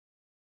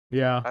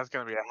Yeah. That's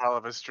gonna be a hell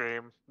of a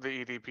stream. The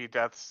EDP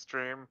death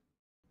stream.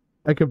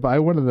 I could buy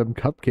one of them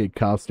cupcake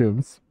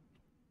costumes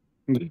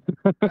Oh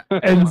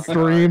and my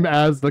stream god.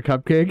 as the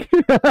cupcake.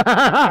 You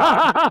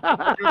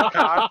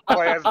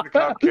cosplay as the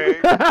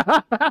cupcake.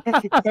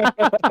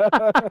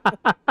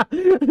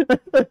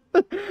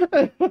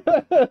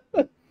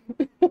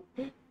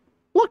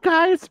 Look,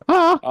 guys,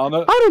 I don't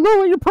know. I don't know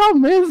what your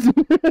problem is.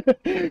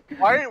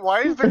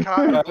 Why is the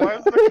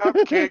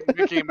cupcake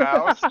Mickey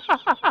Mouse?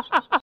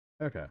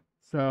 Okay,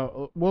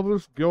 so we'll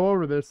just go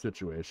over this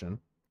situation.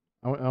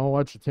 I'll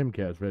watch the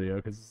Timcast video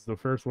because it's the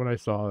first one I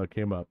saw that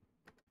came up.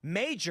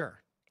 Major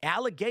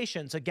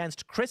allegations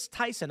against Kris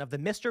Tyson of the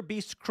Mr.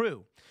 Beast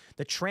crew.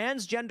 The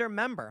transgender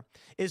member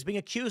is being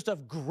accused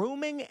of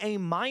grooming a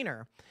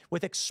minor,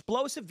 with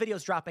explosive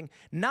videos dropping,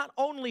 not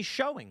only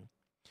showing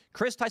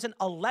Kris Tyson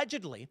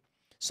allegedly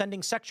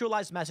sending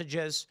sexualized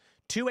messages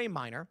to a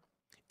minor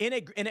in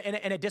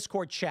a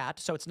Discord chat.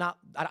 So it's not,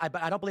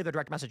 I don't believe they're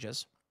direct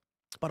messages,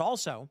 but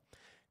also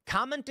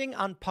commenting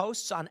on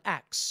posts on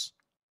X.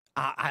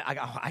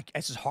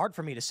 This is hard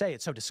for me to say.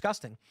 It's so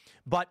disgusting,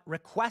 but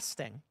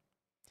requesting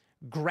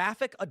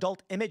graphic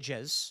adult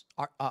images,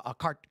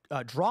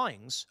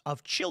 drawings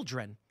of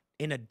children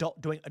in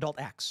doing adult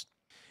acts.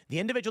 The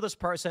individual this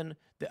person,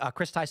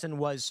 Kris Tyson,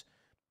 was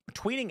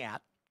tweeting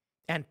at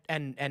and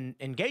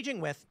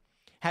engaging with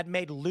had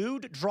made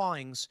lewd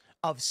drawings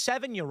of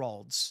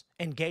 7-year-olds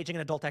engaging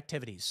in adult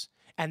activities.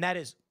 And that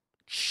is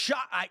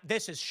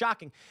this is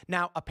shocking.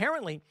 Now,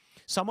 apparently,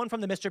 someone from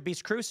the Mr.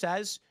 Beast crew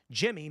says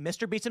Jimmy,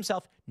 Mr. Beast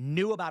himself,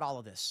 knew about all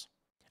of this.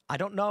 I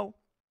don't know.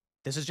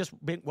 This is just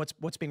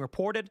what's being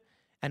reported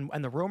and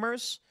the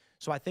rumors.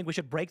 So I think we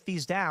should break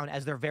these down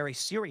as they're very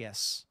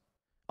serious.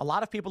 A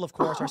lot of people, of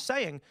course, are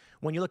saying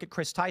when you look at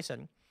Kris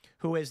Tyson,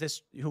 who is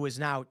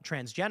now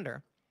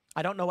transgender.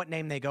 I don't know what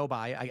name they go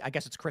by. I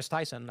guess it's Kris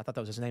Tyson. I thought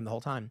that was his name the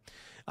whole time.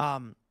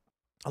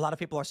 A lot of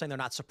people are saying they're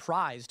not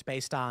surprised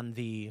based on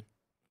the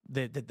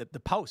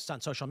posts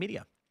on social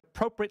media.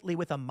 Appropriately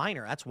with a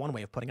minor, that's one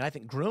way of putting it. I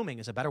think grooming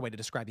is a better way to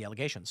describe the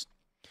allegations.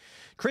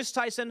 Kris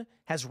Tyson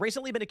has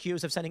recently been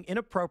accused of sending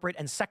inappropriate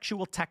and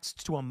sexual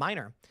texts to a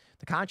minor.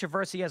 The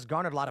controversy has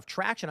garnered a lot of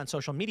traction on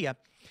social media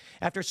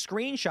after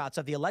screenshots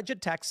of the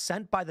alleged text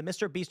sent by the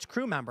Mr. Beast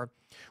crew member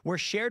were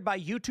shared by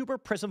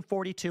YouTuber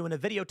Prism42 in a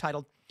video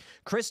titled,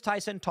 "Kris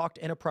Tyson Talked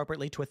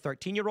Inappropriately to a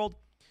 13-Year-Old"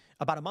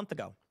 about a month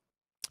ago.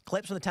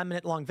 Clips from the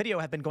 10-minute-long video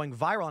have been going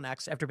viral on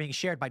X after being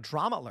shared by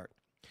Drama Alert.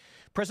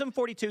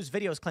 Prism42's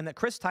videos claim that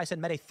Kris Tyson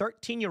met a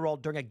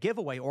 13-year-old during a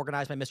giveaway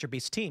organized by Mr.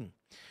 Beast's team.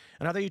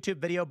 Another YouTube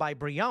video by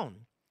Brion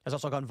has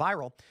also gone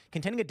viral,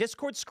 containing a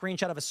Discord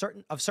screenshot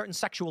of certain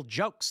sexual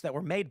jokes that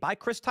were made by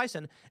Kris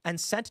Tyson and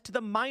sent to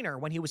the minor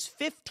when he was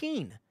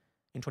 15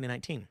 in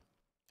 2019.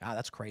 Ah,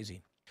 that's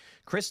crazy.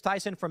 Kris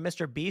Tyson from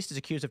Mr. Beast is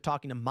accused of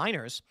talking to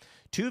minors.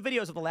 2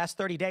 videos of the last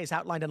 30 days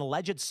outlined an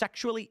alleged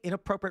sexually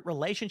inappropriate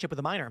relationship with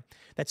a minor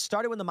that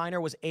started when the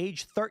minor was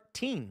age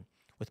 13,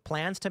 with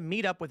plans to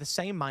meet up with the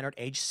same minor at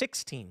age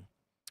 16.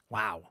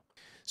 Wow.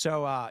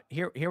 So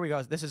here we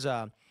go. This is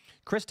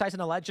Kris Tyson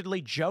allegedly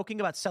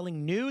joking about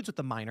selling nudes with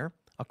the minor,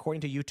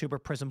 according to YouTuber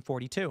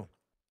Prism42.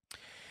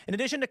 In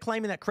addition to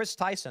claiming that Kris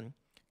Tyson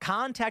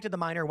contacted the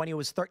minor when he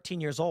was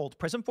 13 years old,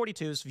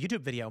 Prism42's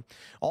YouTube video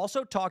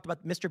also talked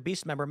about Mr.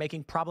 Beast member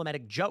making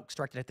problematic jokes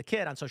directed at the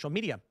kid on social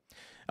media.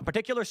 A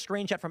particular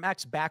screenshot from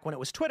X back when it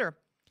was Twitter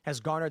has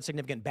garnered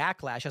significant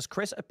backlash, as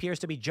Kris appears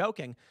to be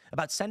joking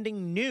about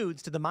sending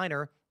nudes to the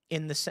minor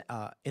in the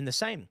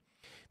same.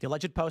 The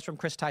alleged post from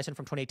Kris Tyson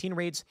from 2018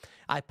 reads,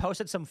 "I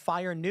posted some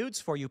fire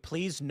nudes for you.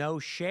 Please no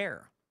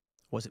share."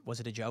 Was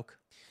it a joke?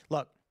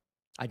 Look,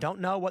 I don't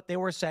know what they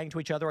were saying to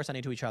each other or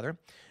sending to each other,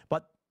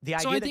 but the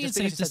idea that just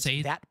because it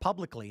says that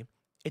publicly,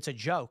 it's a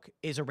joke,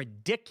 is a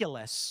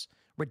ridiculous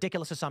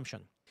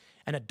assumption.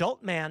 An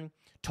adult man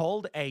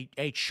told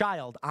a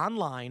child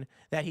online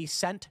that he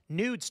sent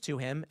nudes to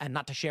him and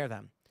not to share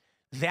them.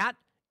 That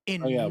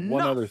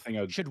one other thing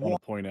I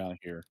want to point out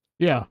here.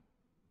 Yeah.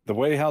 The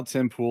way how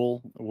Tim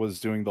Pool was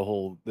doing the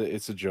whole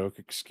 "it's a joke"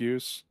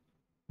 excuse.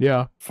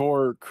 Yeah.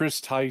 For Kris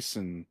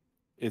Tyson,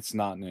 it's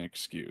not an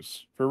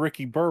excuse. For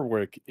Ricky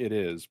Berwick, it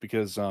is,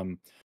 because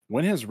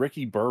when has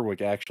Ricky Berwick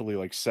actually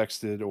like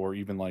sexted or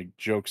even like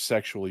joked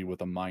sexually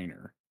with a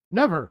minor?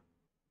 Never.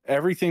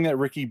 Everything that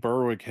Ricky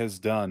Berwick has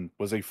done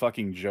was a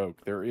fucking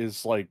joke. There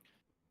is like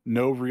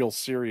no real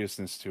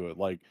seriousness to it.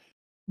 Like,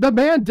 the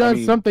man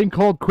does something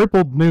called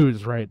crippled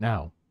news right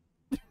now.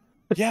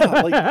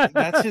 Yeah, like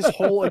that's his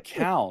whole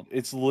account.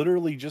 It's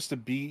literally just to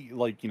be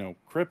like,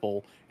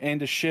 cripple and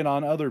to shit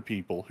on other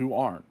people who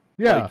aren't.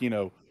 Yeah.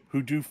 Like,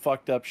 who do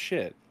fucked up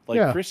shit.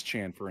 Like Chris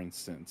Chan, for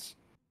instance.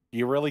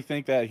 You really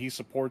think that he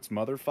supports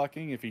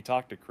motherfucking if he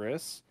talked to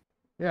Chris?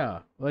 Yeah,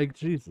 like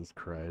Jesus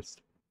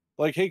Christ.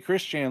 Like, hey,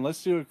 Chris Chan,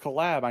 let's do a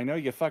collab. I know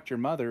you fucked your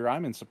mother.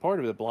 I'm in support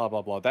of it, blah,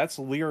 blah, blah. That's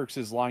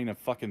Lyrics' line of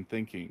fucking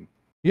thinking.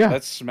 Yeah.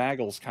 That's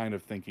Smaggle's kind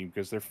of thinking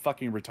because they're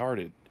fucking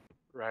retarded.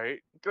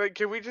 Right? Like,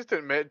 can we just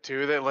admit,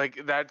 too, that,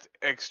 like, that's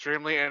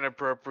extremely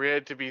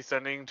inappropriate to be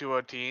sending to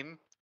a teen?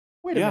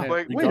 Wait a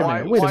minute.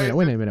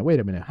 Wait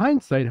a minute.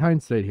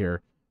 Hindsight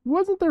here.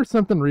 Wasn't there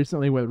something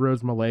recently with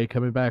Rose Malay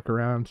coming back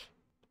around?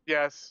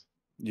 Yes.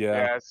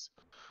 Yeah. Yes.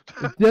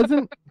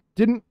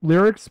 Didn't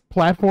Lyrics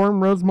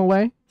platform Rose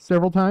Malay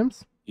several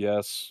times?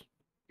 Yes.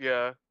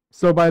 Yeah.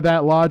 So by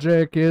that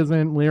logic,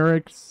 isn't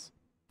Lyrics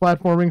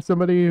platforming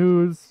somebody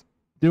who's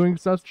doing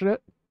such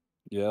shit?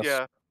 Yes.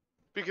 Yeah.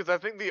 Because I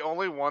think the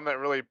only one that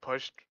really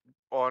pushed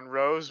on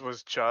Rose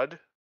was Chud.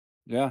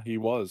 Yeah, he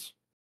was.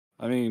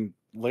 I mean,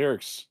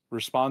 Lyrics,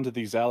 respond to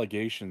these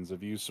allegations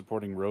of you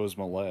supporting Rose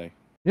Malay.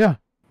 Yeah.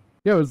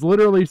 Yeah, it was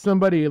literally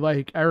somebody,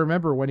 like, I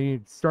remember when he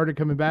started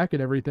coming back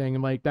and everything,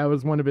 and, like, that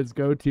was one of his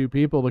go-to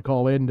people to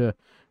call in to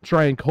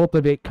try and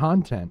cultivate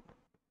content.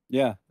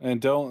 Yeah,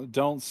 and don't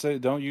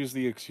use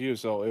the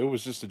excuse, oh, it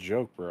was just a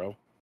joke, bro.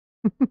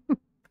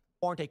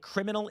 Warrant a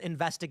criminal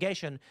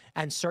investigation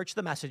and search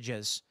the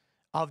messages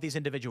of these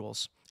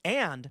individuals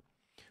and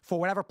for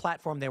whatever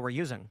platform they were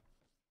using.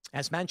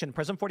 As mentioned,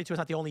 Prism 42 is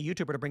not the only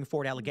YouTuber to bring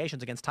forward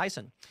allegations against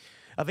Tyson.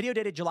 A video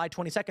dated July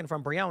 22nd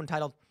from Brion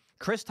titled,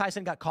 Kris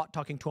Tyson got caught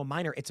talking to a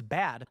minor, it's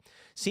bad,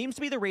 seems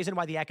to be the reason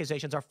why the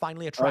accusations are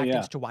finally attracting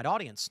such a wide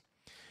audience.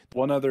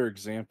 One other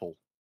example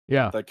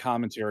Yeah. that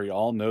commentary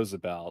all knows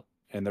about,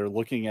 and they're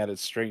looking at it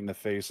straight in the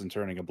face and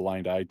turning a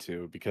blind eye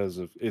to because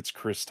of it's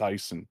Kris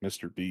Tyson,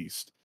 Mr.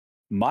 Beast.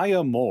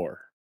 Maya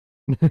Moore.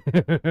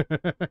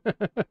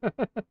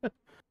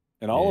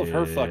 And all of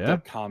her fucked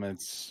up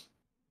comments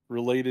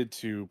related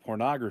to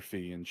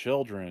pornography and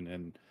children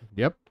and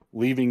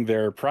leaving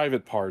their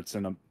private parts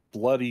in a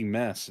bloody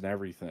mess and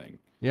everything.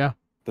 Yeah.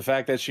 The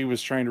fact that she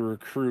was trying to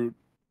recruit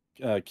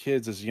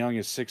kids as young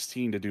as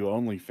 16 to do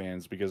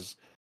OnlyFans because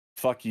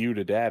fuck you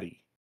to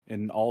daddy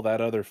and all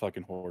that other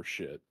fucking horse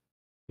shit.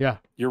 Yeah.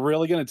 You're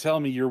really going to tell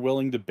me you're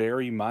willing to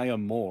bury Maya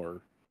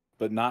Moore,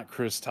 but not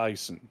Kris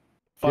Tyson?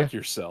 Fuck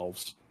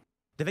yourselves.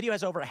 The video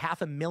has over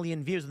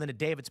 500,000 views within a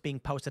day of it's being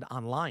posted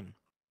online.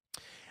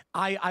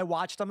 I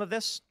watched some of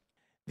this.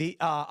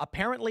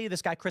 Apparently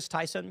this guy Kris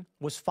Tyson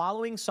was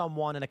following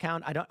someone, an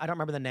account, I don't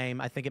remember the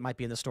name, I think it might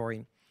be in the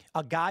story,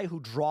 a guy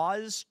who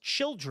draws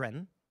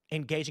children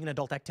engaging in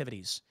adult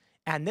activities.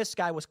 And this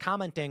guy was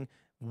commenting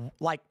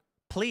like,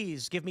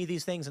 please give me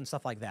these things and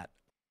stuff like that.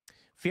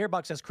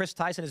 Fearbug says Kris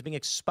Tyson is being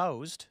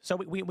exposed. So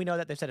we know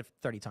that they've said it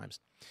 30 times.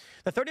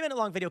 The 30-minute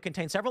long video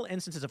contains several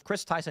instances of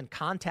Kris Tyson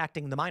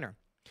contacting the minor,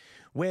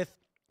 with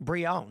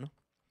Brion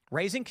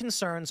raising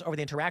concerns over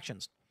the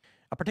interactions.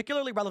 A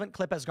particularly relevant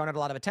clip has garnered a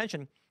lot of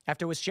attention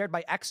after it was shared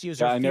by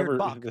ex-user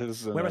Fearbug.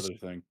 This is another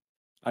thing.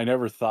 I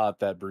never thought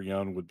that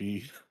Brion would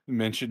be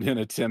mentioned in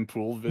a Tim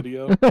Pool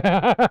video.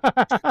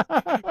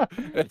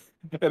 And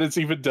it's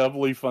even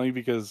doubly funny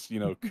because,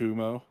 you know,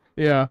 Kumo.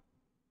 Yeah.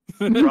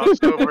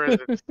 Crossover is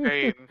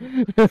insane.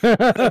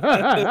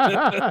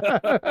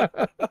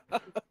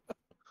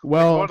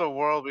 Well, what a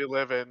world we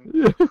live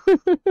in.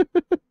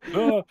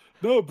 No,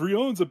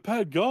 Brion's a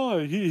bad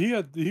guy. He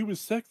was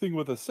sexting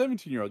with a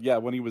 17-year-old. Yeah,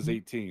 when he was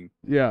 18.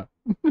 Yeah.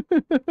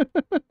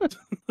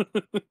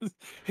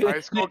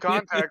 High school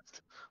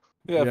context.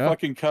 Yeah,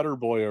 fucking Cutter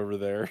Boy over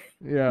there.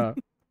 Yeah.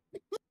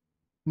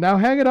 Now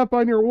hang it up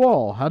on your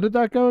wall. How did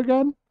that go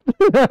again?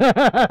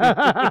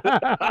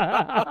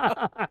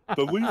 The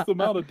least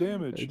amount of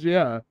damage.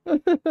 Yeah.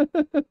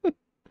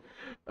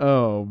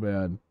 Oh,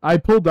 man. I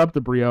pulled up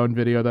the Brion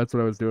video. That's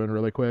what I was doing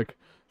really quick.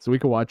 So we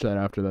can watch that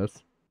after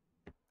this.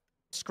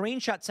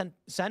 Screenshot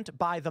sent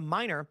by the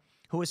minor,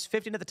 who was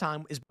 15 at the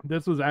time.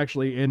 This was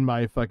actually in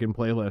my fucking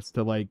playlist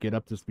to, like, get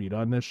up to speed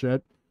on this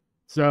shit.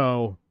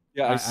 So...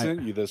 Yeah, I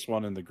sent you this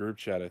one in the group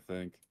chat, I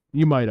think.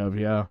 You might have,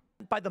 yeah.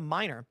 By the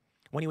minor,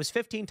 when he was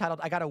 15, titled,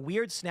 I got a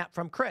weird snap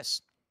from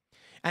Kris.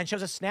 And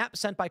shows a snap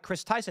sent by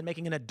Kris Tyson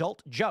making an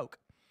adult joke.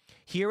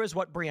 Here is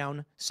what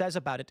Brion says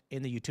about it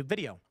in the YouTube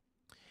video.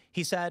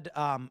 He said,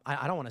 I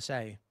don't want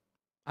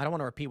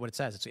to repeat what it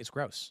says. It's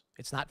gross.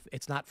 It's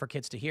not for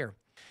kids to hear.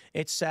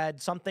 It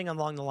said something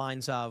along the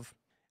lines of,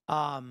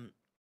 how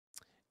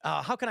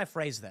can I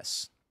phrase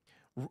this?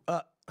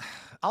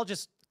 I'll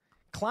just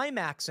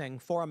climaxing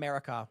for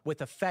America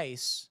with a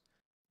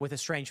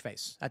strange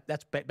face.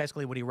 That's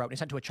basically what he wrote. He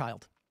sent to a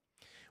child.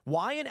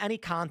 Why in any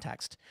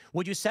context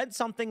would you send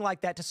something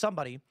like that to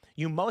somebody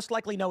you most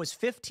likely know is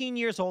 15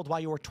 years old while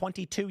you were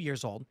 22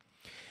 years old?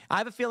 I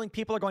have a feeling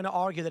people are going to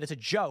argue that it's a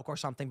joke or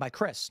something by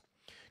Kris.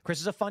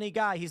 Kris is a funny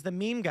guy. He's the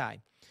meme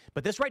guy.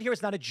 But this right here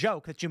is not a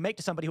joke that you make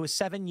to somebody who is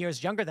 7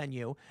 years younger than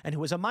you and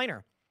who is a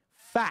minor.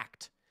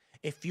 Fact.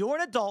 If you're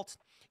an adult,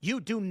 you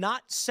do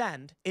not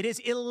send, it is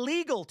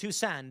illegal to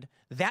send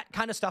that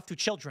kind of stuff to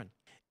children.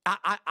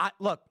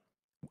 Look,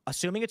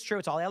 assuming it's true,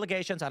 it's all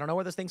allegations. I don't know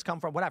where these things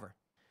come from, whatever.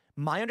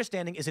 My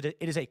understanding is it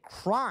is a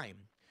crime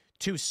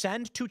to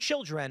send to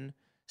children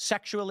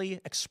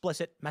sexually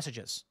explicit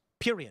messages,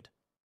 period.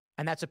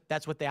 And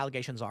that's what the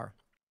allegations are.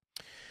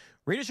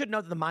 Readers should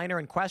note that the minor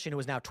in question, who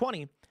is now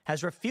 20,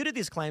 has refuted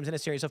these claims in a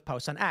series of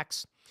posts on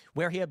X,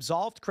 where he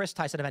absolved Kris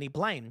Tyson of any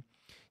blame.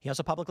 He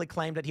also publicly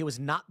claimed that he was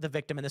not the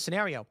victim in the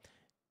scenario.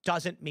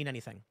 Doesn't mean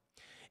anything.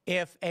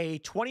 If a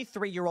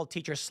 23-year-old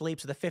teacher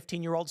sleeps with a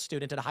 15-year-old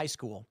student at a high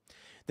school,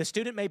 the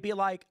student may be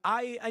like,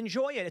 I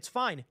enjoy it, it's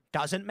fine.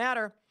 Doesn't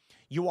matter.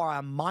 You are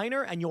a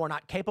minor and you are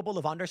not capable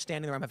of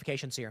understanding the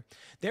ramifications here.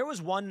 There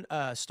was one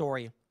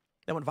story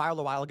that went viral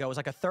a while ago. It was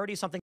like a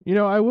 30-something. You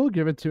know, I will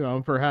give it to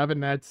him for having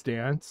that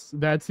stance.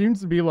 That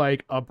seems to be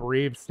like a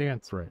brave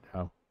stance right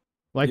now.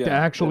 Like to Yeah,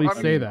 actually I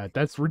say mean- that.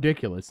 That's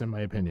ridiculous in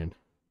my opinion.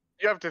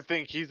 You have to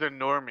think he's a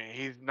normie.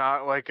 He's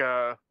not like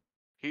a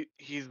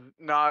he's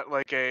not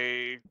like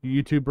a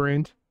YouTube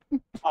brained.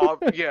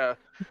 yeah.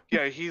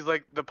 Yeah, he's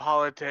like the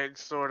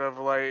politics sort of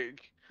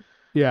like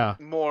Yeah.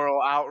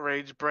 moral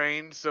outrage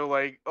brain. So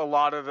like a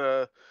lot of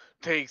the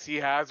takes he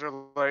has are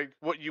like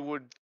what you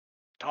would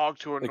talk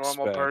to a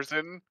normal Expect.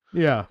 person.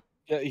 Yeah.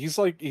 Yeah, he's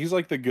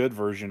like the good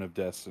version of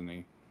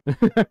Destiny.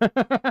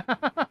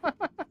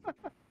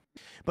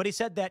 But he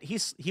said that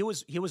he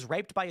was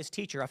raped by his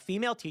teacher, a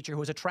female teacher who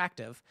was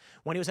attractive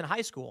when he was in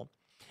high school.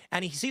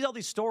 And he sees all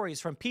these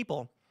stories from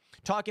people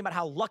talking about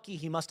how lucky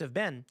he must have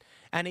been.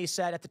 And he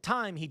said at the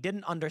time he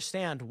didn't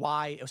understand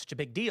why it was such a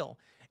big deal.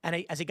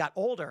 And as he got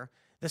older,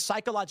 the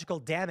psychological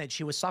damage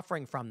he was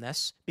suffering from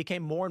this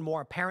became more and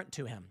more apparent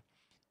to him.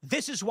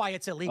 This is why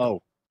it's illegal.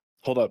 Oh,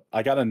 hold up.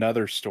 I got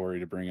another story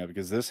to bring up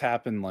because this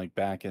happened like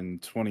back in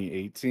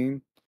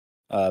 2018.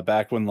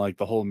 Back when like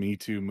the whole Me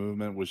Too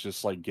movement was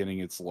just like getting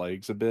its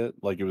legs a bit,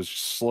 like it was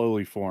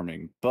slowly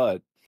forming.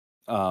 But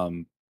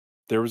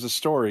there was a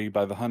story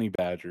by the Honey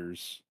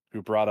Badgers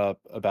who brought up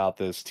about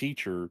this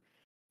teacher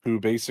who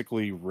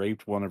basically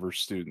raped one of her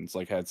students,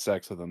 like had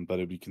sex with him, but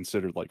it'd be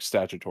considered like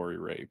statutory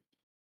rape.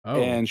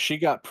 Oh. And she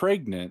got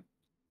pregnant,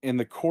 and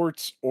the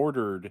courts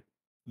ordered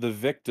the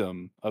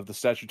victim of the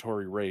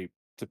statutory rape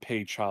to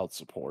pay child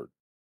support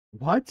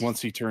What?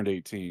 once he turned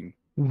 18.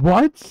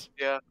 What?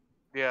 Yeah.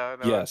 Yeah,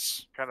 no,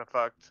 Yes. kind of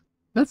fucked.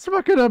 That's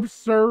fucking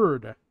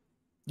absurd.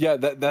 Yeah,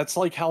 that's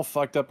like how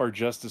fucked up our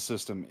justice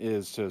system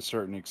is to a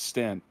certain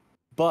extent.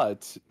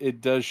 But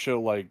it does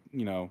show like,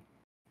 you know,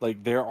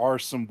 like there are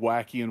some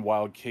wacky and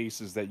wild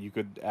cases that you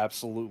could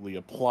absolutely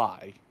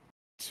apply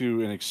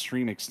to an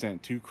extreme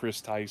extent to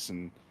Kris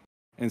Tyson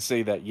and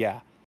say that,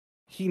 yeah,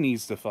 he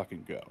needs to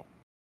fucking go.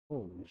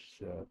 Holy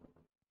shit.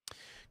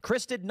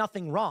 Kris did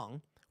nothing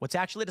wrong. What's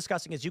actually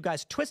disgusting is you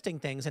guys twisting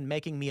things and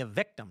making me a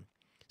victim,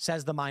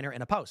 says the minor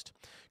in a post.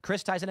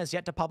 Kris Tyson has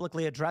yet to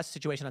publicly address the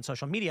situation on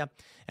social media,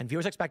 and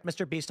viewers expect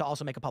Mr. Beast to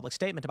also make a public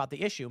statement about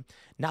the issue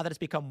now that it's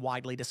become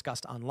widely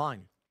discussed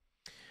online.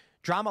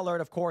 Drama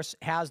Alert, of course,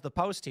 has the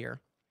post here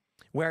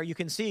where you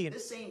can see...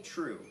 This ain't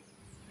true.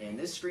 And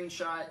this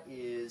screenshot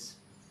is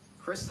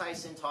Kris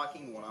Tyson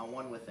talking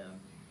one-on-one with him.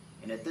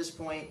 And at this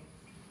point,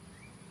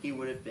 he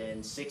would have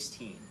been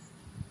 16.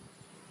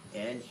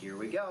 And here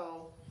we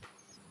go.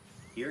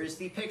 Here is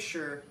the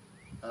picture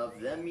of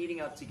them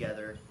meeting up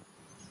together.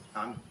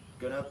 I'm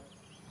gonna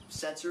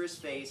censor his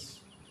face,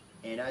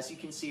 and as you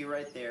can see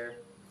right there,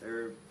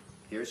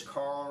 there's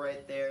Carl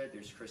right there,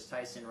 there's Kris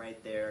Tyson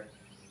right there.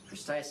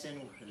 Kris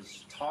Tyson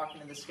was talking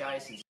to this guy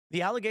since...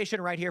 The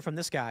allegation right here from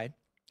this guy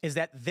is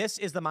that this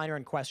is the minor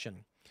in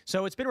question.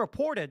 So it's been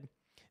reported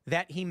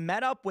that he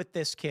met up with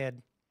this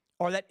kid,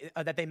 or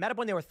that they met up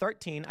when they were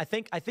 13. I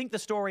think the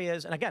story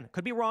is, and again,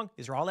 could be wrong,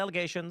 these are all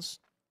allegations.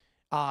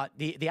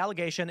 The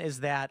allegation is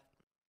that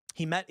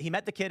he met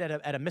the kid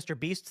at a Mr.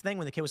 Beast thing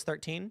when the kid was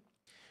 13,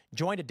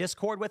 joined a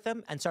Discord with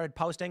him, and started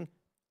posting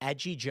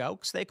edgy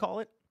jokes, they call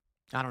it.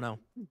 I don't know.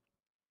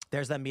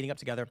 There's them meeting up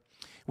together.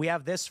 We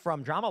have this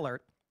from Drama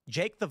Alert.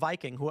 Jake the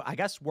Viking, who I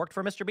guess worked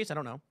for Mr. Beast, I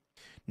don't know,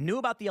 knew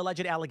about the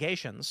alleged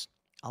allegations.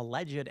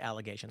 Alleged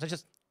allegations. It's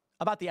just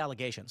about the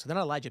allegations. So they're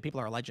not alleged. People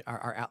are alleged.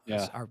 Yeah,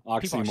 People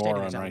are stating these oxymoron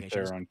right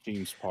allegations there on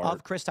Keem's part.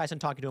 of Kris Tyson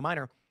talking to a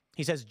minor.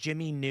 He says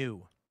Jimmy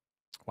knew.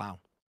 Wow,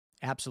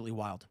 absolutely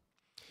wild.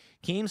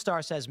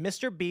 Keemstar says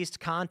Mr. Beast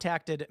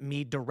connected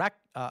me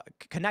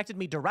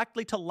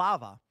directly to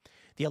Lava,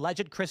 the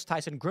alleged Kris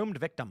Tyson groomed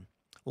victim.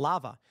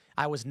 Lava.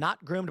 I was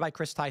not groomed by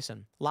Kris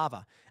Tyson.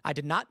 Lava. I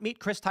did not meet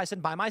Kris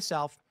Tyson by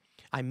myself.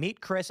 I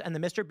meet Kris and the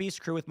Mr.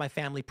 Beast crew with my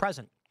family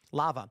present.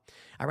 Lava.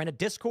 I ran a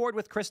Discord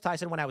with Kris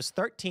Tyson when I was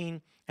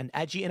 13, and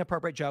edgy,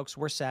 inappropriate jokes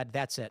were said.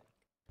 That's it.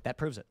 That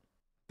proves it.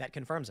 That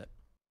confirms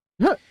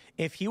it.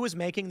 If he was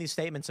making these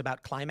statements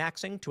about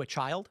climaxing to a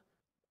child,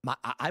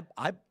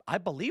 I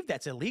believe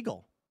that's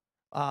illegal.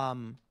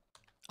 I'm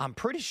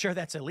pretty sure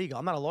that's illegal.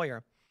 I'm not a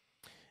lawyer.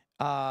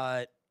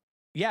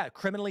 Yeah,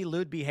 criminally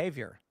lewd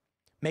behavior,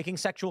 making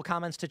sexual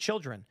comments to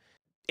children.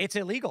 It's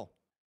illegal.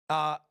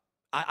 I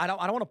don't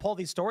want to pull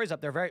these stories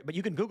up. But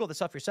you can Google this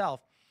stuff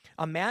yourself.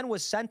 A man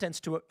was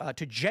sentenced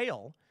to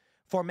jail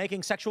for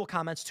making sexual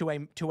comments to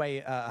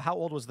a how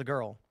old was the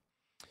girl?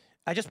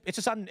 It's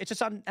just on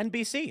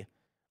NBC.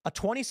 A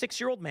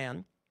 26-year-old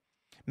man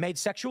made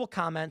sexual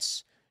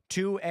comments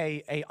to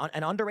an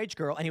underage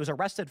girl, and he was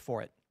arrested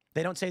for it.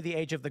 They don't say the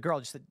age of the girl,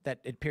 just that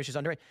it appears she's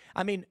underage.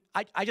 I mean,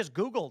 I just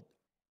Googled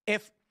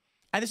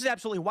and this is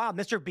absolutely wild.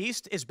 Mr.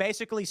 Beast is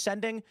basically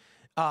sending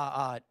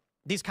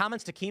these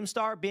comments to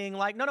Keemstar being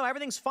like, no,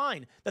 everything's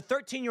fine. The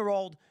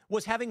 13-year-old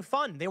was having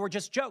fun. They were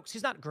just jokes.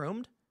 He's not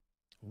groomed.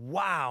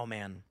 Wow,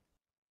 man.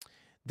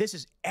 This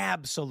is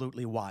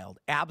absolutely wild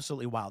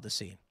to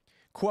see.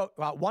 Quote,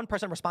 one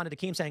person responded to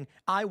Keem saying,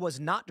 I was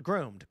not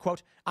groomed.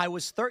 Quote, I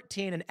was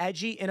 13 and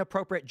edgy,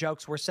 inappropriate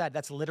jokes were said.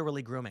 That's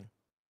literally grooming.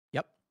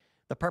 Yep.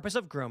 The purpose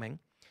of grooming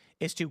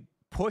is to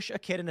push a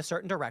kid in a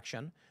certain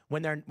direction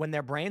when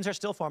their brains are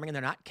still forming and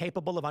they're not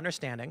capable of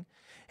understanding.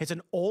 It's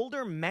an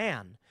older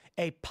man,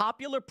 a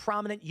popular,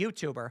 prominent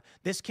YouTuber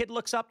this kid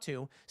looks up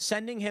to,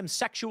 sending him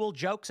sexual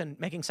jokes and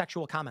making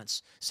sexual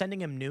comments,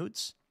 sending him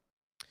nudes.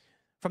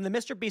 From the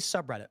Mr. Beast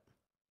subreddit,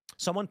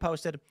 someone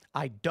posted,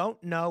 I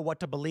don't know what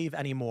to believe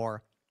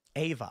anymore,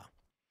 Ava.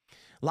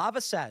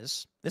 Lava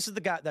says, this is the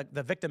guy,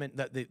 the victim,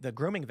 the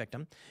grooming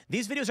victim.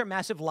 These videos are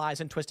massive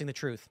lies and twisting the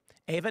truth.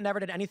 Ava never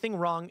did anything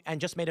wrong and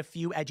just made a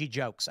few edgy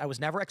jokes. I was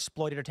never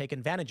exploited or taken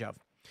advantage of.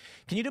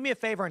 Can you do me a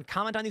favor and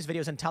comment on these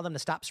videos and tell them to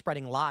stop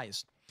spreading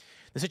lies?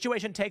 The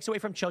situation takes away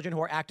from children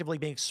who are actively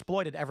being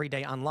exploited every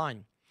day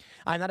online.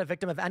 I'm not a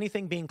victim of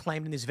anything being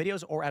claimed in these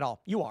videos or at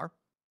all. You are.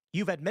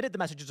 You've admitted the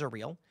messages are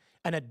real.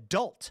 An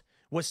adult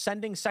was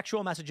sending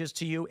sexual messages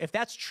to you. If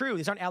that's true,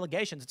 these aren't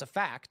allegations, it's a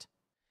fact.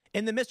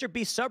 In the Mr.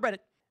 Beast subreddit,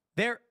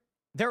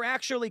 they're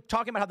actually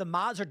talking about how the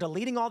mods are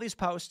deleting all these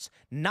posts,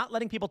 not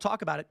letting people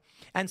talk about it.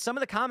 And some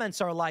of the comments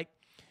are like,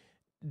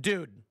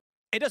 dude,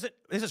 this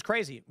is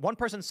crazy. One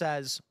person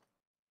says,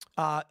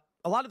 a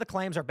lot of the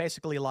claims are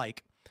basically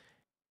like,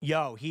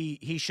 yo,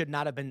 he should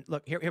not have been,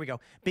 look, here we go.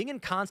 Being in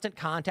constant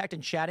contact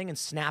and chatting and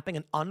snapping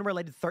an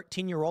unrelated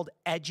 13-year-old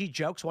edgy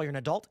jokes while you're an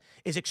adult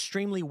is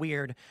extremely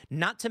weird.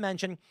 Not to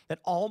mention that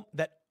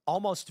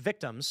almost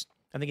victims,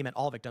 I think he meant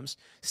all victims,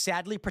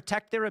 sadly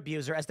protect their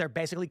abuser as they're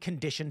basically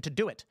conditioned to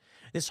do it.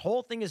 This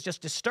whole thing is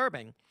just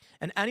disturbing,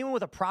 and anyone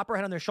with a proper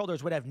head on their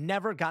shoulders would have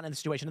never gotten in the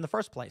situation in the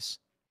first place.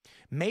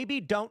 Maybe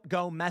don't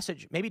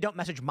message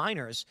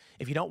minors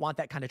if you don't want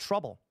that kind of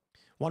trouble.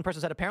 One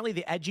person said, apparently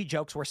the edgy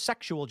jokes were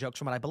sexual jokes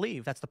from what I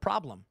believe. That's the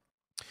problem.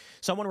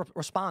 Someone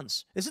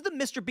responds. This is the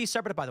Mr. Beast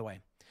subreddit, by the way.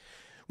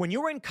 When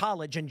you were in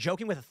college and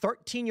joking with a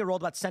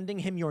 13-year-old about sending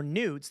him your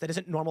nudes, that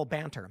isn't normal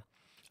banter.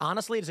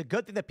 Honestly, it is a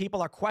good thing that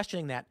people are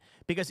questioning that,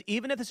 because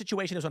even if the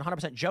situation is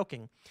 100%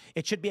 joking,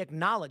 it should be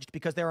acknowledged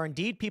because there are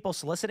indeed people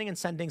soliciting and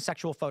sending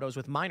sexual photos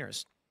with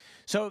minors.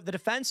 So the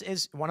defense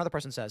is, one other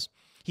person says,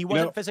 he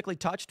wasn't physically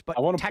touched, but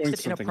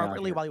texted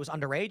inappropriately while he was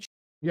underage.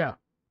 Yeah.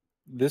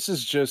 This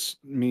is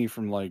just me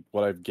from like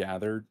what I've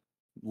gathered,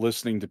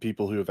 listening to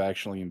people who have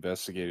actually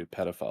investigated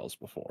pedophiles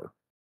before,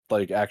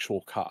 like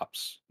actual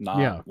cops,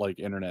 not like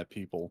internet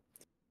people.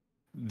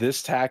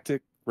 This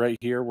tactic right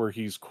here, where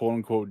he's quote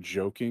unquote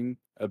joking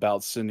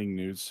about sending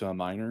nudes to a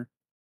minor,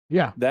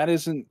 that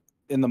isn't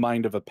in the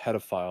mind of a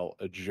pedophile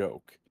a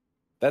joke.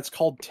 That's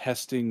called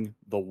testing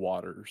the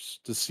waters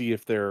to see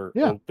if they're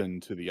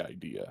open to the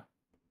idea.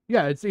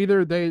 Yeah, it's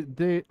either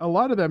they a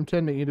lot of them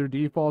tend to either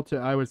default to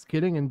I was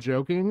kidding and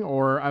joking,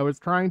 or I was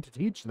trying to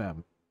teach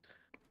them.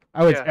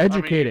 I was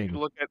educating. I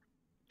mean,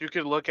 you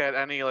could look at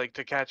any like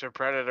To Catch a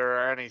Predator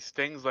or any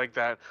stings like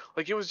that.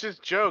 Like it was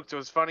just jokes. It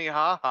was funny,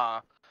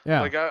 haha.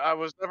 Yeah. Like I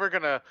was never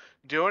gonna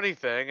do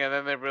anything, and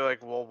then they'd be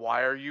like, "Well,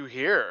 why are you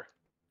here?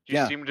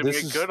 You seem to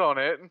be good on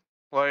it."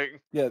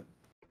 Like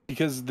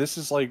because this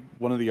is like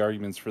one of the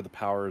arguments for the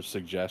power of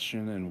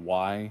suggestion and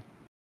why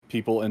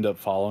people end up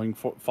falling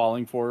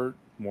for it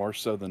more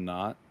so than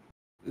not.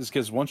 Is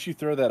because once you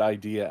throw that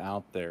idea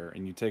out there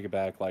and you take it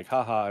back, like,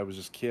 haha, I was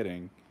just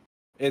kidding.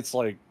 It's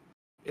like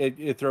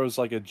it throws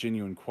like a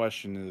genuine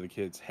question into the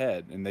kid's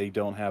head, and they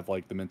don't have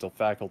like the mental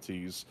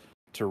faculties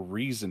to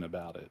reason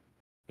about it.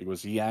 Like,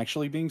 was he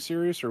actually being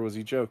serious or was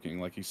he joking,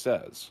 like he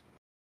says?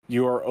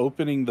 You are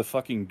opening the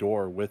fucking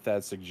door with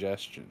that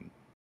suggestion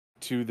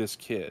to this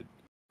kid,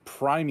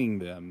 priming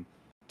them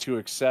to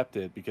accept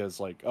it because,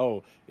 like,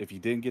 oh, if he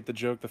didn't get the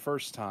joke the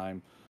first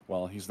time,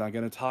 well, he's not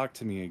going to talk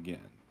to me again.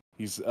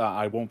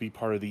 I won't be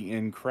part of the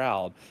in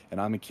crowd, and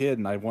I'm a kid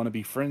and I want to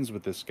be friends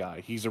with this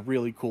guy. He's a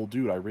really cool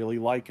dude. I really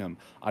like him.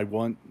 I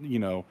want,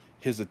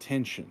 his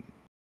attention.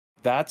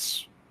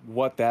 That's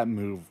what that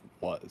move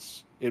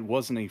was. It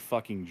wasn't a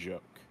fucking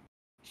joke.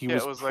 He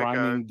was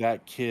priming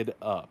that kid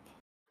up.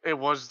 It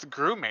was the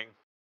grooming.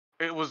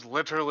 It was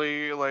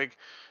literally like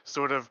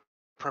sort of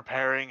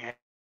preparing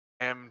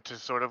him to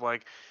sort of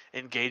like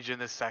engage in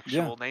this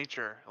sexual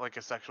nature, like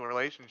a sexual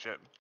relationship.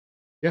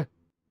 Yeah.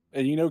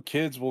 And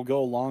kids will go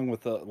along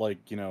with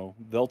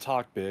they'll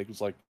talk big.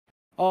 It's like,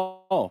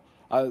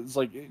 it's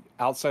like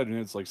outside and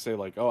it's like say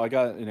like, oh, I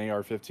got an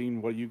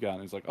AR-15. What do you got?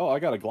 And he's like, oh, I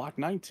got a Glock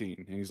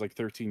 19. And he's like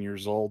 13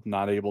 years old,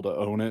 not able to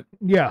own it.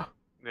 Yeah.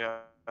 Yeah.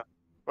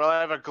 Well,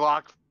 I have a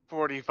Glock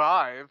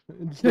 45.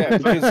 Yeah,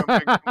 because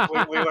something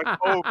completely like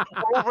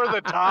over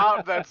the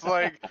top. That's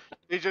like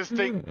they just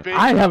think big.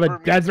 I have a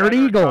Desert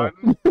Eagle.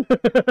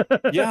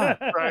 Yeah,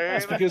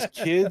 right.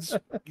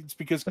 It's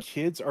because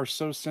kids are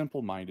so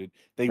simple-minded.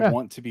 They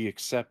want to be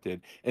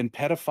accepted, and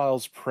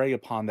pedophiles prey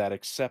upon that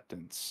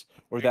acceptance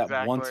or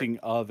that wanting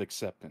of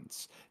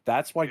acceptance.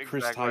 That's why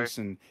Kris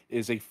Tyson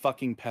is a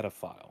fucking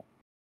pedophile.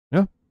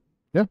 Yeah.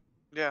 Yeah.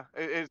 Yeah.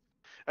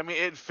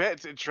 It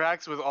fits. It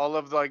tracks with all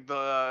of like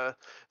the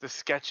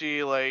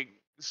sketchy like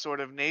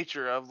sort of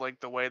nature of like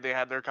the way they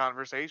had their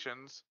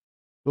conversations.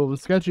 Well, the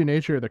sketchy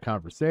nature of the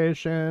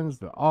conversations,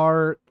 the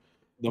art,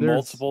 the there's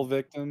multiple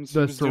victims. He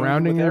the was doing it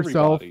surrounding with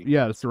yourself. everybody.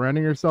 Yeah,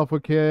 surrounding yourself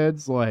with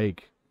kids,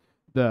 like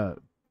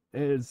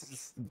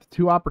it's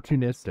too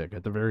opportunistic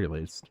at the very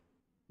least.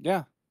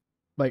 Yeah.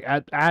 Like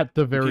at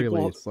the very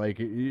people, least, like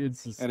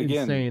it's just and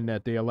again, insane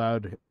that they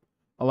allowed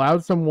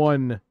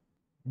someone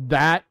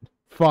that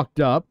fucked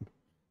up,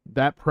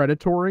 that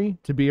predatory,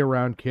 to be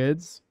around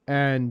kids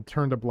and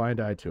turned a blind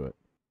eye to it.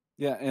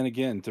 yeah, and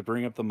again, to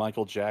bring up the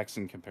Michael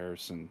Jackson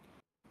comparison,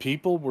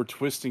 people were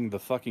twisting the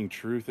fucking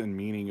truth and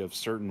meaning of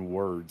certain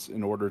words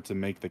in order to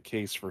make the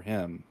case for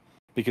him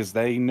because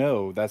they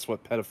know that's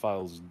what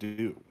pedophiles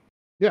do.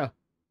 Yeah.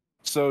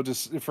 So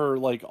just for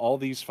like all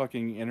these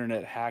fucking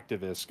internet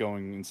hacktivists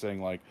going and saying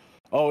like,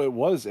 oh, it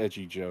was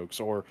edgy jokes,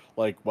 or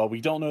like, well,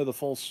 we don't know the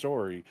full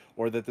story,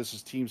 or that this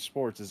is team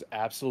sports, is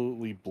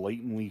absolutely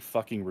blatantly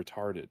fucking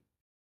retarded.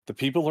 The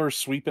people who are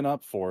sweeping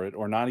up for it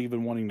or not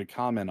even wanting to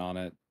comment on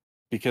it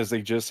because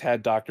they just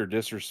had Dr.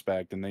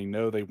 Disrespect and they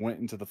know they went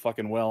into the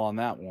fucking well on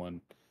that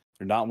one.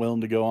 They're not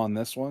willing to go on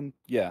this one.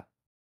 Yeah.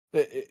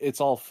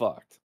 It's all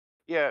fucked.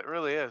 Yeah, it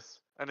really is.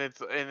 And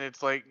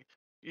it's like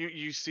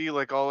you see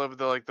like all of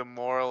the like the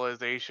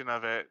moralization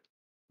of it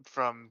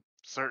from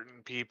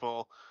certain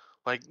people,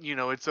 like, you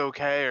know, it's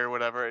okay or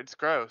whatever. It's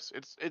gross.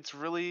 It's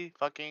really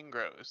fucking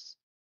gross.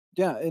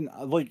 Yeah, and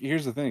like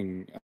here's the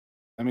thing.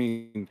 I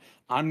mean,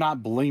 I'm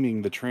not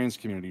blaming the trans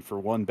community for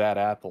one bad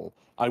apple.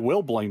 I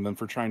will blame them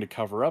for trying to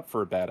cover up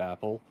for a bad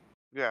apple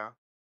Yeah.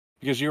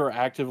 because you are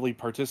actively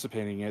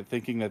participating in it,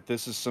 thinking that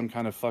this is some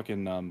kind of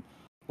fucking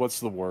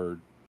what's the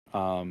word?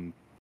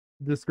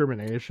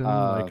 Discrimination,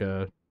 like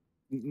a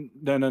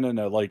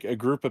No, like a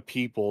group of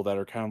people that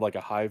are kind of like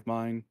a hive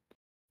mind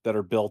that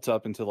are built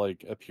up into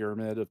like a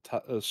pyramid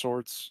of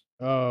sorts.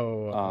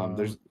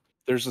 There's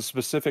a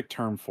specific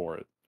term for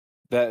it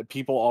that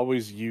people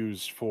always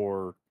use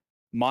for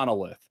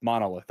monolith.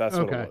 That's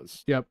what it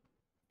was. Yep.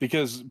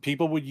 Because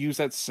people would use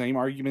that same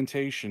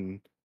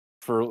argumentation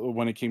for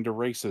when it came to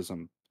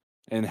racism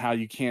and how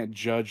you can't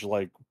judge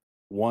like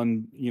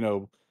one,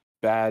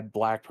 bad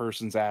black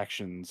person's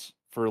actions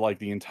for like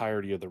the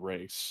entirety of the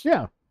race.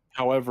 Yeah.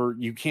 However,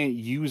 you can't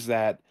use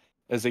that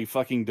as a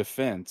fucking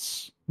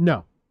defense.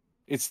 No.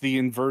 It's the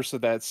inverse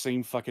of that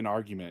same fucking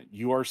argument.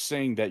 You are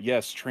saying that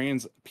yes,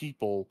 trans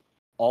people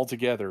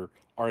altogether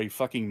are a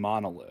fucking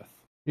monolith.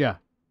 Yeah,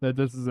 that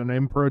this is an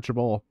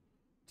approachable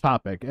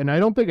topic, and I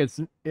don't think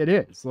it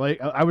is. Like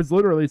I was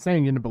literally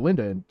saying to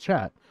Belinda in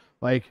chat,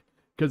 like,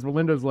 because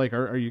Belinda's like,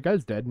 are you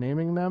guys dead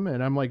naming them?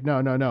 And I'm like, no.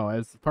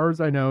 As far as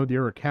I know,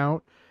 their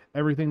account,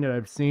 everything that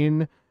I've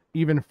seen,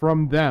 even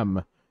from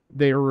them,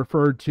 they are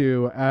referred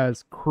to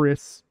as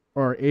Kris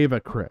or Ava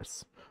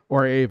Kris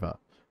or Ava.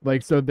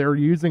 Like, so they're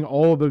using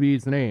all of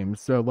these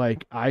names. So,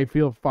 like, I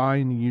feel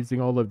fine using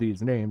all of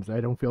these names.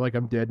 I don't feel like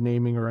I'm dead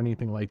naming or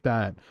anything like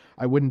that.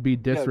 I wouldn't be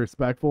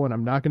disrespectful, and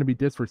I'm not going to be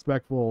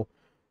disrespectful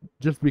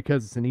just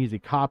because it's an easy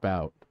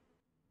cop-out.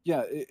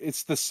 Yeah,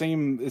 it's the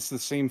same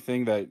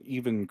thing that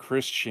even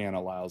Chris Chan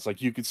allows.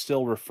 Like, you could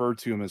still refer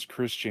to him as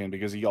Chris Chan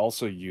because he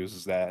also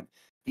uses that,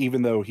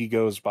 even though he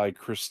goes by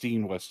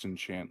Christine Weston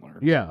Chandler.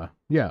 Yeah.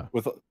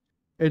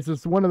 It's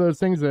just one of those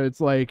things that it's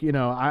like,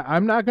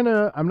 I'm not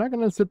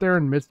gonna sit there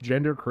and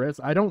misgender Chris.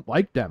 I don't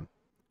like them.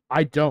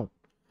 I don't.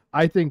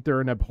 I think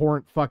they're an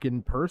abhorrent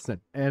fucking person.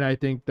 And I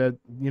think that,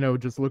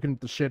 just looking at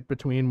the shit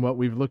between what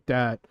we've looked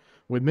at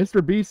with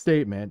Mr. B's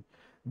statement,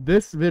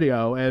 this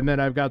video, and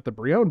then I've got the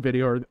Brion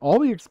video, or all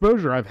the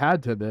exposure I've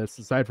had to this,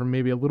 aside from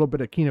maybe a little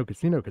bit of Kino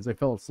Casino because I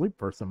fell asleep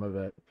for some of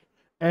it.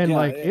 And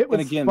it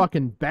was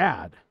fucking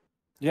bad.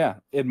 Yeah,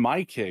 in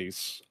my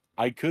case,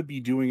 I could be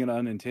doing it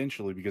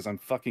unintentionally because I'm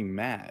fucking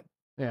mad.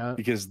 Yeah.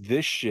 Because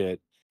this shit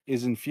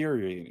is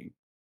infuriating.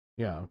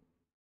 Yeah.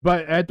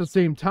 But at the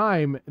same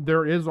time,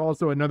 there is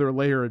also another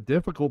layer of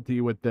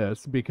difficulty with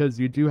this because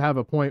you do have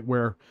a point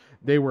where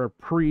they were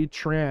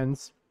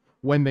pre-trans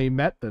when they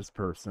met this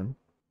person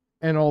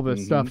and all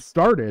this stuff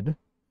started,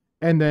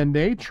 and then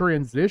they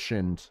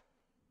transitioned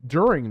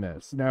during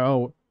this.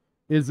 Now,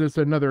 is this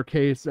another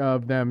case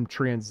of them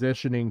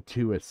transitioning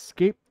to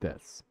escape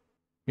this?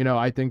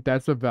 I think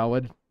that's a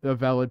valid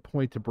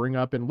point to bring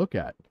up and look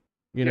at.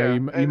 You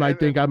might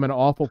think I'm an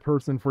awful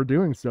person for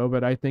doing so,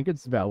 but I think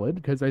it's valid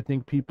because I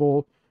think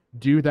people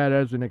do that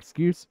as an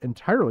excuse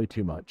entirely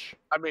too much.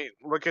 I mean,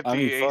 look at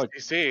the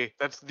ACC.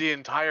 That's the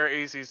entire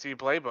ACC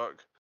playbook.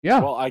 Yeah.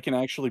 Well, I can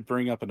actually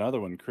bring up another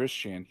one, Chris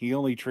Chan. He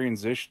only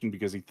transitioned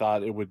because he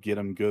thought it would get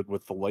him good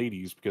with the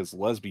ladies because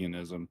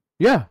lesbianism.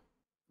 Yeah.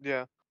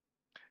 Yeah.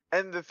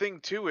 And the thing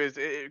too is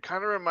it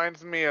kind of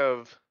reminds me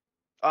of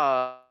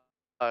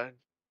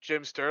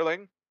Jim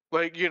Sterling.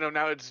 Like,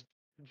 now it's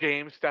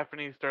James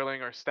Stephanie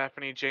Sterling or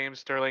Stephanie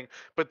James Sterling,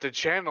 but the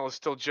channel is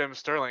still Jim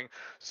Sterling.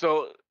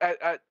 So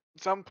at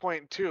some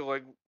point too,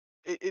 like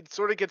it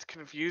sort of gets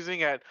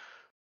confusing at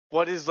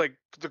what is like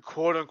the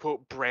quote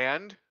unquote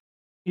brand.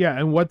 Yeah,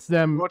 and what's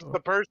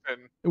the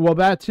person? Well,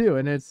 that too,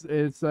 and it's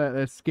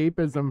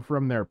escapism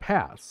from their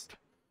past.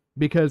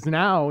 Because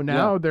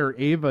now they're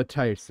Ava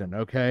Tyson,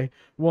 okay?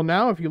 Well,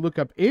 now if you look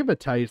up Ava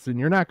Tyson,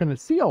 you're not going to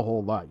see a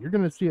whole lot. You're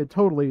going to see a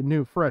totally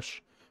new,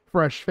 fresh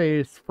fresh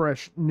face,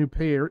 fresh new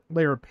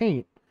layer of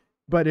paint.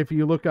 But if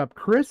you look up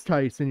Kris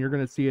Tyson, you're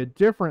going to see a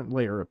different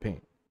layer of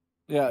paint.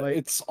 Yeah, Like-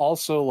 it's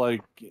also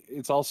like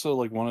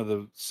one of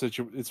the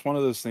it's one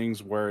of those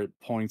things where it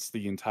points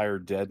the entire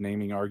dead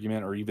naming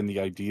argument, or even the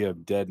idea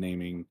of dead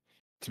naming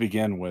to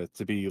begin with,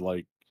 to be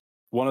like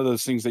one of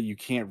those things that you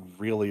can't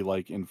really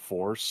like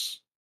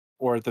enforce,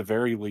 or at the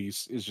very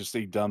least is just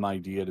a dumb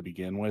idea to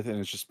begin with, and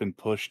it's just been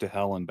pushed to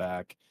hell and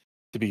back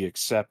to be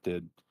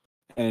accepted,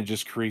 and it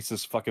just creates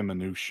this fucking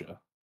minutia.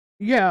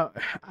 Yeah,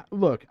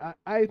 look,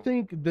 I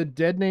think the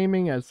dead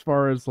naming, as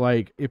far as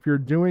like if you're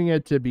doing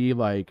it to be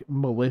like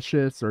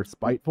malicious or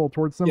spiteful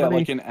towards somebody, Yeah,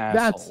 like an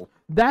asshole.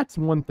 that's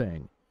one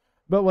thing.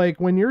 But like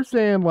when you're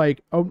saying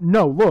like, oh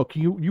no, look,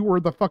 you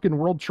were the fucking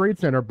World Trade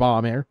Center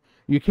bomber.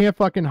 You can't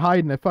fucking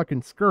hide in a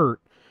fucking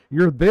skirt.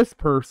 You're this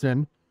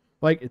person.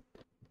 Like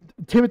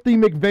Timothy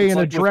McVeigh It's in like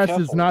a with dress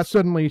is not Keffels.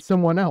 suddenly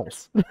someone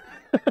else.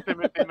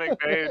 Timothy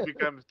McVeigh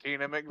becomes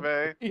Tina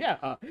McVeigh.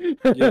 Yeah.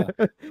 Yeah.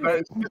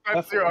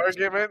 That's your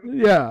argument.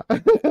 Yeah.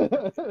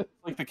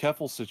 Like the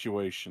Keffel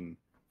situation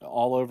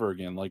all over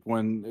again. Like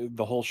when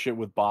the whole shit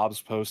with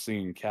Bob's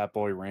posting and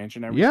Catboy Ranch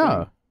and everything.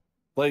 Yeah.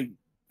 Like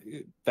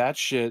that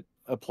shit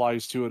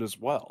applies to it as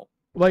well.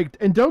 Like,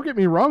 and don't get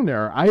me wrong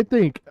there. I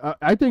think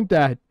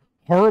that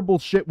horrible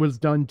shit was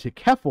done to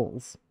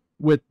Keffels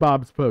with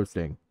Bob's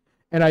posting.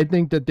 And I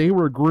think that they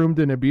were groomed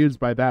and abused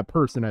by that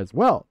person as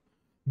well.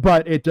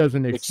 But it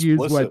doesn't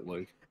excuse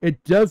Explicitly.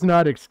 it does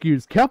not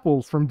excuse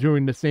Keffels from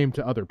doing the same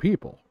to other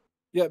people.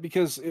 Yeah,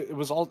 because it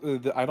was all.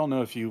 I don't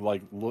know if you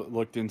like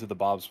looked into the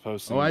Bob's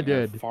posting. Oh, I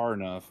did. Far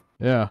enough.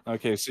 Yeah.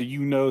 Okay, so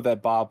you know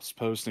that Bob's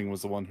posting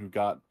was the one who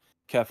got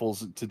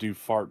Keffels to do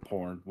fart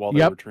porn while they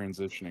Yep. were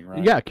transitioning,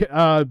 right?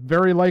 Yeah,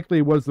 very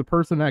likely was the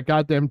person that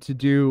got them to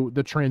do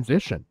the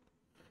transition.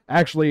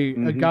 Actually,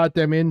 got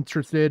them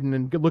interested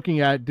in looking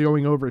at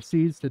going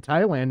overseas to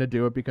Thailand to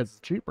do it because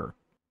it's cheaper.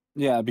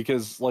 Yeah,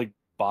 because like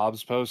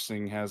Bob's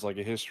posting has like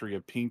a history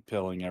of pink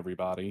pilling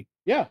everybody.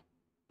 Yeah,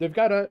 they've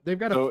got a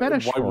So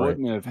fetish why for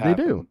wouldn't it. it have They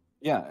happened? do.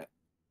 Yeah,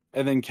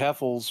 and then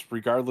Keffels,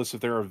 regardless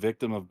if they're a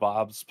victim of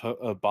Bob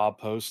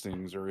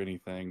postings or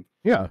anything,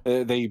 Yeah,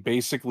 they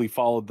basically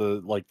followed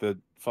the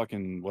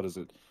fucking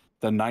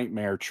the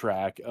nightmare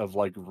track of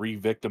like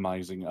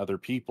re-victimizing other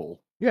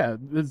people. yeah.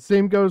 The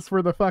same goes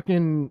for the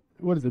fucking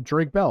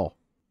Drake Bell.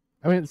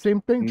 I mean,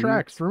 same thing Mhm.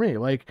 tracks for me.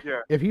 Like,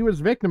 Yeah. if he was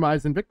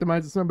victimized and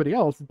victimizing somebody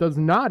else, it does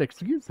not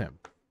excuse him.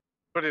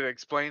 But it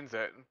explains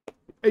it.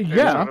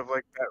 Yeah, Sort of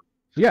like that.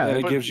 yeah, And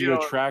it But, gives you you a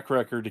know- track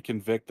record to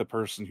convict the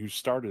person who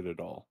started it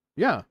all.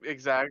 yeah.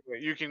 Exactly.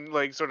 You can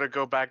like sort of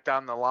go back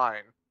down the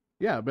line.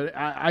 Yeah, but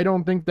I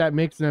don't think that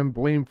makes them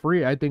blame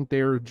free. I think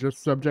they're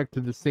just subject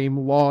to the same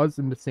laws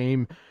and the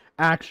same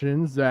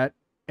actions that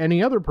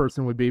any other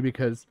person would be,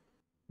 because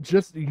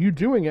just you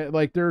doing it,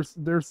 like there's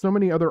so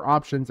many other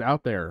options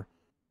out there.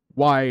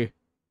 Why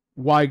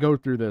go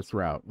through this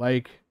route?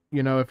 Like,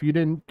 you know, if you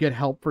didn't get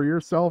help for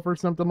yourself or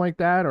something like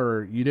that,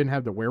 or you didn't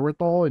have the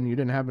wherewithal and you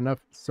didn't have enough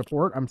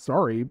support, I'm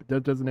sorry, but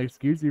that doesn't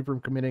excuse you from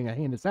committing a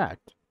heinous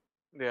act.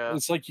 Yeah.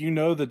 It's like you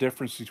know the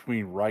difference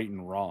between right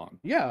and wrong.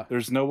 Yeah.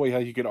 There's no way how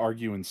you could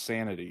argue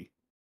insanity.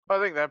 I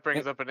think that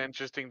brings up an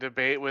interesting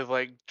debate with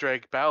like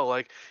Drake Bell.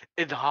 Like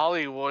in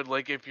Hollywood,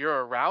 like if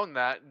you're around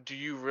that, do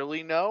you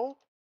really know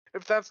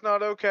if that's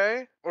not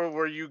okay? Or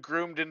were you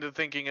groomed into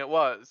thinking it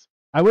was?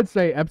 I would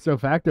say ipso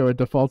facto it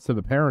defaults to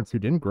the parents who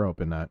didn't grow up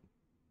in that.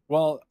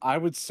 Well, I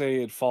would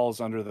say it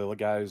falls under the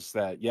guys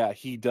that, yeah,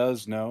 he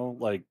does know,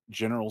 like,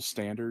 general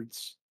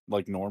standards,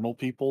 like normal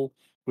people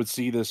would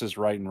see this as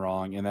right and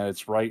wrong, and that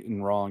it's right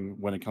and wrong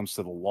when it comes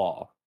to the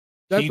law.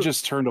 That's He what-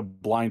 just turned a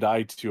blind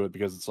eye to it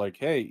because it's like,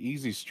 hey,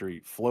 easy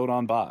street, float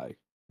on by.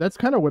 That's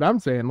kind of what I'm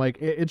saying. Like,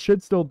 it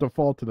should still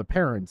default to the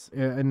parents,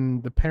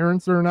 and the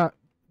parents are not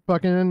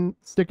fucking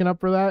sticking up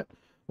for that.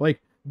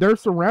 Like, they're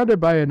surrounded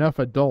by enough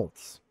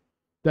adults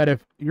that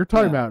if you're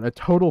talking Yeah. about a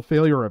total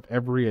failure of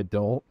every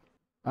adult,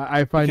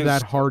 I find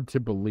Because- that hard to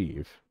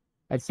believe.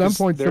 At some 'cause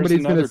point, there's somebody's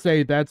going to another-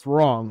 say that's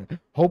wrong,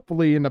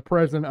 hopefully in the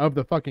presence of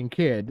the fucking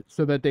kid,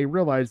 so that they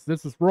realize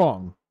this is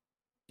wrong.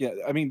 Yeah,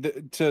 I mean,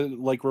 to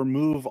like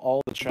remove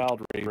all the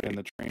child rape and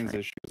the trans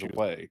issues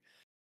away.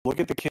 Look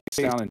at the case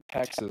down in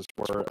Texas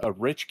where a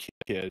rich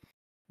kid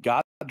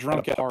got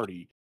drunk at a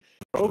party,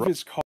 drove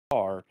his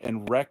car,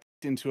 and wrecked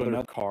into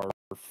another car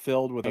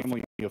filled with a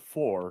family of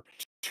 4.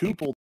 2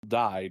 people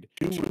died.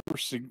 2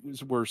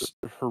 were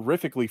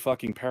horrifically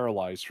fucking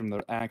paralyzed from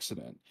the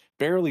accident.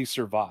 Barely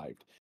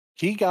survived.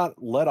 He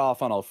got let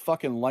off on a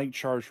fucking light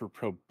charge for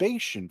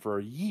probation for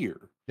a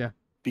year. Yeah.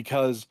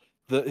 Because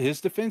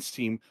his defense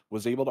team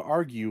was able to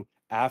argue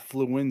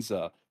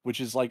affluenza, which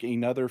is like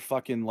another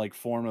fucking like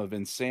form of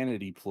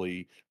insanity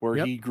plea, where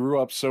Yep. he grew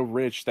up so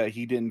rich that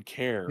he didn't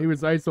care. He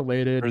was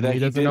isolated, Or and that he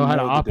he doesn't know didn't how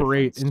to know the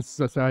operate difference. in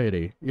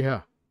society.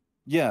 Yeah.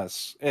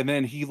 Yes, and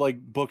then he like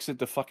books it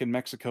to fucking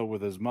Mexico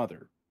with his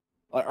mother.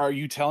 Are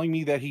you telling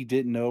me that he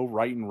didn't know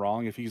right and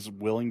wrong if he's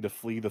willing to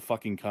flee the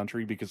fucking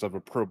country because of a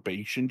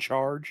probation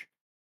charge?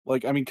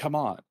 Like, I mean, come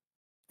on.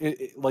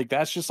 like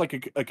that's just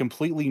like a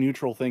completely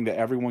neutral thing that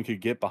everyone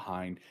could get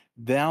behind.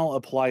 Now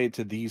apply it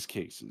to these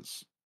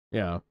cases.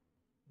 Yeah.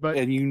 But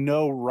And you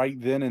know right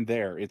then and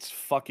there, it's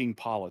fucking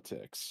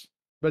politics.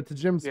 but to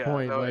Jim's Yeah,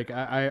 point, no, like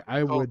I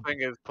the whole would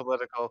thing is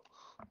political.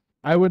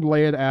 I would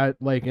lay it at,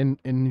 like,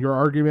 in your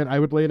argument, I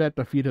would lay it at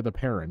the feet of the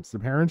parents. The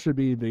parents should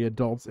be the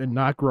adults and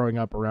not growing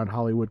up around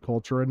Hollywood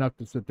culture enough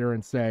to sit there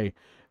and say,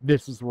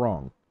 this is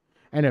wrong.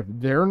 And if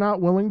they're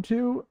not willing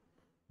to,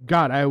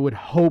 God, I would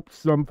hope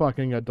some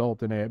fucking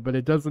adult in it, but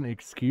it doesn't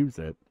excuse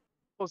it.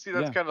 Well, see,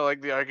 that's Yeah. kind of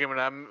like the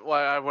argument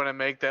why I want to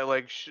make, that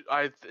like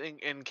I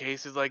think in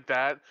cases like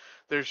that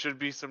there should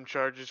be some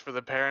charges for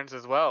the parents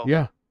as well.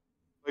 Yeah.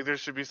 Like there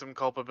should be some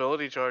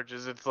culpability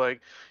charges. It's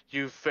like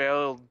you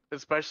failed,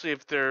 especially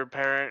if their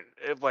parent,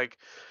 if like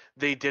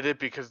they did it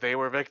because they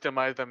were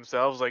victimized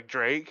themselves, like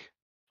Drake.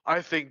 I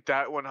think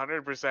that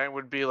 100%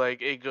 would be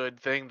like a good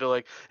thing to,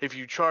 like, if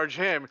you charge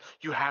him,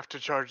 you have to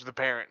charge the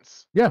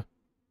parents.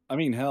 I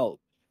mean, hell,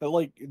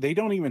 like they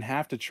don't even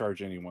have to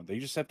charge anyone. They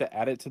just have to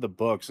add it to the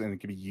books, and it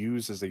can be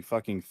used as a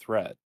fucking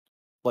threat,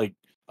 like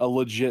a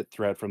legit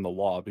threat from the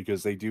law,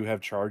 because they do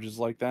have charges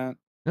like that.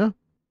 Yeah.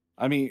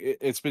 I mean,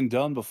 it's been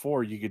done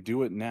before. You could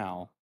do it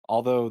now,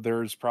 although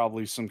there's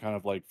probably some kind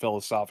of like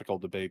philosophical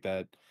debate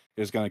that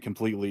is going to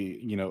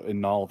completely,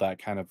 annul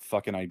that kind of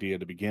fucking idea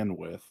to begin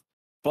with.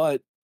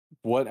 But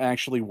what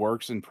actually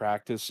works in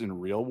practice in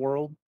real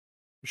world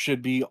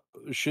should be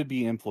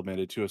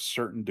implemented to a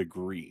certain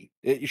degree.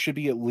 It should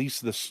be at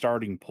least the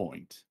starting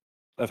point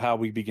of how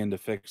we begin to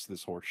fix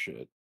this horse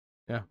shit.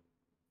 Yeah.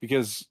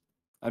 Because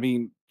I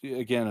mean,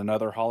 again,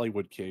 another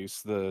Hollywood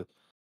case, the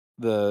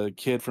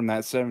kid from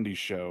that 70s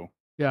show,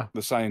 Yeah.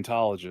 the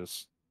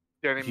Scientologist,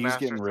 Danny he's getting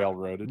Masterson.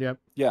 railroaded. Yep.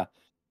 Yeah.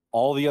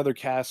 All the other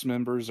cast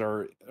members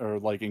are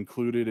like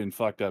included in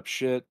fucked up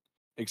shit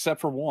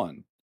except for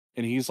one.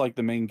 And he's like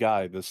the main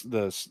guy,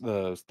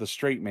 the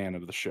straight man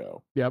of the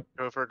show. Yep.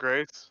 Go for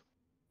Grace.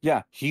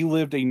 Yeah, he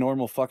lived a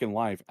normal fucking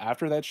life.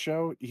 After that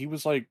show, he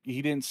was like,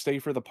 he didn't stay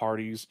for the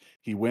parties.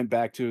 He went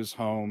back to his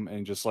home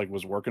and just like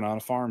was working on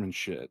a farm and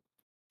shit.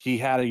 He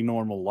had a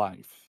normal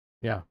life.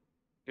 Yeah.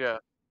 Yeah,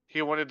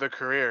 he wanted the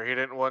career. He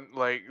didn't want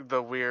like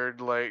the weird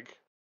like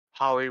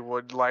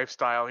Hollywood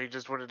lifestyle. He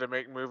just wanted to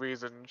make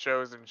movies and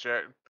shows and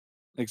shit.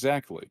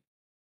 Exactly.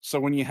 So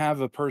when you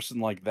have a person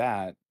like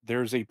that,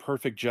 there's a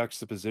perfect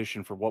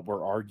juxtaposition for what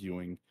we're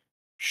arguing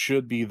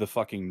should be the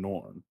fucking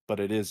norm, but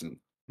it isn't.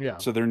 Yeah.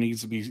 So there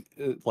needs to be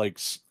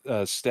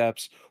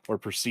steps or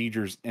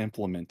procedures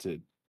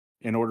implemented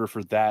in order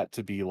for that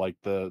to be like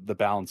the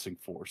balancing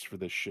force for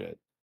this shit.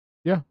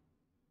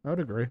 I would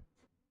agree.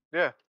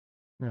 Yeah.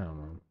 Yeah. I don't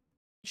know.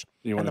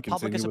 You And want the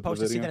public is continue with the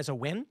supposed to see video? that as a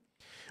win.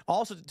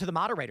 Also, to the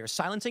moderators,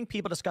 silencing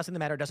people discussing the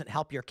matter doesn't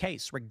help your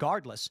case,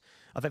 regardless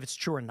of if it's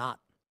true or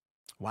not.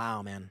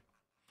 Wow, man.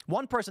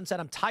 One person said,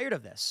 I'm tired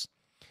of this.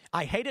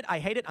 I hate it. I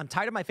hate it. I'm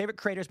tired of my favorite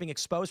creators being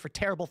exposed for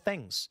terrible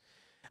things.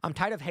 I'm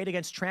tired of hate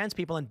against trans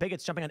people and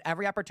bigots jumping on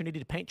every opportunity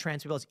to paint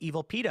trans people as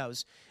evil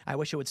pedos. I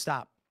wish it would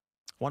stop.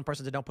 One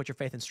person said, don't put your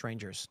faith in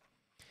strangers.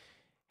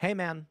 Hey,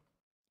 man,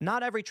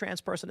 not every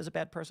trans person is a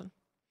bad person.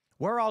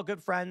 We're all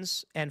good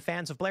friends and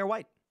fans of Blair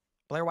White.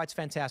 Blair White's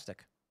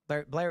fantastic.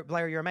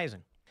 Blair, you're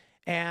amazing.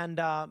 And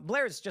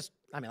Blair is just,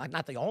 I mean, like,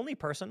 not the only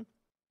person.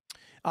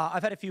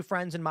 I've had a few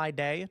friends in my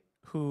day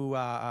who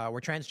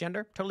were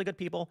transgender, totally good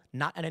people,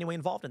 not in any way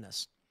involved in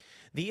this.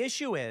 The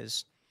issue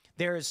is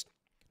there's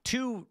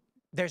gender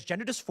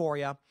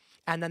dysphoria,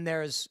 and then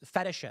there's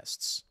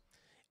fetishists.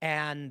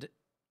 And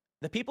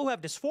the people who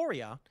have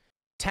dysphoria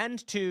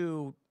tend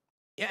to,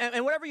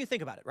 and whatever you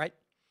think about it, right?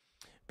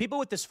 People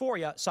with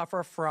dysphoria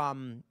suffer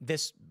from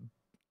this,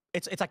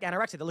 it's like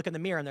anorexia. They look in the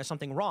mirror and there's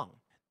something wrong.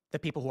 The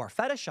people who are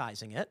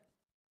fetishizing it,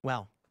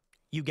 well,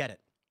 you get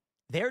it.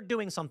 They're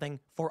doing something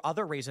for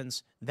other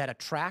reasons that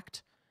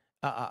attract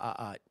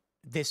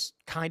this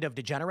kind of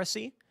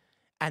degeneracy,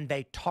 and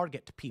they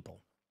target people.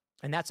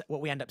 And that's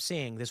what we end up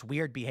seeing, this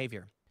weird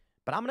behavior.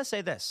 But I'm going to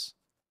say this.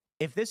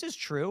 If this is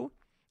true,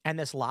 and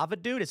this lava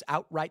dude is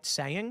outright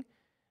saying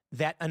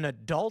that an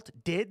adult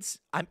did,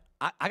 I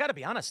got to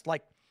be honest,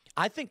 like,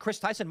 I think Kris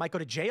Tyson might go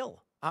to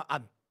jail.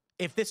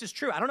 If this is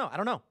true, I don't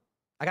know.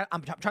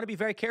 I'm trying to be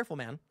very careful,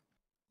 man.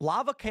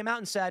 Lava came out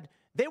and said,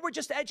 they were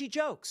just edgy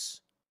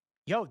jokes.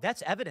 Yo,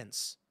 that's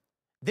evidence.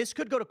 This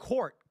could go to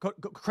court,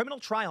 criminal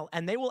trial,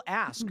 and they will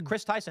ask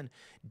Kris Tyson,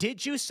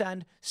 did you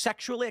send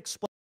sexually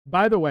explicit?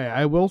 By the way,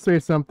 I will say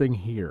something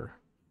here.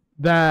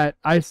 That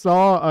I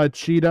saw a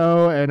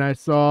Cheeto and I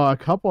saw a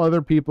couple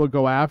other people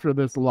go after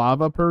this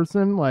lava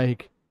person.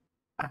 Like,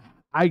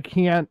 I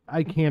can't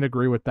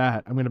agree with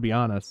that. I'm going to be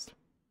honest.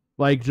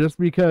 Like, just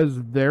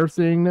because they're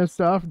seeing this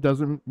stuff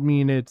doesn't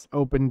mean it's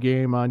open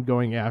game on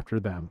going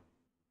after them.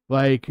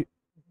 Like,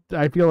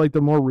 I feel like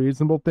the more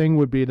reasonable thing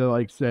would be to,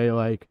 like, say,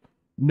 like,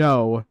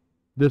 no,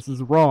 this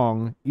is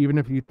wrong. Even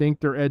if you think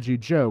they're edgy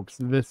jokes,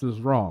 this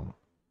is wrong.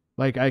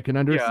 Like, I can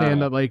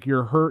understand that, like,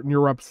 you're hurt and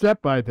you're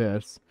upset by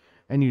this,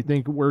 and you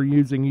think we're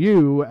using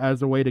you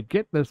as a way to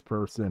get this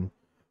person.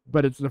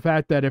 But it's the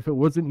fact that if it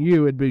wasn't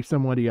you, it'd be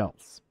somebody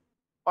else.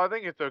 I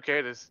think it's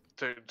okay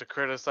to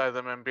criticize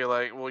them and be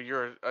like, well,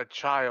 you're a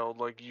child,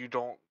 like you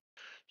don't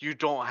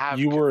have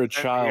You were a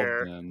consent child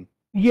here. then.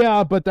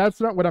 Yeah, but that's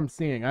not what I'm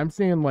seeing. I'm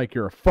seeing like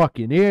you're a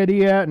fucking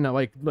idiot and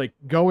like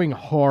going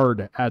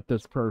hard at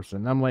this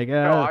person. I'm like,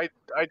 No,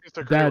 I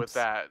disagree with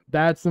that.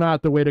 that's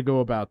not the way to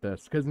go about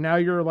this, because now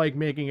you're like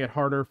making it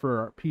harder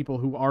for people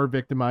who are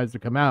victimized to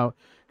come out,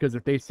 because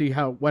if they see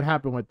what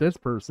happened with this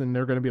person,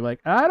 they're going to be like,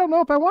 I don't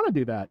know if I want to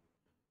do that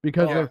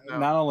because Yeah, of no.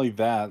 Not only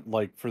that,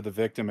 like for the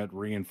victim, it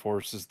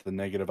reinforces the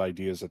negative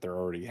ideas that they're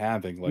already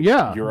having. Like,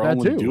 Yeah, you're that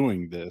only too.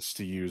 doing this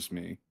to use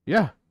me.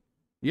 Yeah.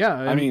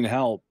 I mean,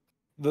 hell,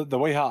 the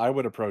way how I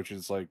would approach it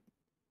is like,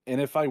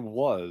 and if I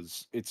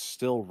was, it's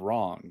still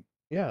wrong.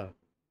 yeah.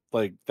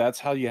 Like, that's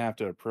how you have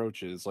to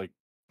approach it. Is like,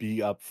 be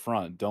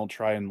upfront. Don't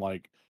try and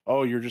like,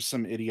 oh, you're just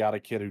some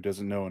idiotic kid who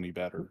doesn't know any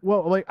better.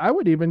 Well, like I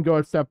would even go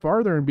a step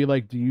farther and be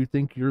like, do you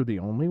think you're the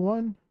only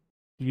one?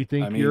 Do you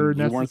think I mean, you're you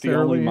weren't the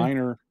only necessarily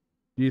minor.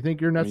 Do you think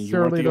you're I mean, you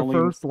weren't necessarily the the only.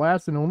 first,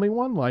 last, and only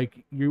one?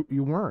 Like you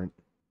weren't.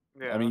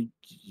 Yeah. I mean,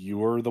 you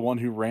were the one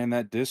who ran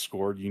that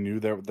Discord. You knew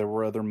there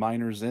were other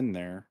minors in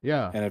there.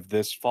 Yeah. And if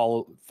this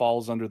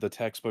falls under the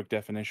textbook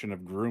definition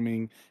of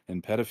grooming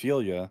and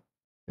pedophilia,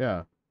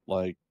 Yeah.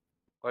 like,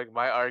 Like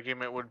my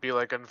argument would be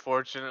like,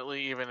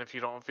 unfortunately, even if you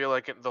don't feel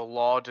like it, the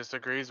law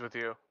disagrees with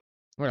you,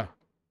 Yeah.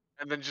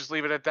 and then just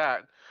leave it at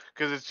that,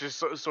 because it's just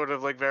sort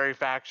of like very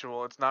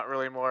factual. It's not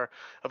really more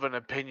of an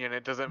opinion.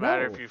 It doesn't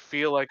matter if No. you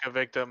feel like a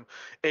victim;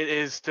 it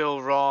is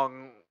still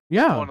wrong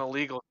Yeah. on a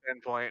legal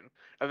standpoint,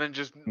 and then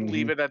just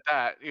leave Mhm. it at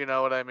that. You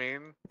know what I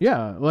mean?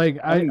 Yeah. Like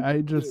I mean,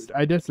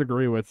 I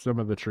disagree with some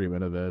of the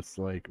treatment of this.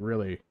 Like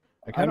really,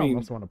 I I kind of mean,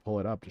 almost want to pull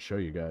it up to show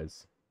you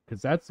guys,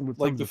 because that's what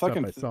some like of the the stuff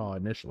fucking I saw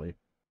initially.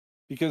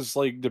 because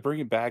like to bring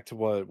it back to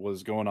what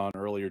was going on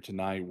earlier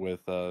tonight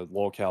with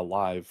Lolcal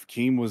Live,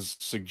 Keem was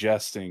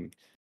suggesting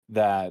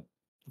that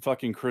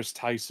fucking Kris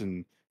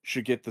Tyson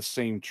should get the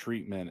same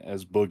treatment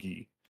as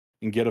Boogie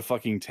and get a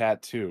fucking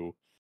tattoo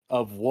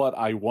of what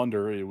I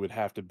wonder it would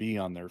have to be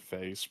on their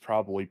face,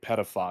 probably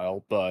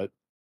pedophile, but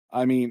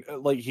I mean,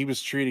 like he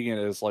was treating it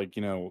as like,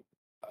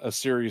 a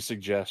serious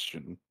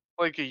suggestion.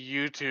 Like a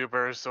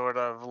YouTuber sort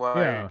of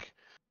Yeah. like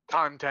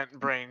content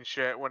brain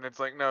shit, when it's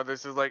like, no,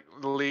 this is like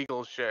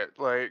legal shit.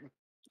 Like,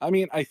 I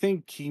mean, I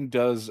think Keem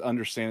does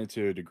understand it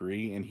to a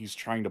degree, and he's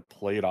trying to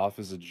play it off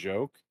as a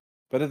joke.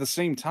 But at the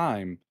same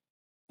time,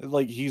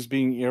 like he's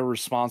being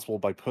irresponsible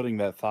by putting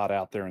that thought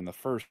out there in the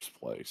first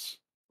place.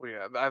 well,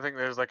 yeah, I think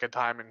there's like a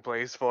time and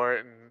place for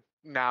it, and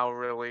now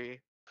really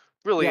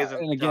Yeah, isn't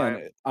and the time.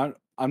 again,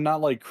 I'm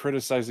not like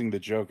criticizing the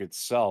joke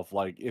itself.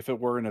 Like if it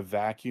were in a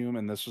vacuum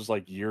and this was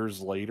like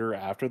years later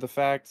after the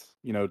fact,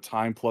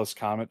 time plus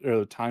comedy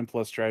or time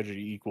plus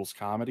tragedy equals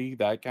comedy,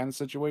 that kind of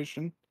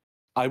situation,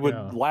 I would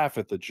Yeah. laugh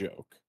at the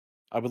joke.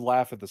 I would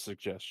laugh at the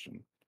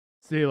suggestion.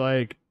 See,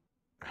 like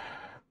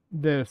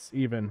this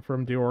even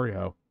from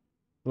Diorio.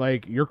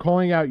 Like you're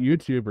calling out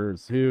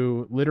YouTubers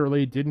who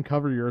literally didn't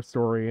cover your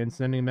story and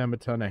sending them a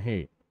ton of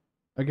hate.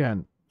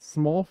 Again,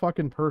 small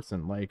fucking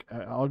person. Like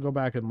I'll go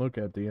back and look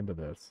at the end of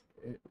this.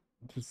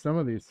 Just some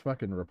of these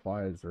fucking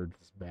replies are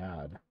just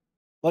bad.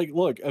 Like,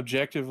 look,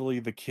 objectively,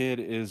 the kid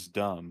is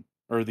dumb,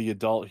 or the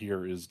adult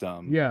here is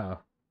dumb. Yeah.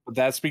 But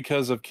that's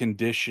because of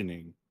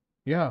conditioning,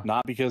 Yeah.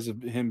 not because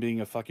of him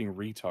being a fucking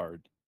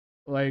retard.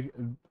 Like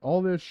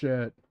all this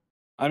shit.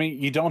 I mean,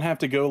 you don't have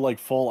to go like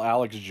full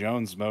Alex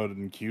Jones mode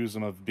and accuse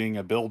him of being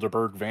a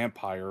Bilderberg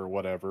vampire or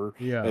whatever,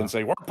 Yeah. and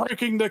say, we're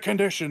breaking the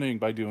conditioning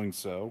by doing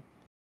so.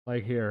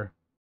 Like here.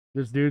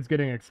 This dude's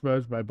getting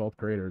exposed by both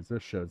creators.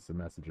 This shows the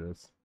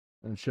messages.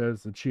 And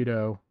shows the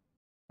Cheeto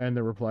and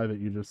the reply that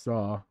you just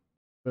saw.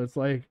 But it's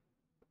like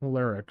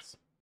lyrics.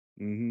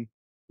 Mm-hmm.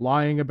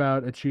 Lying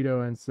about a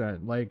Cheeto and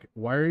scent. Like,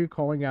 why are you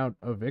calling out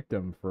a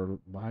victim for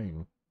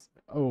lying?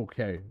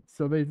 Okay,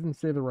 so they didn't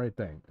say the right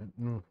thing.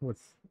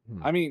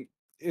 I mean,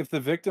 if the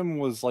victim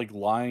was like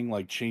lying,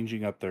 like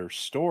changing up their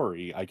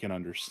story, I can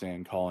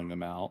understand calling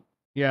them out.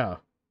 Yeah.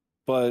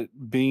 But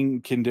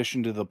being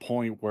conditioned to the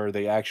point where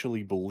they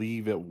actually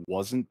believe it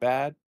wasn't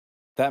bad,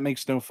 that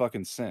makes no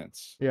fucking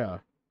sense. Yeah.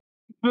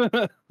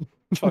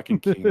 Fucking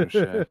king of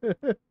shit.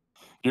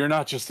 You're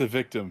not just a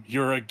victim,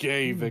 you're a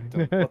gay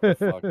victim. What the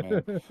fuck,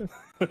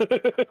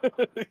 man?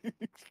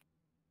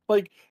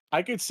 Like,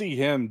 I could see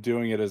him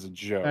doing it as a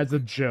joke. As a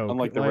joke.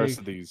 Unlike the rest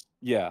of these.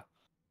 Yeah.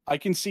 I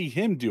can see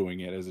him doing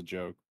it as a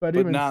joke. But But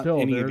even not still,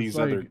 any of there's these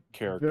like other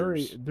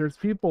characters. there's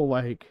people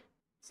like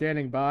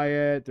standing by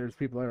it. There's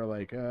people that are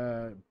like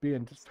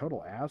being just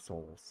total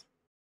assholes.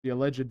 The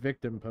alleged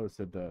victim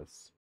posted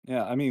this.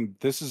 Yeah, I mean,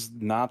 this is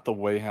not the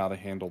way how to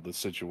handle the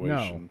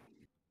situation.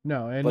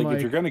 No, and Like,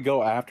 if you're gonna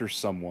go after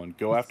someone,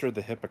 go after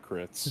the to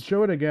hypocrites.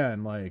 show it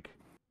again, like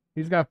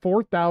he's got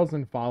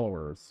 4,000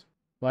 followers.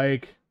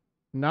 Like,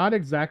 not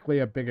exactly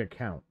a big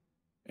account.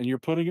 And you're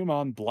putting him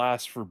on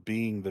blast for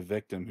being the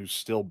victim who's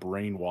still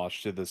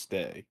brainwashed to this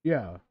day.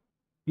 Yeah.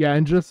 Yeah,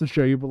 and just to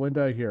show you,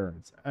 Belinda, here,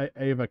 it's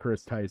Ava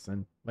Kris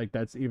Tyson. Like,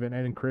 that's even,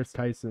 and Kris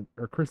Tyson,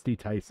 or Kristy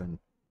Tyson,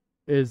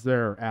 is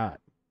their at.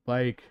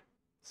 Like,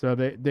 so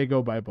they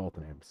go by both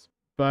names.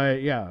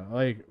 But yeah,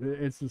 like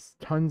it's just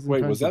tons and Wait,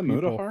 tons was that of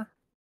people.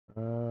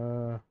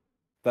 Mudahar?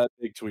 That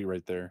big tweet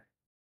right there.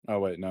 Oh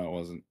wait, no, it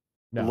wasn't. It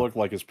No, looked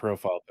like his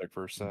profile pic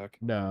for a sec.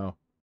 no,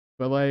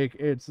 but like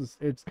it's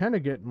kind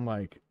of getting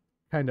like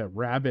kind of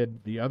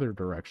rabid the other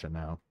direction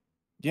now.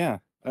 Yeah.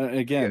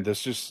 Again, Yeah.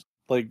 this just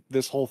like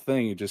this whole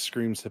thing, it just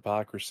screams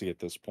hypocrisy at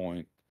this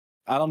point.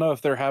 I don't know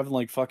if they're having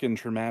like fucking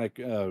traumatic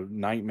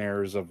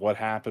nightmares of what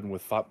happened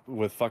with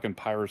fucking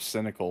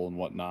Pyrocynical and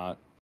whatnot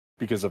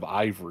because of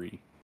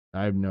Ivory.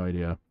 I have no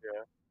idea.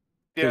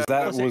 Because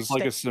Yeah. that Say- was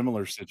like stay- a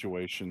similar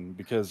situation.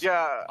 Because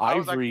Yeah. I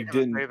was Ivory actually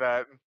gonna didn't. say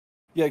that.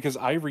 Yeah, because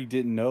Ivory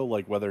didn't know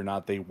like whether or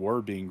not they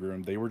were being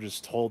groomed. They were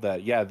just told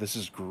that yeah, this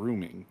is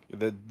grooming.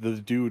 That the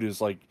dude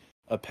is like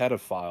a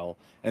pedophile,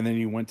 and then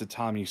you went to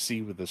Tommy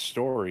C with the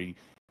story,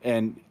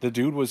 and the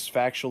dude was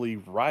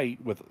factually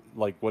right with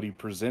like what he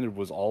presented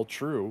was all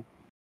true,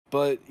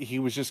 but he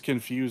was just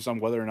confused on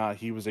whether or not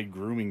he was a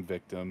grooming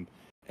victim,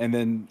 and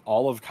then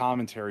all of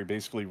commentary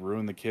basically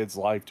ruined the kid's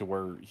life to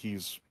where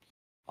he's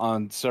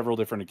on several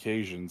different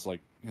occasions like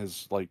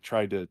has like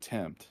tried to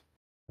attempt.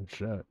 Oh,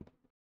 shit.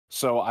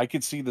 So I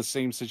could see the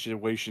same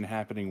situation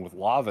happening with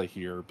Lava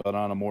here, but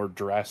on a more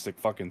drastic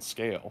fucking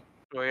scale.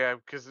 Well, yeah,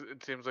 because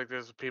it seems like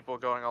there's people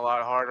going a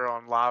lot harder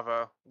on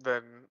Lava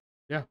than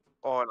Yeah.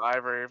 on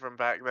Ivory from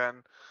back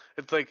then.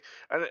 It's like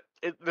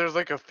there's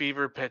like a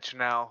fever pitch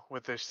now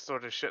with this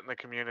sort of shit in the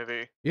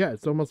community. Yeah,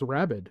 it's almost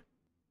rabid.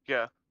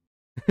 Yeah.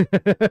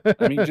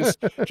 I mean,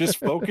 just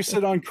focus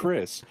it on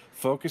Kris.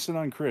 Focus it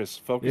on Kris.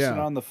 Focus it Yeah.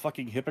 on the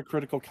fucking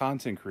hypocritical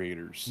content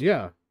creators.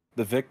 Yeah.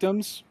 The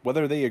victims,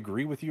 whether they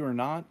agree with you or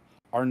not,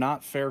 are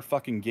not fair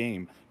fucking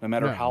game, no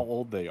matter No. how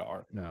old they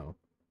are. No.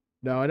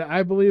 No, and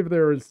I believe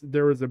there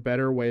was a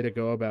better way to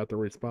go about the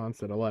response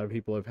that a lot of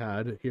people have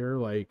had here.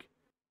 Like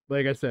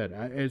I said,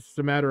 it's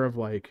a matter of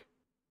like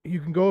you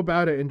can go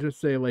about it and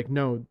just say like,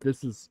 no,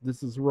 this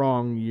is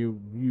wrong. You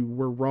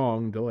were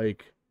wronged.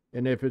 Like,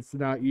 and if it's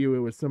not you, it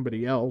was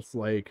somebody else.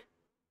 Like,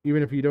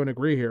 even if you don't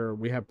agree here,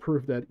 we have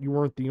proof that you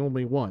weren't the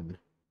only one.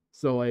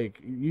 So like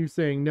you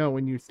saying no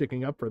and you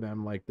sticking up for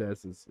them like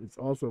this is it's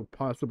also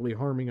possibly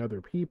harming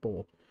other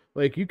people.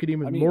 Like you could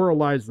even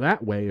moralize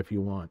that way if you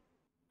want.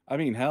 I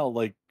mean, hell,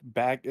 like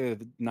back,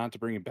 not to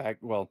bring it back.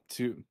 Well,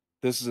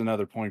 this is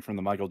another point from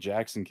the Michael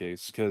Jackson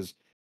case because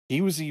he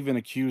was even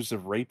accused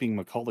of raping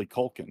Macaulay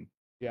Culkin.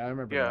 Yeah, I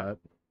remember Yeah. that.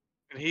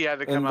 And he had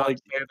to come And, out like-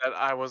 and say that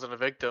I wasn't a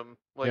victim.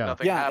 Like Yeah.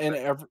 nothing Yeah,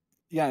 happened.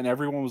 and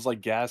everyone was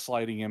like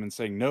gaslighting him and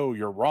saying, "No,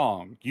 you're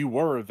wrong. You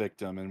were a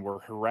victim," and were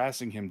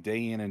harassing him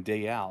day in and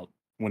day out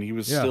when he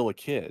was Yeah. still a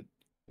kid.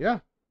 Yeah.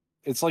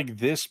 It's like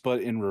this,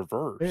 but in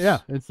reverse. Yeah,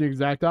 it's the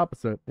exact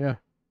opposite. Yeah.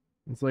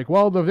 It's like,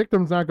 well, the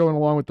victim's not going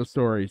along with the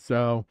story,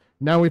 so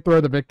now we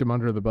throw the victim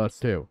under the bus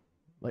too.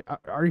 Like,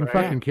 are you Right.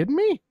 fucking kidding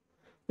me?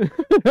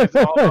 It's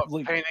all about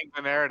Like- painting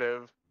the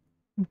narrative.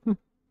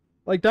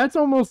 Like, that's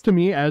almost to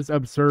me as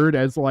absurd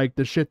as like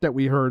the shit that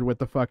we heard with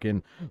the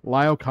fucking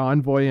Lyle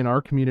Convoy in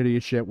our community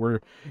shit, where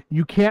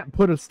you can't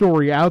put a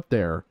story out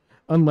there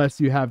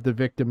unless you have the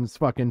victim's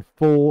fucking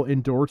full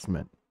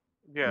endorsement.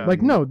 Yeah.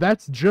 Like, no,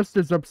 that's just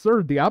as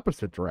absurd the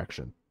opposite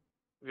direction.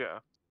 Yeah.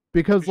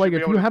 Because You like should be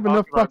if able you to have talk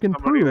enough about fucking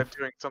somebody proof, that's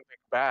doing something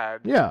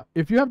bad. yeah,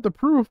 if you have the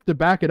proof to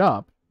back it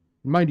up,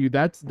 mind you,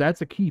 that's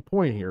a key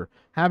point here.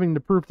 Having the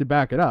proof to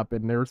back it up,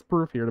 and there's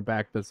proof here to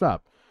back this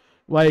up.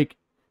 Like,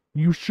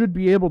 you should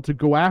be able to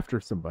go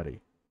after somebody.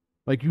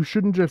 Like, you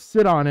shouldn't just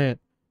sit on it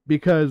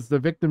because the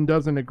victim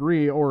doesn't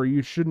agree, or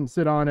you shouldn't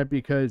sit on it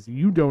because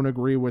you don't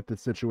agree with the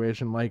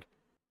situation. Like,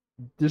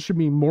 this should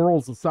be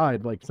morals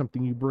aside, like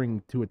something you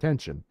bring to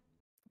attention.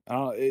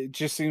 It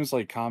just seems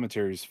like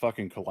commentary is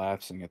fucking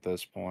collapsing at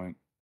this point,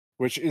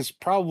 which is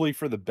probably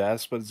for the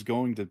best, but it's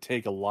going to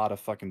take a lot of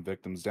fucking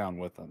victims down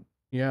with them.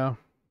 Yeah.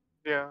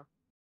 Yeah.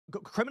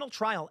 Criminal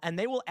trial, and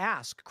they will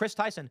ask Kris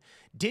Tyson,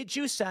 did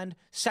you send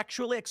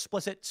sexually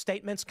explicit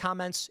statements,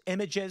 comments,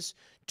 images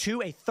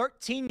to a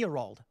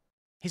 13-year-old?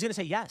 He's going to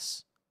say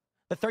yes.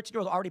 The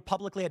 13-year-old already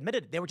publicly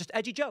admitted they were just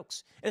edgy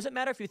jokes. It doesn't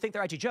matter if you think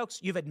they're edgy jokes.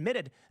 You've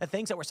admitted that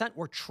things that were sent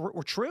were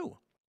true.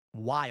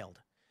 Wild.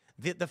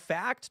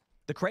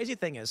 The crazy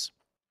thing is,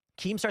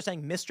 Keem starts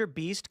saying Mr.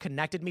 Beast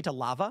connected me to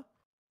Lava.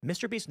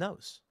 Mr. Beast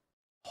knows.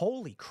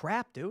 Holy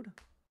crap, dude.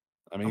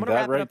 I mean, gonna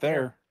wrap that it right up there.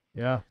 there.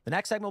 Yeah. The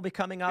next segment will be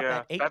coming up Yeah,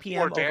 at 8 that's p.m.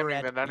 more over damning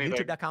at than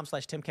anything.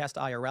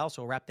 youtube.com/TimCastIRL.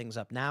 So we'll wrap things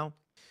up now.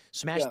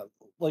 Smash. Yeah,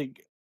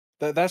 like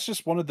that's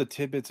just one of the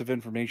tidbits of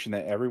information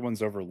that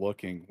everyone's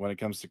overlooking when it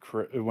comes to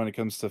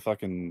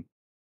fucking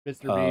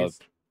Mr.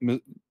 Beast.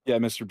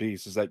 Mr.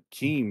 Beast, is that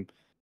Keem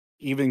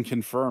even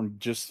confirmed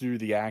just through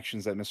the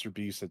actions that Mr.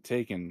 Beast had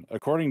taken,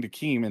 according to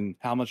Keem, and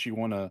how much you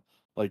want to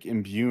like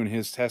imbue in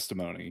his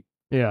testimony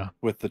Yeah.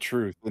 with the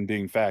truth and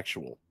being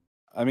factual.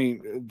 I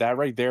mean, that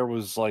right there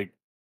was like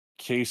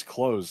case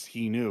closed.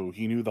 He knew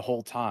the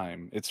whole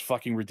time. It's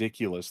fucking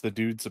ridiculous. The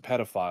dude's a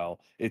pedophile.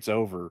 It's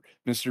over.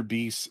 Mr.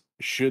 Beast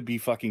should be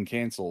fucking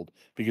canceled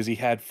because he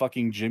had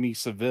fucking Jimmy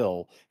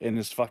Seville in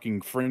his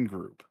fucking friend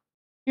group.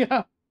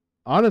 Yeah.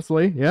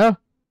 Honestly, yeah.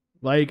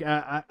 Like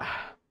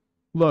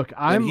Look,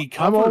 And he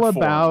covered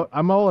for him.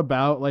 I'm all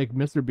about like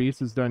Mr. Beast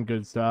has done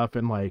good stuff,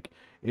 and like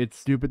it's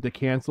stupid to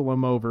cancel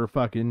him over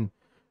fucking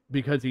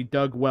because he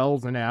dug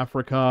wells in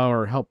Africa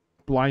or helped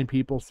blind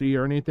people see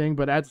or anything.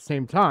 But at the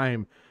same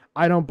time,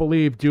 I don't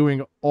believe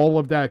doing all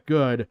of that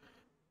good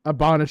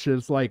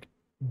abolishes like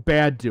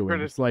bad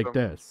doings like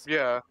Criticism. this.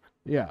 Yeah.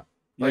 Yeah,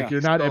 Yeah. like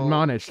you're not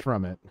admonished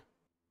from it.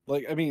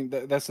 Like, I mean,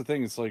 that's the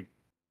thing. It's like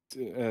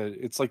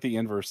the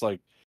inverse. Like,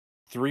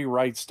 3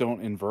 rights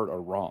don't invert a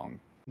wrong.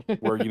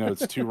 Where, you know,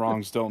 it's 2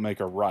 wrongs don't make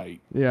a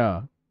right.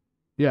 Yeah.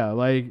 Yeah,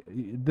 like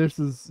this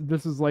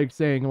is like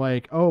saying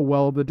like, oh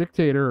well, the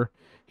dictator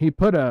he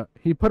put a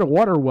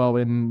water well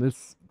in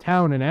this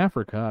town in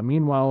Africa.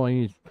 Meanwhile,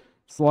 he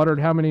slaughtered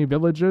how many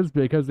villages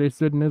because they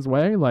stood in his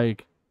way?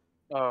 Like,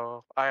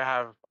 Oh, I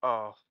have.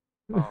 Oh.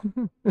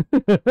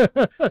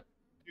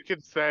 You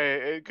could say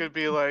it could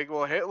be like,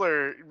 well,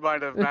 Hitler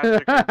might have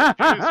massacred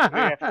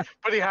the Jews,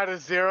 but he had a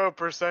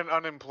 0%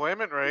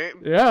 unemployment rate.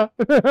 yeah.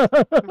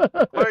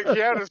 Like he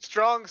had a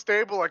strong,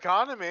 stable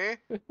economy.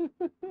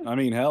 I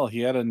mean, hell,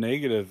 he had a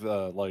negative,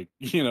 like,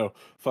 you know,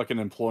 fucking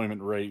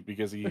employment rate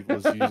because he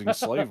was using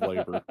slave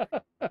labor.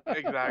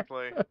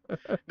 Exactly.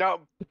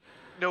 Now,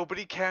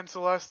 nobody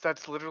cancel us.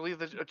 That's literally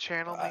a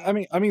channel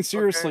name. I mean,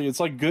 seriously,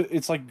 Okay.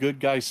 it's like good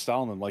guy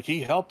Stalin. Like,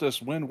 he helped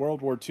us win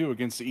World War II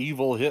against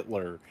evil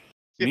Hitler.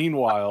 Yeah.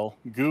 Meanwhile,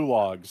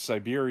 gulags,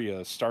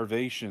 Siberia,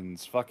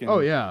 starvations, fucking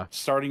Oh yeah.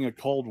 starting a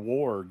Cold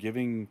War,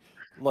 giving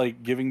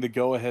the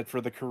go ahead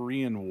for the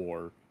Korean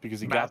War because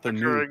he got the nuke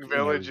Massacring and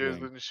villages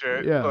everything. and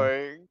shit. Yeah.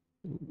 Like,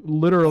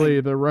 Literally,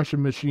 the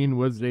Russian machine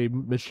was a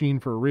machine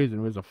for a reason.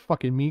 It was a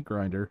fucking meat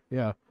grinder.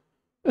 Yeah.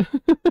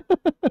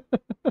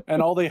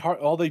 And all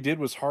they did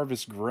was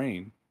harvest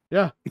grain.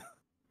 Yeah.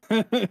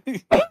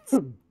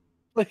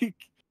 Like,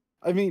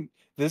 I mean,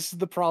 this is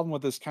the problem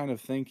with this kind of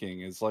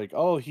thinking. Is like,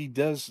 oh, he's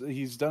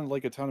done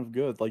like a ton of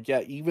good. Like,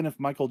 yeah, even if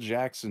Michael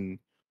Jackson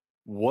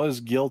was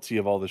guilty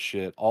of all the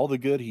shit, all the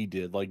good he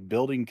did, like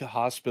building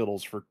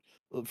hospitals for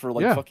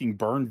like Yeah. fucking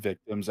burn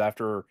victims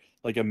after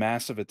like a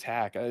massive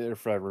attack.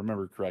 If I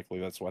remember correctly,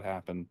 that's what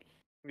happened.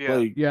 yeah.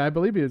 Like, Yeah, I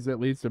believe he is at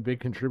least a big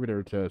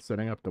contributor to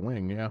setting up the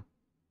wing. Yeah.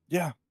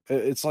 yeah,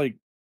 it's like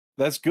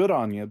that's good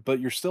on you, but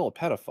you're still a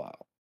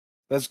pedophile.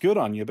 That's good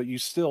on you, but you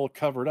still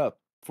covered up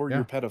for Yeah.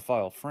 your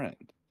pedophile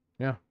friend.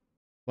 Yeah.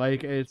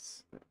 Like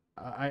it's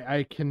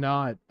I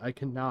cannot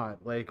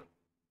like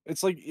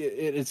It's like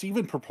it's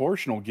even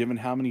proportional given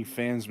how many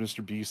fans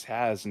Mr. Beast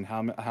has and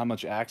how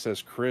much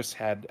access Kris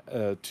had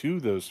to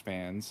those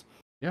fans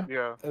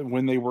Yeah.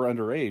 when they were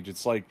underage.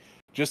 It's like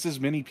just as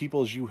many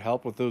people as you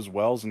help with those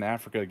wells in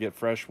Africa get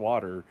fresh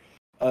water,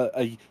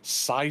 a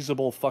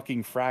sizable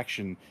fucking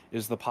fraction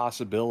is the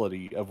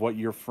possibility of what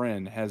your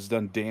friend has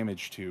done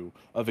damage to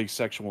of a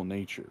sexual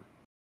nature.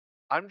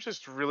 I'm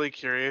just really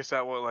curious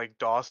at what like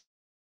Dawson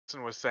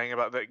was saying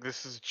about like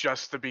this is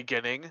just the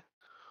beginning.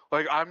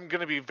 Like I'm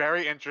gonna be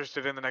very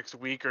interested in the next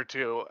week or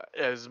two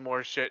as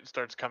more shit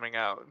starts coming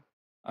out.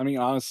 I mean,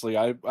 honestly,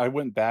 I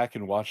went back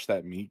and watched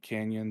that Meat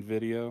Canyon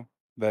video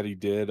that he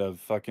did of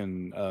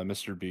fucking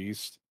Mr.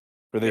 Beast,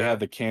 where they Yeah. had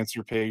the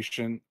cancer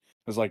patient.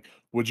 It was like,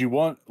 would you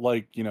want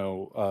like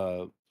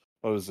what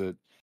was it?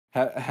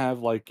 Have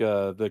like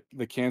the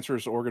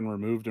cancerous organ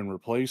removed and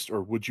replaced,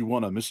 or would you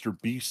want a Mr.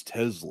 Beast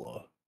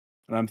Tesla?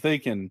 And I'm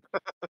thinking,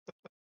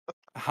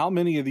 how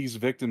many of these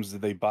victims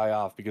did they buy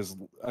off? Because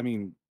I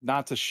mean,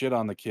 not to shit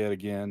on the kid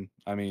again.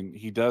 I mean,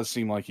 he does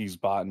seem like he's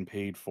bought and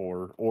paid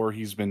for, or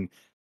he's been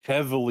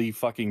heavily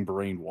fucking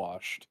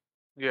brainwashed.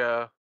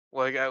 Yeah.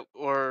 Like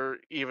or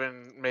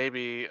even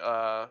maybe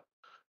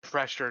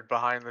pressured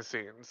behind the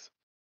scenes.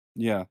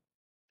 Yeah.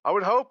 I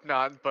would hope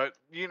not, but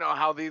you know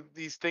how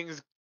these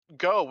things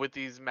go with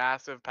these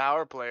massive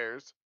power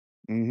players.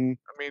 Mm-hmm.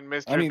 I mean,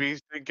 Mr. I mean,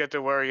 Beast didn't get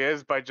to where he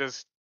is by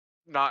just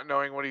not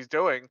knowing what he's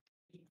doing.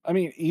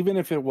 even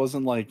if it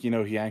wasn't like,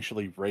 he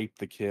actually raped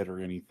the kid or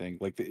anything,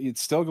 like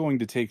it's still going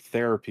to take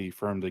therapy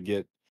for him to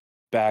get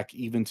back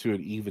even to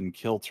an even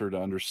kilter to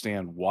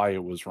understand why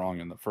it was wrong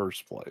in the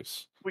first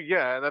place. Well,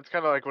 yeah, that's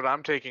kind of like what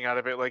I'm taking out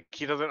of it. Like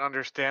he doesn't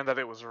understand that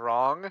it was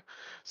wrong,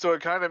 so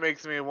it kind of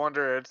makes me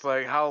wonder. It's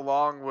like how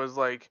long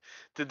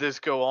did this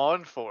go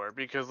on for?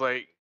 Because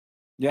like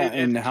Yeah, it's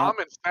and how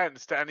common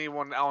sense to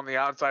anyone on the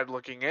outside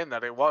looking in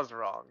that it was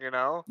wrong. You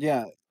know?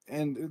 yeah,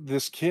 and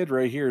this kid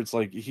right here, it's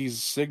like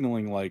he's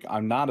signaling like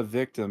I'm not a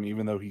victim,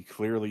 even though he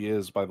clearly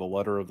is by the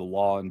letter of the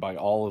law and by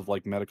all of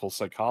like medical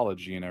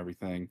psychology and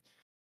everything.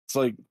 It's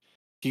like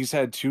he's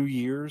had 2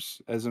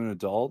 years as an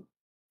adult,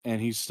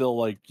 and he's still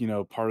like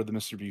part of the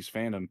Mr. Beast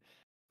fandom.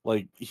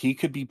 Like he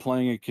could be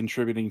playing a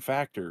contributing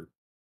factor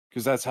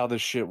because that's how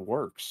this shit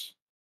works.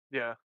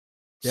 Yeah.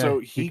 yeah, So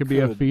he could be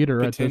a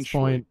feeder at this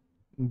point,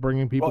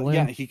 bringing people in.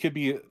 Yeah, he could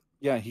be.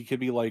 Yeah, he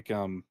could be like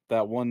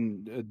that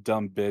one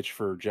dumb bitch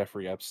for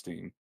Jeffrey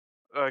Epstein.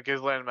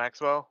 Ghislaine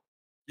Maxwell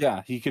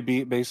Yeah, he could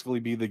basically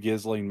be the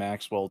Ghislaine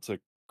Maxwell to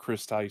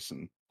Kris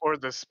Tyson. or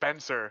the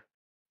Spencer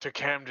to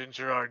Camden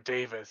Gerard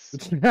Davis.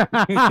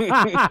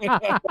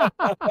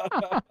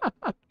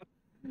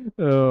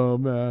 Oh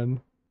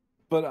man.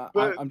 But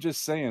But I'm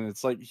just saying,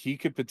 it's like he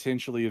could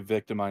potentially have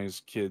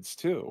victimized kids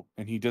too,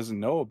 and he doesn't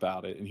know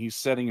about it, and he's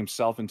setting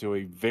himself into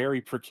a very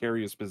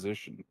precarious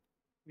position.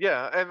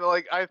 yeah, and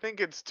like I think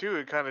it's too,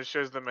 it kind of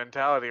shows the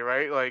mentality,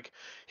 right? Like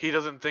he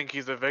doesn't think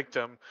he's a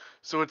victim.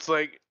 So it's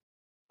like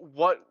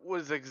what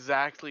was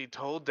exactly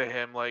told to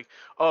him, like,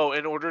 oh,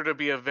 in order to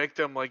be a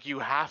victim, like you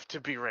have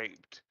to be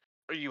raped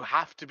or you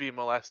have to be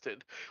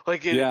molested.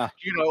 Like it, Yeah,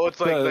 it's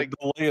like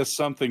the lay of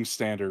something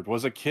standard.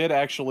 Was a kid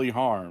actually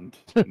harmed?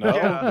 No,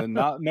 yeah, then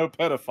no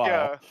pedophile.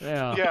 yeah.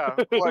 Yeah.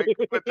 Yeah, like,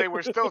 but they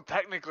were still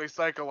technically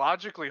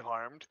psychologically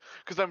harmed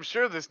because I'm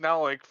sure this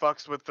now like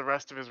fucks with the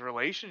rest of his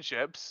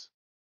relationships.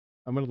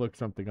 I'm gonna look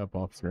something up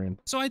off screen.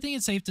 So I think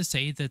it's safe to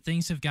say that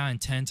things have gotten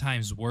 10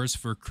 times worse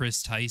for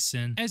Kris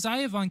Tyson, as I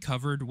have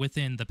uncovered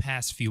within the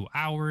past few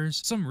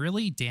hours some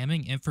really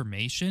damning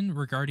information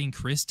regarding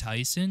Kris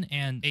Tyson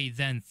and a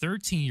then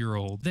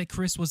 13-year-old that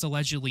Kris was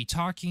allegedly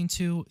talking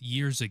to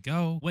years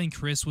ago when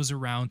Kris was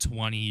around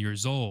 20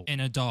 years old,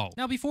 an adult.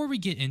 Now before we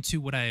get into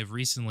what I have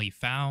recently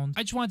found,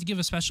 I just wanted to give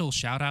a special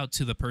shout out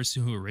to the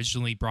person who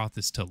originally brought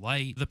this to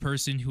light, the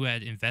person who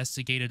had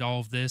investigated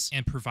all of this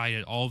and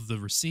provided all of the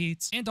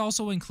receipts, and also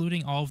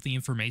including all of the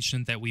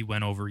information that we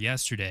went over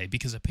yesterday,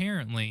 because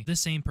apparently the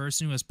same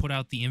person who has put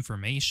out the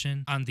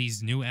information on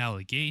these new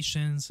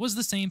allegations was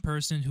the same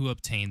person who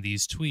obtained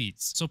these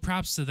tweets. So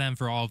props to them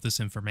for all of this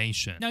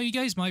information. Now you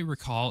guys might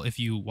recall, if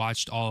you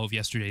watched all of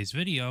yesterday's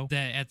video,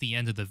 that at the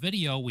end of the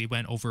video we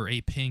went over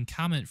a pinned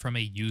comment from a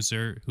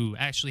user who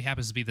actually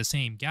happens to be the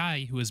same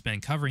guy who has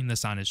been covering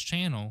this on his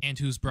channel and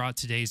who's brought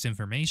today's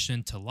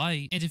information to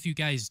light. And if you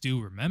guys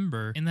do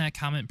remember, in that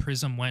comment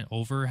Prism went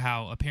over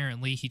how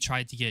apparently he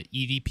tried to get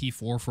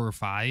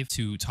EDP445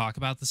 to talk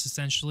about this,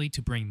 essentially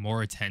to bring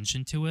more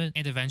attention to it,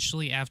 and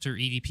eventually after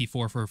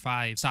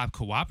EDP445 stopped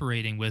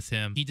cooperating with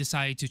him, he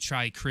decided to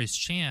try Chris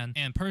Chan.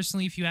 And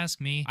personally, if you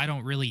ask me, I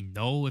don't really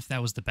know if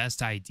that was the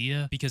best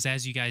idea, because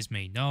as you guys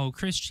may know,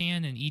 Chris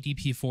Chan and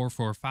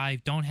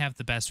EDP445 don't have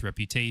the best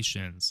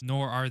reputations,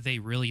 nor are they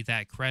really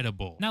that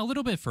credible. Now a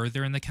little bit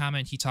further in the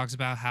comment, he talks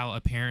about how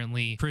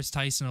apparently Kris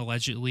Tyson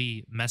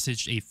allegedly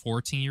messaged a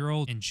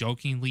 14-year-old and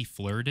jokingly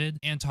flirted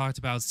and talked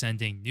about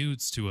sending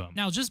nudes to him.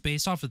 Now, just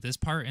based off of this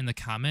part in the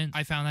comment,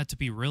 I found that to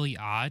be really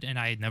odd, and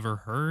I had never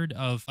heard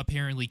of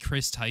apparently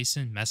Kris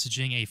Tyson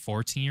messaging a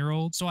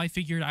 14-year-old, so I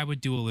figured I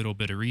would do a little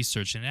bit of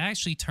research, and it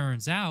actually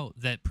turns out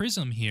that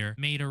Prism here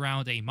made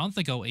around a month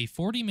ago a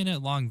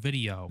 40-minute long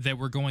video that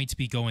we're going to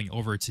be going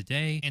over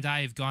today, and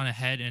I have gone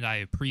ahead and I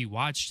have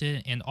pre-watched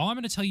it, and all I'm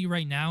going to tell you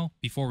right now,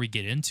 before we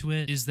get into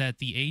it, is that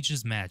the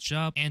ages match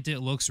up, and it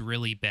looks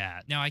really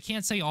bad. Now, I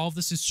can't say all of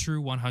this is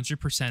true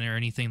 100% or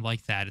anything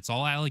like that. It's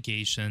all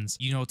allegations.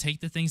 You know, take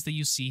the things that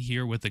you see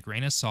here with a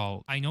grain of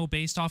salt. I know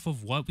based off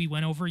of what we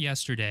went over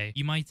yesterday,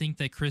 you might think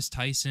that Kris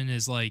Tyson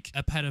is like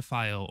a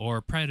pedophile or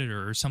a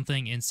predator or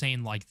something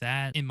insane like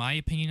that. In my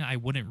opinion, I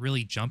wouldn't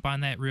really jump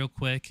on that real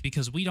quick,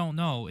 because we don't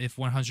know if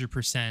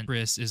 100%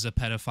 Kris is a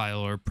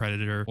pedophile or a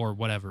predator or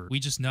whatever. We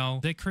just know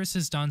that Kris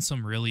has done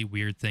some really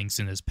weird things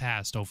in his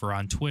past over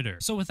on Twitter.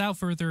 So without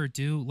further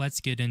ado,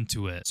 let's get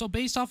into it. So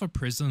based off of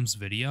Prism's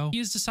video, he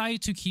has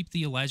decided to keep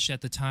the alleged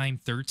at the time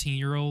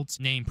 13-year-olds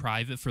name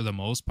private for the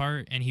most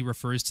part, and he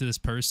refers to this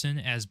person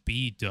as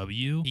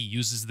BW. He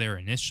uses their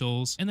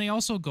initials, and they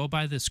also go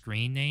by the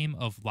screen name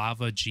of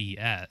Lava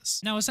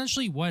GS. Now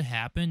essentially what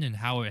happened and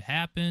how it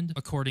happened,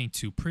 according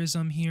to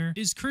Prism here,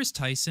 is Kris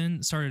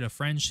Tyson started a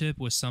friendship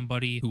with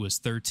somebody who was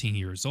 13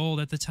 years old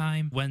at the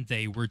time when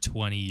they were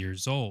 20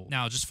 years old.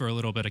 Now just for a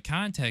little bit of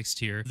context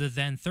here, the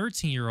then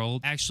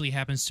 13-year-old actually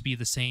happens to be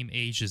the same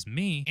age as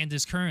me and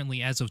is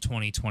currently, as of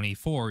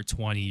 2024,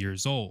 20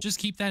 years old. Just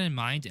keep that in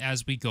mind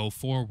as we go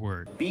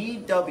forward.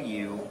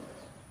 BW,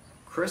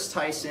 Kris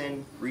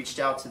Tyson reached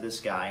out to this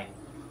guy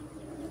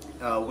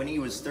when he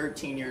was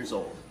 13 years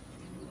old.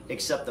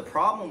 Except the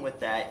problem with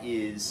that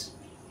is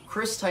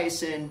Kris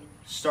Tyson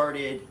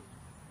started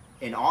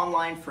an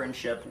online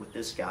friendship with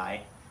this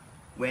guy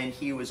when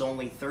he was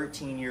only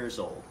 13 years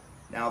old.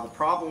 Now the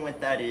problem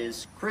with that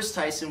is Kris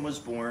Tyson was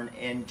born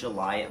in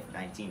July of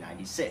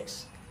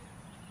 1996.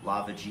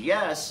 Lava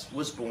GS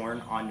was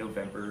born on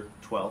November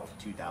 12th,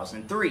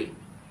 2003.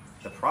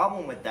 The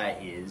problem with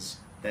that is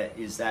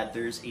that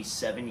there's a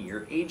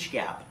 7-year age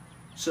gap.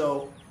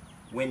 So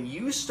when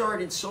you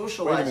started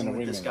socializing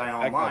with this guy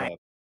online,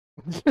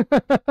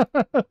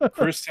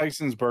 Kris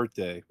Tyson's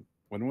birthday.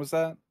 When was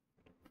that?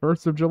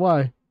 1st of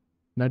July,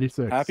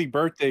 96. Happy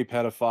birthday,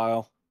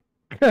 pedophile.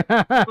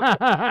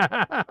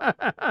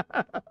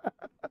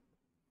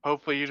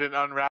 Hopefully you didn't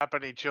unwrap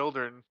any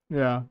children.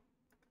 Yeah.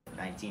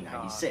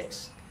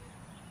 1996.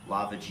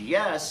 Lava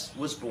GS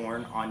was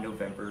born on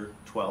November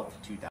 12th,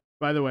 2000.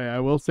 By the way, I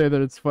will say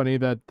that it's funny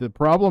that the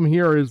problem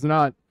here is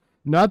not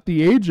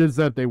the ages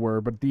that they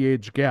were, but the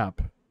age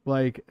gap.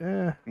 Like,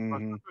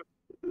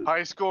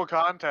 High school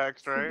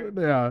context, right?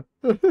 Yeah.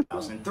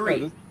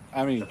 2003.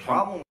 I mean, The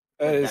problem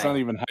it's not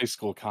even high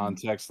school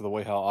context of the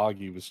way how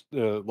Augie was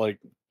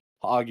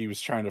Augie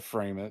was trying to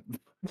frame it.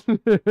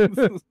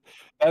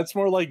 That's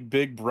more like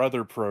Big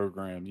Brother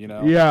program, you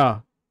know? Yeah.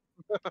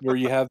 where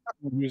you have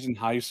someone who's in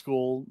high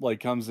school like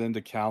comes in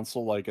to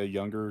counsel like a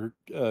younger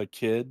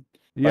kid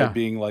by Yeah.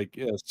 being like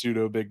a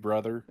pseudo big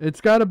brother.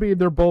 It's got to be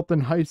they're both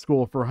in high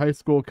school for high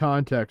school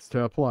context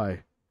to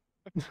apply.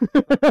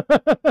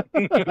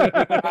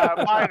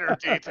 Minor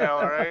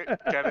detail, right?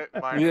 Get it?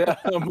 Minor. Yeah,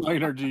 a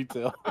minor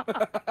detail.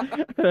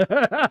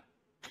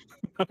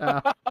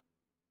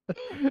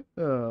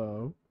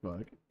 Oh,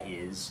 fuck.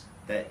 Is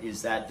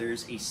that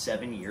there's a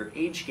 7-year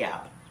age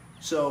gap.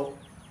 So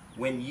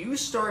when you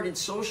started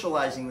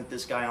socializing with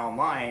this guy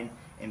online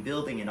and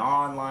building an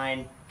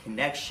online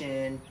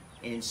connection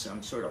and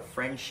some sort of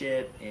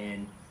friendship,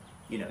 and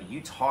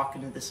you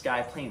talking to this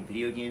guy, playing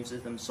video games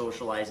with him,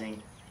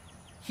 socializing,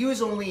 he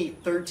was only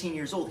 13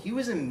 years old. He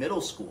was in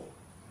middle school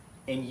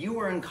and you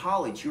were in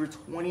college. You were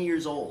 20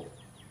 years old.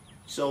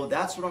 So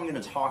that's what I'm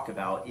going to talk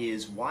about,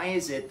 is why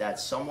is it that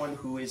someone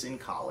who is in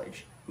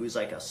college, who's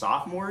like a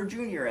sophomore or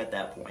junior at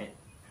that point,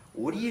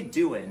 what are you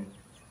doing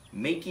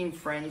making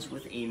friends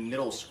with a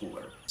middle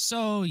schooler?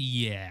 So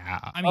yeah,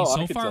 I mean,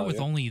 so far with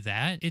only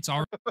that, it's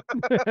already.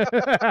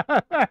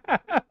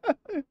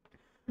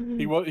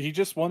 He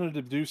just wanted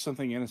to do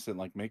something innocent,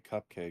 like make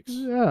cupcakes.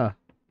 Yeah.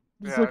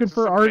 Just Yeah, looking just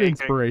for some art baking.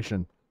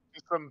 inspiration.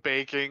 Just some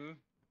baking.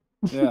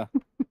 Yeah.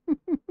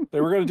 They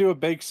were going to do a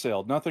bake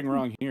sale. Nothing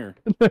wrong here.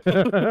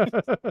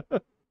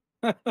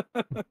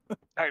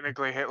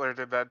 Technically, Hitler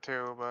did that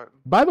too, but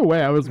By the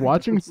way, I was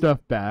watching stuff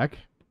back,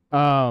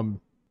 and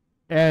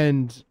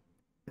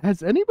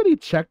has anybody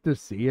checked to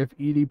see if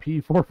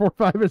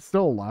EDP-445 is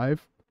still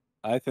alive?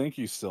 I think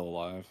he's still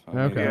alive. I mean,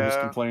 Okay. he was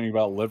Yeah. complaining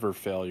about liver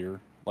failure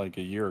like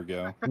a year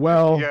ago.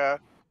 Well, yeah,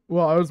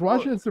 well, I was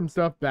watching some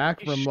stuff back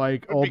he from should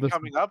like all be this.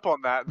 coming up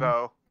on that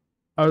though.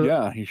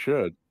 Yeah, he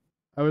should.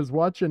 I was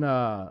watching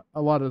a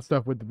lot of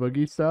stuff with the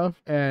Boogie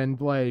stuff, and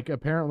like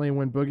apparently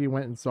when Boogie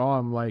went and saw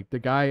him, like the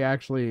guy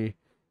actually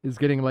is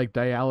getting like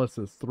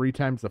dialysis 3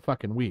 times a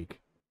fucking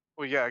week.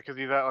 Well, yeah, because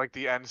he's at like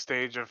the end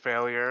stage of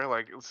failure.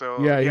 Like, so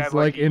Yeah, he he's had,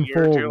 like a in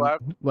year or two full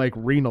left. like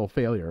renal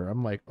failure.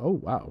 I'm like, oh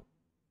wow.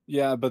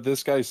 Yeah, but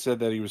this guy said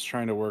that he was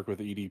trying to work with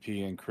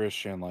EDP and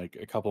Christian like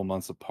a couple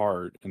months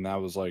apart, and that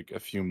was like a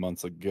few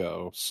months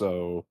ago.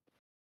 So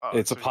Oh,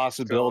 it's so a he's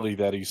possibility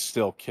that he's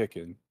still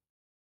kicking.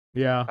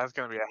 Yeah. That's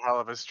gonna be a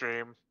hell of a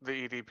stream.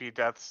 The EDP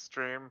death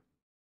stream.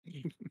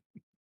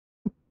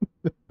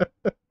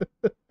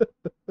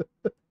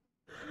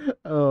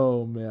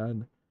 Oh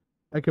man,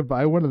 I could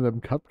buy one of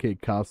them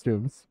cupcake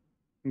costumes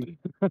Oh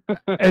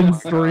and my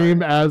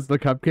stream as the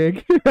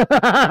cupcake. You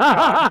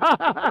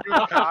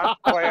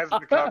cosplay as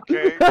the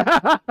cupcake.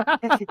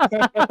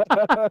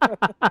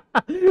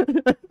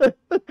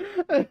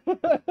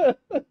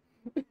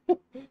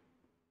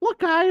 Look,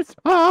 guys,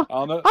 I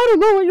don't know. I don't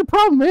know what your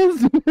problem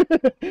is.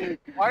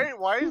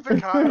 Why is the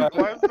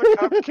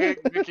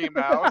cupcake Mickey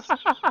Mouse?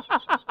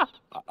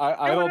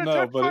 I don't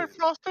know, but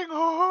frosting.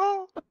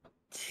 Oh.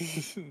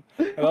 I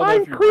don't know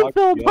I'm if your dog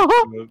would be up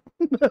Creepo, to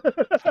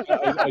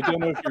it. I don't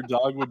know if your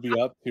dog would be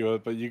up to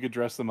it, but you could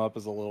dress them up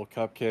as a little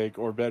cupcake,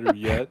 or better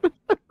yet,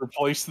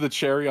 replace the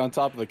cherry on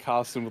top of the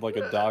costume with like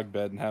a dog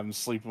bed and have them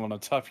sleeping on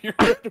top of your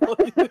head.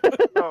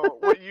 No,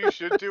 what you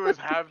should do is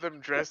have them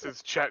dressed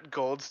as Chet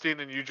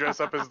Goldstein and you dress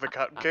up as the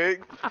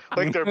cupcake.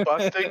 Like they're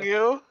busting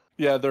you.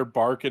 Yeah, they're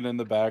barking in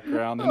the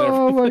background and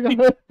Oh my everything.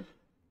 god.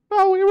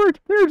 Oh, we were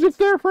just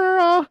there for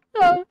an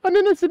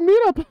innocent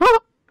meetup.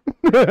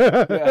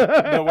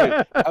 Yeah. No, wait.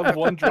 Have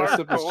one dress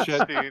Mark up as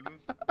Chet. Goldstein.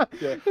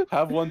 Yeah,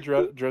 have one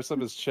dress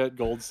up as Chet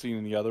Goldstein,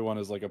 and the other one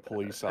is like a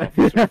police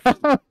officer.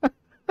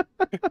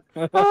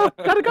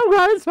 Gotta go,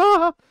 guys.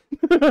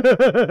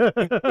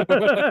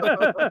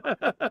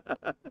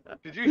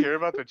 Did you hear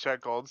about the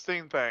Chet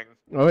Goldstein thing?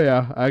 Oh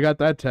yeah, I got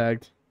that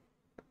tagged.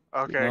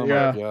 Okay, Oh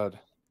Yeah. my god,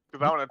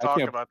 because I want to I talk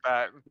can't- about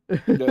that.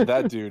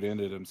 that dude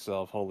ended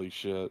himself. Holy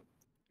shit.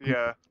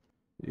 Yeah.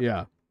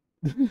 Yeah.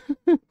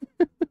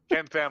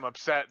 Can't say I'm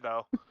upset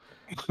though.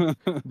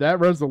 That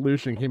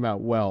resolution came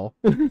out well.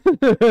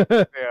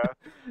 Yeah.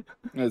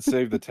 It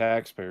saved the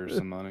taxpayers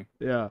some money.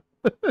 Yeah.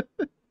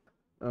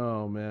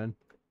 Oh man.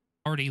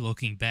 already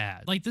looking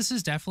bad. Like, this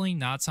is definitely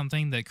not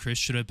something that Kris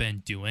should have been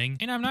doing,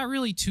 and I'm not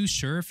really too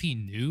sure if he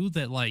knew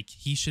that, like,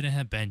 he shouldn't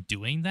have been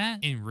doing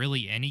that in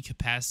really any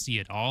capacity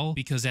at all,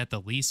 because at the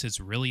least it's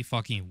really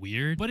fucking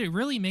weird. But it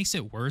really makes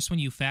it worse when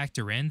you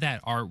factor in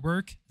that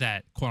artwork,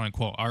 that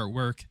quote-unquote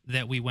artwork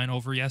that we went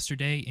over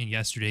yesterday in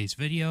yesterday's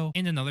video.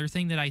 And another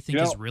thing that I think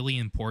is really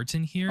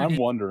important here I'm is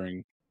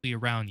wondering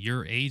around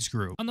your age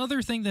group.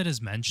 Another thing that is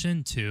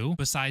mentioned too,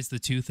 besides the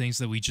two things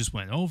that we just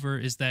went over,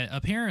 is that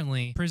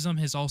apparently Prism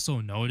has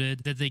also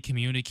noted that they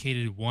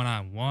communicated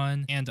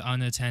one-on-one and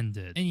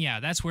unattended. And yeah,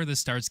 that's where this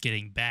starts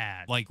getting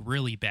bad, like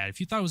really bad. If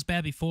you thought it was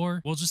bad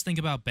before, well, just think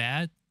about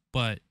bad,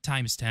 but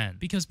times 10.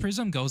 Because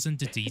Prism goes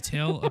into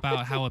detail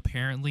about how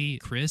apparently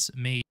Kris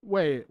made...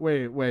 Wait.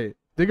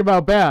 Think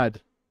about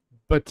bad,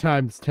 but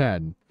times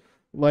 10.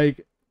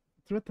 Like,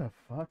 what the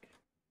fuck?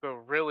 So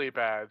really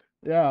bad,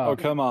 Yeah. Oh,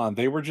 come on.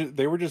 They were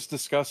just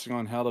discussing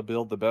on how to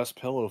build the best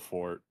pillow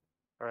fort.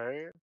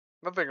 right?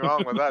 Nothing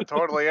wrong with that.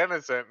 Totally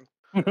innocent.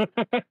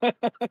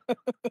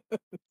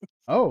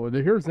 Oh,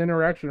 here's the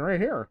interaction right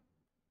here.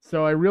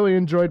 So I really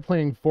enjoyed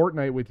playing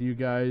Fortnite with you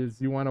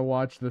guys. You want to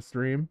watch the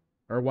stream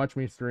or watch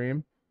me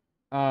stream?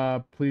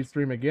 Please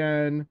stream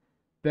again.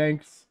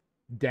 Thanks,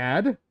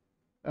 Dad.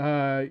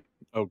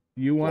 Oh,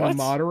 You want to what?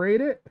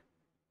 moderate it?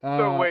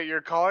 So wait,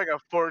 you're calling a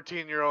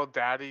 14-year-old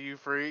daddy, you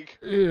freak?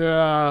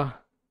 Yeah.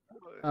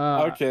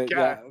 Okay,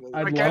 yeah.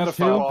 I'd Against love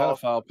the to. wall.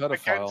 Pedophile.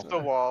 Against the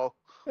wall.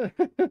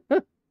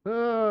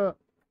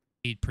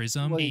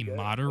 Prism, Like, a again,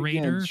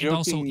 moderator, and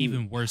also joking-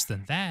 even worse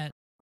than that,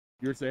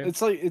 You're saying?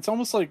 it's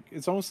almost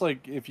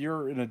like if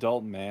you're an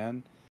adult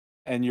man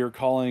and you're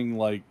calling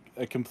like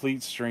a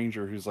complete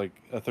stranger who's like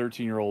a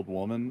 13-year-old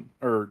woman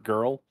or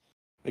girl,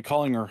 like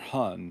calling her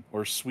hun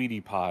or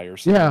sweetie pie or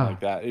something Yeah. like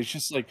that. It's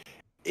just like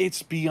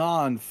it's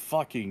beyond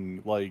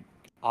fucking like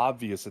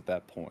obvious at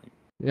that point.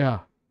 Yeah.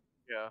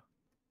 Yeah.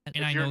 and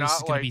If I you're know this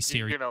is not going to be like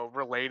stereo. you know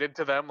related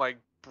to them, like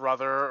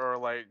brother or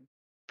like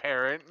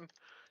parent,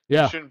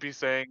 Yeah. you shouldn't be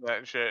saying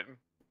that shit.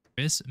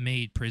 Kris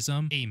made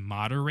Prism a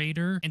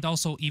moderator, and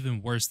also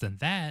even worse than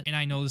that, and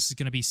I know this is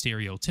going to be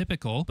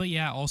stereotypical, but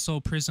yeah, also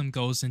Prism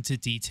goes into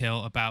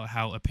detail about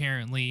how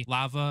apparently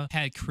Lava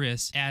had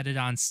Kris added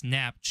on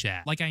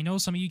Snapchat. Like, I know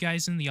some of you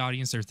guys in the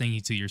audience are thinking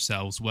to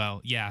yourselves,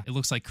 well, yeah, it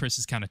looks like Kris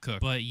is kind of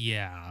cooked, but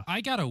yeah,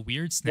 I got a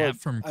weird snap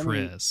Look, from I mean-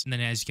 Kris, and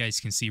then as you guys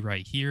can see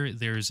right here,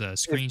 there's a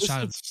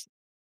screenshot of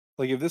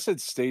If this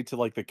had stayed to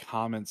like the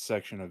comments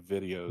section of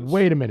videos,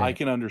 Wait a minute. I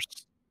can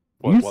understand.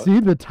 You see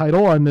the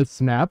title on this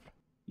snap?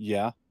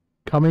 Yeah.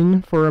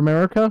 Coming for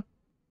America?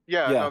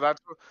 Yeah, Yeah. no,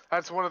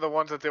 that's one of the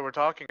ones that they were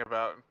talking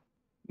about.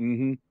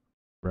 Mm-hmm.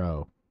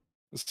 Bro.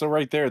 So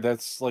right there,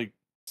 that's like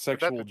But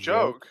sexual that's a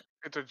joke.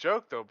 It's a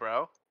joke though,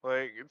 bro.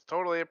 Like it's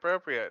totally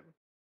appropriate.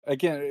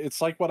 Again,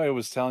 it's like what I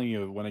was telling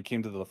you when it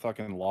came to the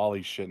fucking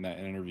lolly shit in that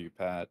interview,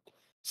 Pat.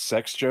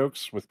 Sex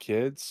jokes with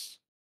kids.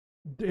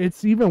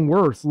 It's even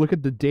worse. Look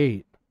at the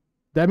date.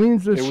 That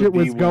means this It would shit be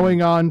was when-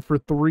 going on for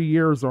 3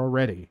 years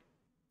already.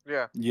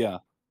 Yeah. Yeah,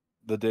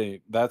 the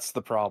date. That's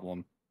the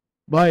problem.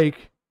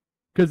 Like,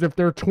 because if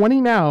they're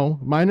 20 now,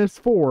 minus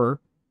 4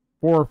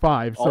 or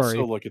 5, sorry.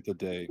 Also, look at the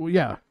date. Well,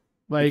 yeah.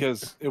 Like,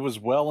 Because it was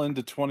well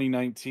into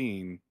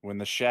 2019 when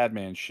the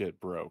Shadman shit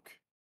broke.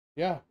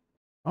 yeah.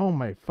 Oh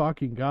my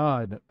fucking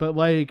god. But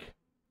like,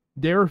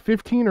 they're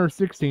 15 or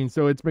 16,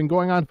 so it's been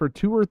going on for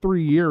 2 or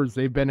 3 years.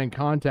 They've been in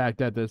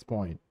contact at this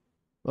point.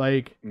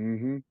 Like,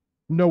 Mm-hmm.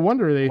 no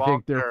wonder they Long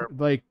think they're term.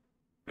 like,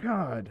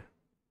 God.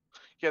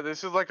 Yeah,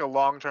 this is like a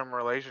long-term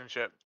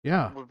relationship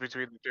Yeah.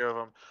 between the two of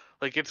them.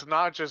 Like it's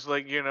not just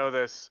like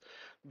this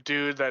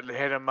dude that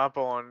hit him up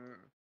on.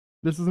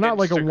 This is not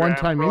like a Instagram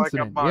one-time for, like, a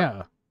incident. month.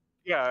 Yeah.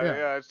 Yeah, Yeah.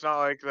 yeah, it's not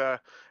like the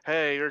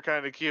hey, you're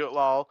kind of cute,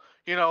 lol.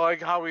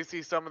 Like how we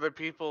see some of the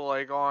people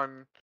like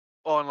on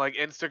like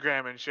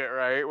Instagram and shit,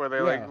 right? Where they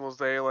Yeah. like will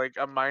say like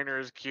a minor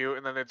is cute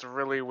and then it's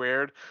really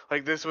weird.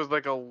 Like this was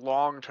like a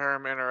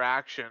long-term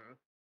interaction.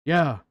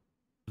 Yeah.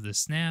 the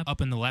snap.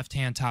 Up in the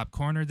left-hand top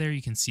corner there,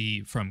 you can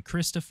see from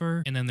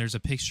Christopher, and then there's a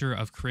picture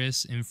of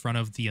Kris in front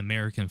of the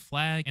American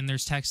flag, and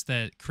there's text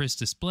that Kris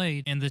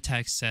displayed, and the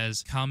text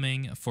says,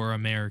 "Coming for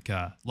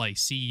America," like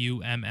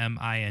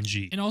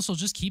CUMMING. And also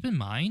just keep in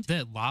mind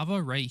that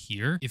Lava right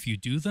here, if you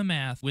do the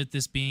math, with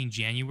this being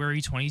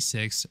January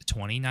 26,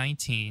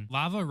 2019,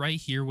 Lava right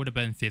here would have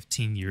been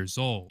 15 years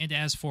old. And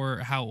as for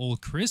how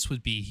old Kris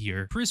would be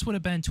here, Kris would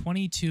have been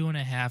 22 and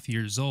a half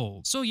years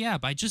old. So yeah,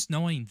 by just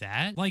knowing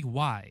that, like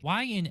why?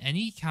 Why in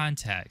any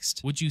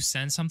context would you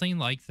send something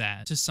like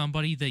that to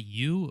somebody that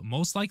you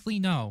most likely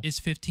know is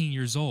 15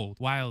 years old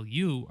while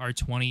you are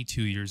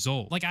 22 years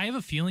old? Like I have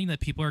a feeling that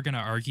people are going to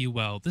argue,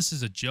 well, this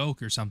is a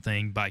joke or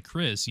something by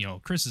Kris. You know,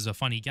 Kris is a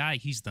funny guy.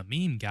 He's the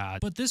meme god.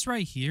 But this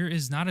right here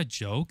is not a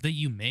joke that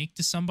you make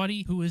to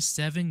somebody who is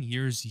 7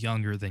 years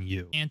younger than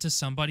you and to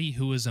somebody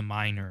who is a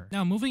minor.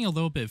 Now, moving a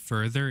little bit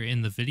further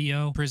in the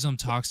video, Prism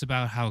talks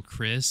about how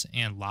Kris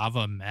and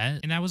Lava met,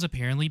 and that was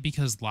apparently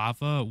because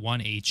Lava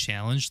won a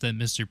challenge that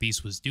Mr.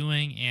 Beast was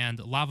doing, and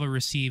Lava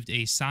received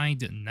a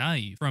signed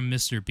knife from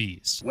Mr.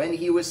 Beast. When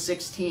he was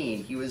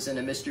 16, he was in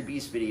a Mr.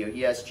 Beast video.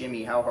 He asked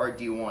Jimmy, how hard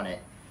do you want it?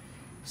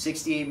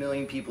 68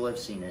 million people have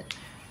seen it.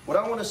 What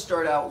I want to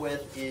start out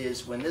with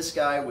is when this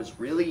guy was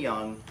really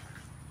young,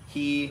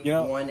 he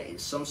won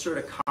some sort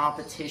of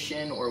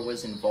competition or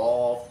was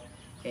involved,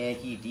 and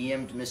he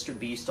DM'd Mr.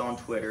 Beast on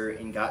Twitter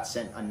and got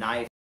sent a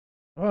knife.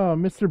 Oh,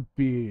 Mr.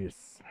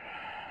 Beast.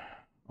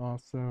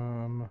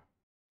 Awesome.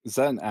 Is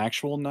that an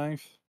actual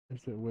knife?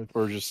 Is it with...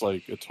 Or just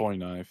like a toy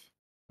knife?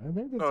 I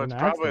think it's Oh, an it's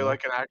probably actual.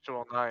 like an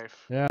actual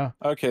knife. Yeah.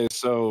 Okay,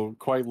 so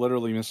quite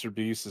literally, Mr.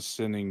 Beast is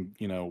sending,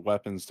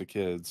 weapons to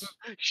kids.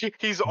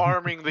 He's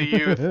arming the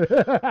youth.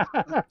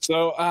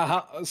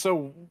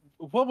 So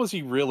what was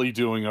he really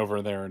doing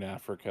over there in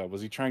Africa?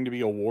 Was he trying to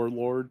be a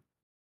warlord?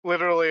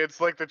 Literally,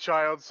 it's like the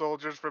child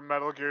soldiers from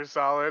Metal Gear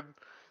Solid.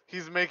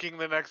 He's making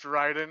the next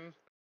Raiden.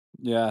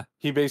 Yeah,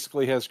 he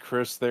basically has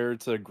Kris there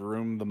to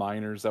groom the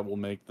miners that will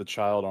make the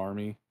child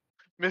army.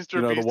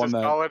 Mr. The Beast one is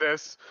that-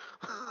 Solidus.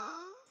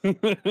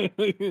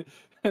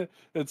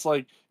 It's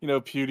like, you know,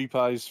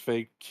 PewDiePie's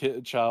fake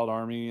child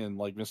army and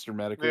like Mr.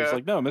 Medical. It's Yeah.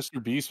 like, no,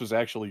 Mr. Beast was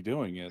actually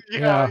doing it.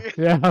 Yeah.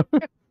 Yeah.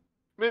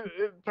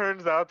 It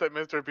turns out that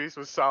Mr. Beast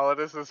was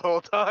Solidus this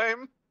whole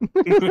time,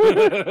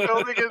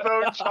 building his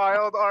own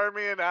child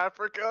army in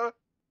Africa.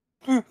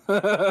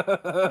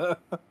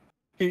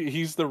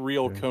 He's the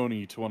real Okay.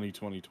 Coney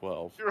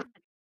 2012.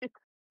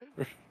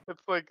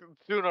 It's like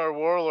soon our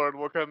warlord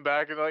will come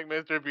back and like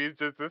Mr. Beast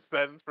just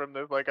descends from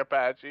this like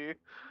Apache.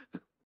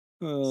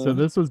 So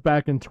this was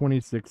back in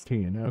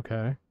 2016.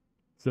 Okay.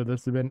 So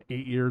this would have been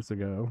 8 years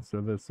ago. So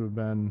this would have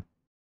been,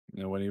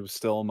 you know, when he was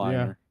still a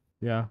minor.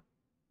 yeah.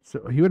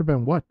 So he would have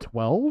been what,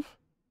 12?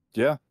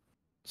 Yeah,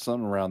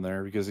 something around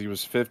there, because he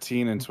was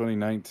 15 in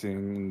 2019.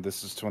 And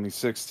this is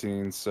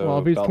 2016. So Well,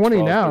 if he's about 20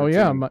 12, now, 13.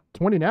 yeah,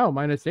 20 now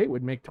minus 8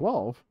 would make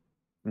 12.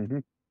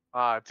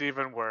 It's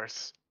even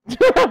worse.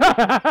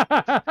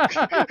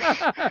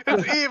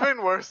 It's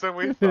even worse than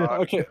we thought.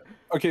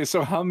 Okay.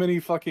 So how many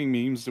fucking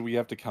memes do we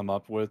have to come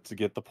up with to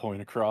get the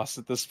point across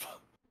at this point?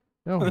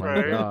 Oh my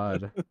Right.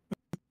 god.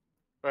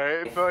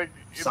 Right?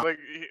 It's like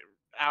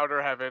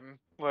outer heaven.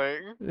 Like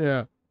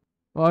Yeah.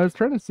 Well, I was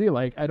trying to see,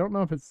 like, I don't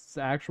know if it's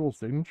actual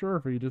signature or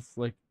if he just,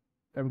 like,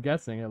 I'm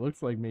guessing it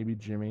looks like maybe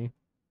Jimmy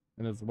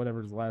and his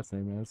whatever his last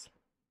name is.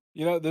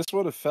 You know, this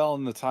would have fell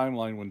in the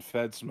timeline when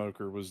Fed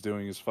Smoker was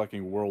doing his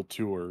fucking world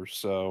tour.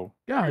 So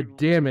God Dude,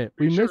 damn it.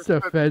 We should've missed a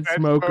said Fed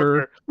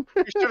smoker.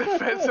 We should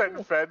have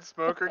said Fed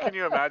Smoker. Can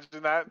you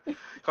imagine that?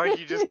 Like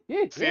you just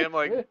see him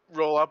like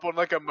roll up on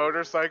like a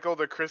motorcycle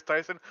to Kris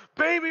Tyson,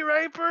 baby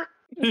raper.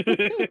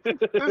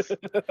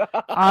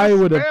 I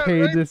would have Man,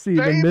 paid right, to see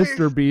the baby.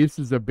 Mr. Beast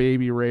as a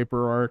baby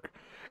raper arc.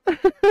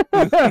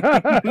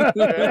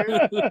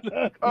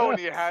 Oh, and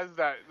he has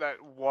that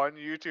one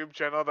YouTube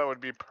channel that would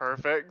be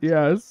perfect.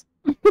 Yes.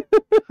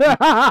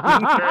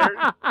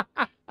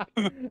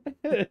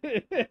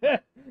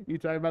 You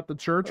talking about the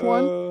church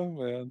one? Oh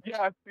man.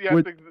 Yes, yes,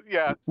 With-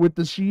 yeah. With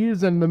the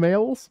she's and the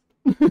males?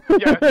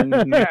 Yes,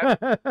 yes.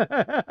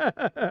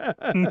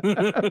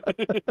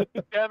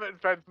 Damn it,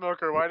 Fed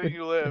Smoker, why didn't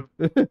you live?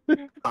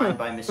 Signed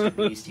by Mr.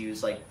 Beast. He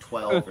was like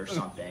 12 or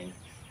something.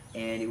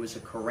 And it was a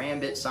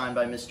Karambit signed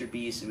by Mr.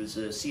 Beast. It was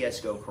a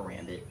CSGO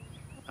Karambit.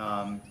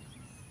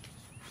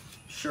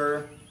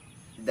 Sure,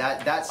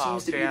 that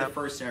seems to be the damn.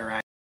 first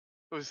interaction.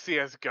 It was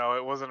CS:GO.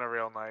 It wasn't a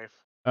real knife.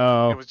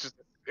 Oh, It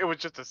was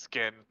just a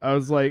skin. I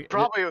was like,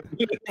 Probably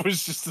It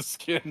was just a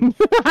skin.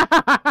 it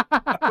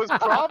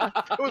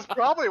was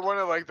probably one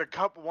of like the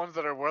couple ones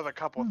that are worth a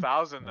couple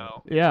thousand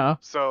though. yeah.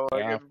 So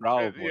like Yeah,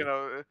 probably. you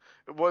know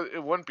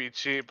it wouldn't be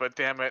cheap, but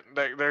damn it,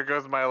 there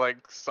goes my like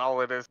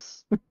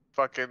solidest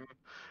fucking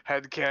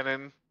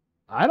headcanon.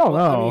 I don't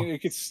Well, know. I mean, it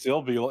could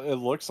still be. It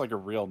looks like a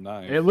real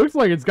knife. It looks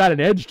like it's got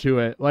an edge to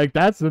it. Like,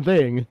 that's the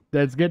thing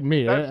that's getting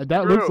me. That's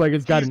That looks true. like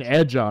it's got an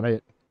edge on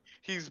it.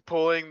 He is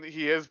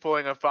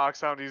pulling a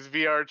foxhound. He's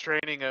VR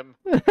training him.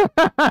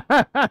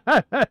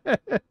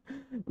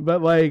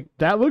 But, like,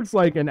 that looks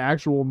like an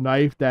actual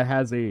knife that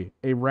has a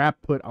wrap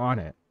put on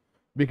it.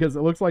 Because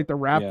it looks like the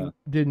wrap Yeah.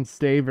 didn't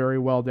stay very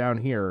well down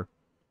here.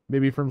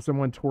 Maybe from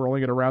someone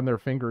twirling it around their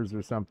fingers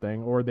or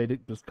something. Or they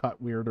did just cut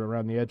weird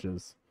around the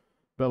edges.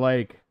 But,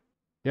 like,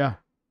 yeah.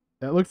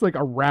 That looks like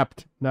a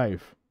wrapped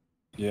knife.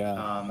 Yeah.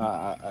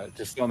 I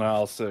just don't know how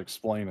else to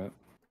explain it.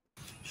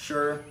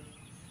 Sure,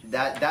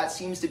 that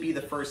seems to be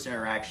the first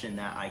interaction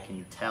that I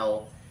can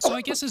tell. So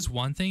I guess it's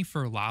one thing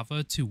for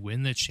Lava to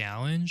win the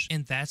challenge,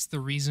 and that's the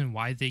reason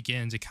why they get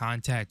into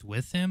contact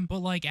with him, but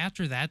like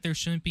after that there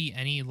shouldn't be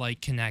any like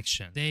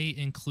connection. They,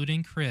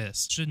 including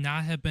Kris, should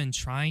not have been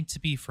trying to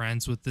be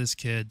friends with this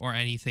kid or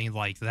anything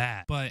like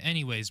that. But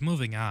anyways,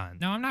 moving on.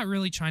 Now I'm not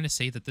really trying to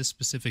say that this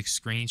specific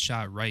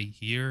screenshot right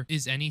here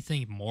is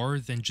anything more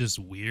than just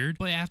weird,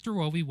 but after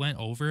what we went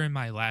over in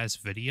my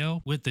last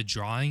video with the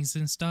drawings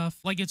and stuff,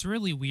 like it's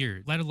really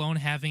weird, let alone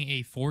having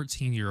a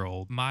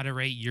 14-year-old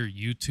moderate your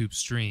YouTube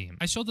stream.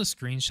 I showed the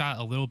screenshot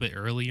a little bit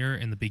earlier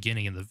in the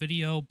beginning of the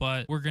video,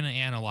 but we're gonna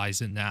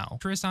analyze it now.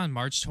 Kris on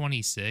March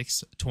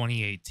 26,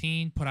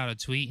 2018 put out a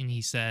tweet and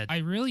he said, "I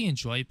really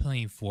enjoy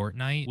playing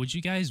Fortnite. Would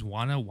you guys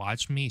wanna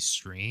watch me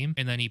stream?"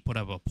 And then he put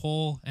up a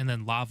poll, and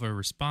then Lava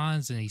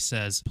responds and he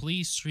says,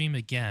 "Please stream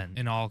again,"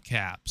 in all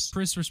caps.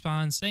 Kris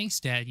responds, "Thanks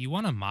Dad, you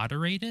wanna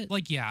moderate it?"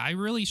 Like, yeah, I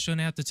really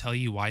shouldn't have to tell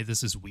you why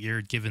this is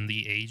weird given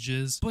the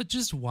ages, but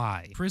just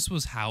why? Kris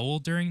was how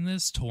old during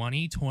this?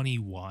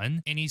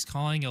 2021? And he's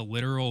calling a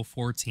literal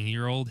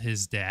 14-year-old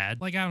his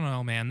dad? Like, I don't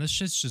know, man, this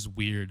shit's just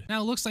weird.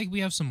 Now it looks like we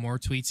have some more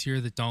tweets here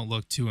that don't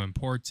look too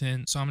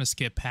important, so I'm gonna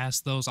skip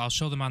past those. I'll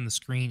show them on the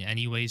screen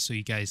anyway so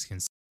you guys can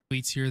see.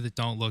 Tweets here that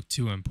don't look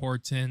too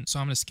important, so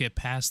I'm gonna skip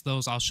past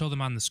those. I'll show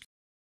them on the screen.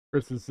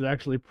 Kris, this is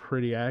actually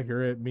pretty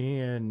accurate. Me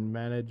and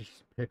Managed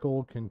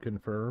Pickle can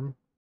confirm.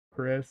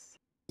 Kris,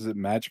 Is it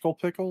magical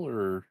pickle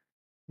or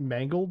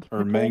mangled? or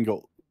Pickle?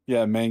 mangled?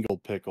 Yeah,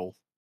 mangled pickle.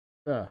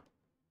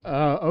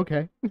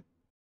 Okay.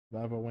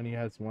 Lava when he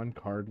has one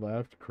card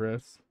left.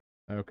 Kris.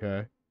 Okay.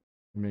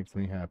 It makes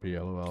me happy,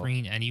 lol.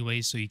 Screen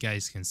anyway so you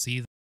guys can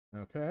see.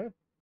 Okay.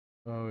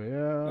 Oh,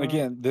 yeah. And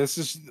again, this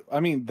is. I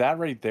mean, that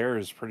right there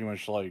is pretty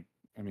much like.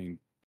 I mean,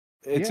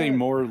 It's Yeah, a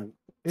more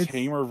it's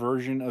tamer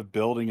version of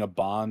building a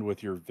bond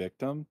with your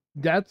victim.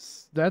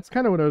 that's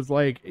kind of what I was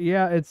like.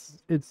 Yeah,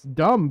 it's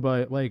dumb,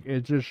 but like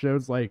it just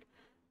shows like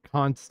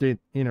constant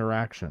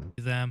interaction.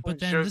 them. Well, But it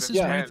then shows this is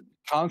where intent.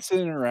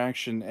 Constant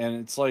interaction, and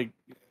it's like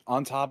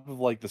on top of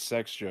like the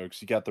sex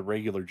jokes, you got the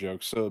regular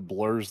jokes, so it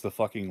blurs the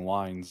fucking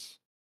lines.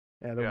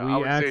 And Yeah, I we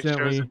would say it shows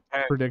accidentally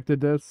intent.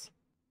 predicted this.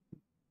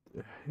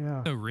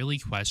 Yeah. the really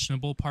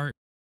questionable part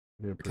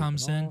We approved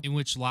comes it in, all. in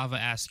which Lava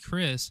asked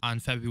Kris on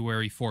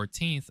February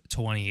 14th,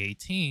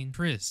 2018,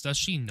 Kris, does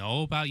she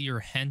know about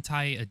your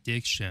hentai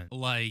addiction?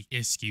 Like,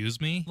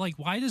 excuse me? Like,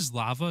 why does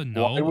Lava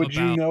know Why would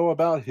you about know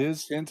about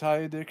his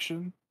hentai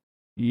addiction?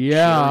 Sharing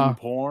Yeah.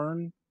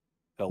 porn?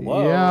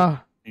 Hello? Yeah.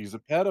 He's a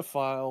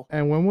pedophile.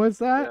 And when was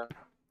that? Yeah.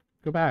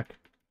 Go back.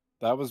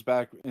 That was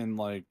back in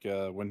like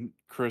when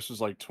Kris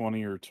was like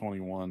 20 or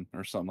 21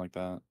 or something like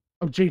that.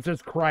 Oh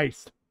Jesus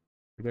Christ.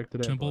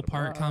 Predicted it. questionable blah,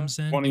 part blah. comes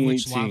in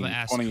which 2018, Lava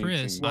asked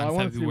Kris 2018. Well, I on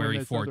wanna see when February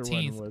this other one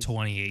 14th, was.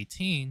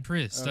 2018,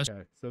 Kris, does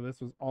Okay, so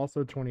this was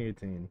also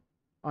 2018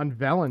 on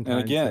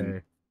Valentine's again,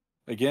 Day.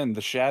 Again,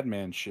 the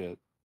Shadman shit.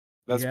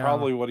 That's Yeah.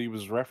 probably what he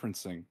was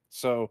referencing.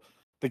 So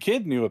the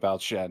kid knew about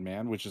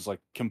Shadman, which is like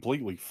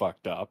completely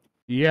fucked up.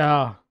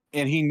 Yeah.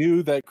 And he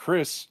knew that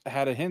Kris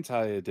had a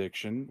hentai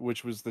addiction,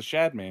 which was the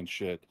Shadman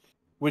shit.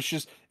 Which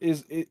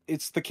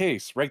it's the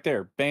case right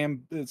there.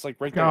 Bam, it's like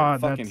right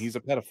God, there. Fucking, that's he's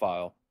a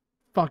pedophile.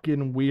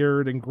 fucking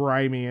weird and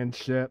grimy and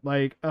shit.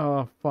 Like,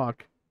 oh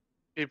fuck.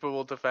 People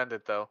will defend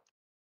it though.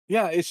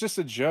 Yeah, it's just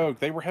a joke.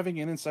 They were having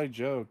an inside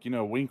joke,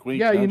 wink, wink.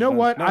 Yeah, you nudge, know nudge.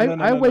 what? No, I no,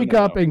 no, I no, no, wake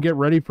no, up no. and get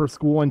ready for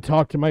school and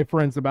talk to my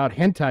friends about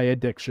hentai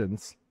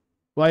addictions.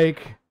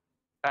 Like,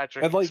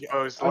 Patrick And like,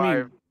 exposed I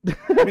live.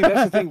 mean,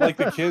 that's the thing. Like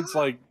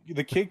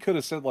the kid could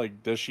have said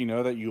like, "Does she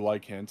know that you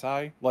like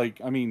hentai?"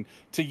 Like, I mean,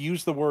 to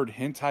use the word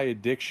hentai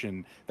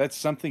addiction, that's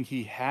something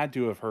he had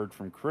to have heard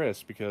from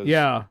Kris because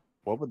yeah.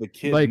 what would the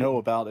kid Like- know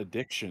about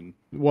addiction?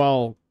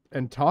 Well,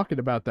 and talking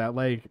about that,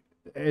 like,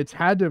 it's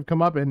had to have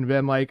come up and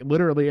been like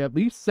literally at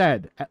least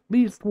said at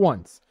least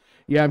once.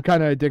 Yeah, I'm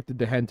kind of addicted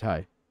to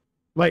hentai.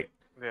 Like,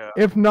 Yeah.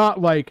 if not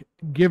like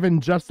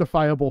given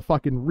justifiable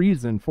fucking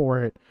reason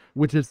for it,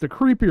 which is the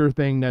creepier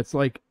thing that's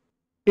like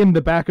in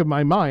the back of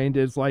my mind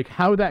is like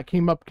how that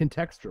came up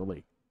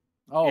contextually.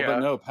 Oh, Yeah. but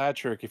no,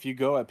 Patrick, if you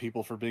go at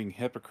people for being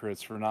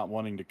hypocrites for not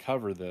wanting to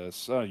cover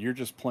this, you're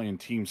just playing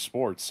team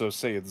sports. So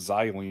say it's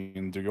Xylene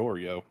and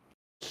Diorio.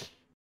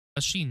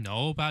 Does she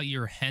know about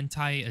your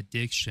hentai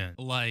addiction?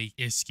 Like,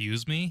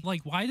 excuse me? Like,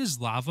 why does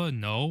Lava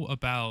know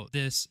about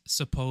this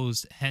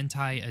supposed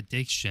hentai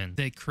addiction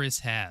that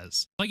Kris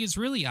has? Like, it's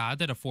really odd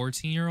that a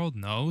 14-year-old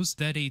knows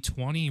that a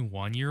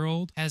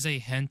 21-year-old has a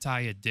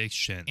hentai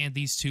addiction and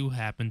these two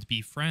happen to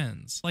be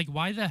friends. Like,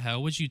 why the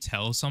hell would you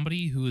tell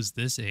somebody who is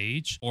this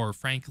age, or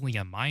frankly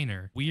a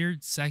minor,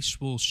 weird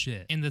sexual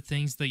shit and the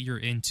things that you're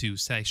into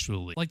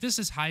sexually? Like, this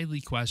is highly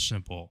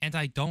questionable, and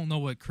I don't know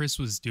what Kris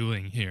was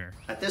doing here.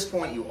 At this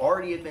point, you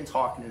already have been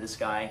talking to this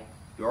guy.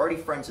 You're already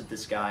friends with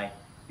this guy.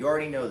 You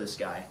already know this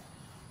guy.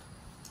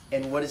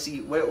 And what is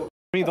he? What,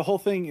 I mean, the whole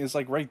thing is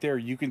like right there.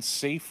 You can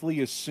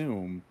safely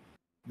assume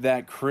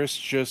that Kris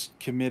just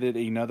committed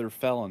another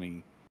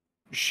felony,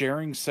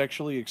 sharing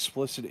sexually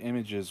explicit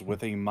images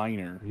with a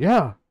minor.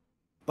 Yeah.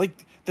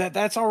 Like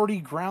that's already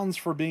grounds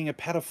for being a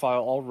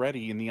pedophile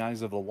already in the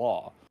eyes of the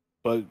law.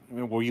 But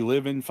we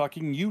live in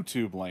fucking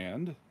YouTube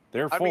land,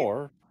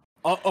 therefore,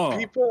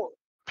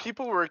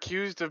 People were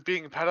accused of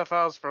being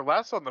pedophiles for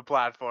less on the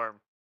platform.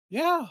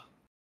 yeah.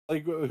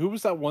 Like who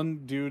was that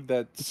one dude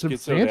that schizoed out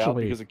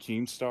Substantially. because of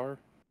Keemstar?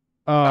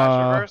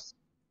 Basherverse?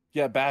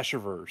 Yeah,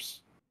 Basherverse.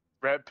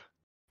 Rip.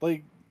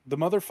 Like the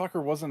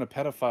motherfucker wasn't a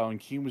pedophile, and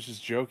Keem was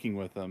just joking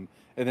with him,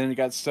 and then it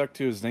got stuck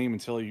to his name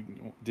until he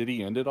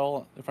end it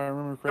all, if I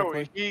remember No,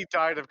 correctly. he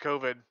died of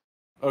COVID.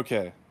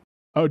 Okay,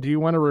 Oh, do you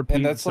want to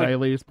repeat that's like-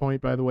 Siley's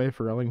point, by the way,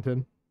 for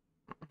Ellington?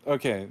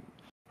 okay.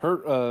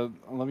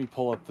 Let me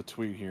pull up the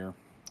tweet here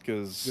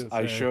because Gonna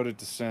I say. showed it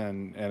to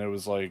Sen, and it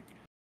was like,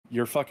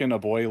 "Your fucking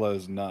abuela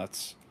is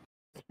nuts."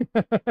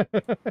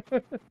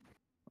 Let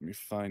me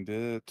find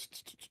it.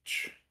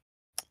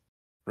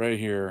 Right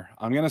here.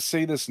 I'm gonna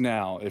say this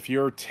now. If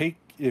you're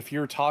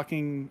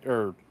taking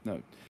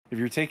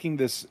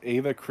this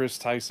Ava Kris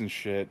Tyson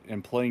shit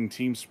and playing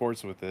team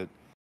sports with it,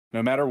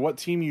 no matter what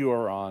team you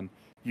are on,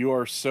 you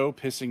are so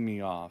pissing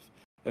me off.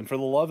 And for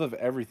the love of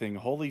everything,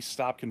 holy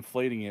stop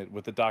conflating it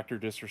with the Dr.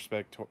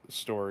 Disrespect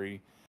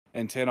story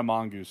and Tana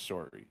Mongoose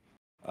story.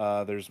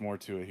 There's more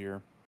to it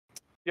here.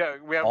 Yeah,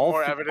 we have All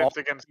more th- evidence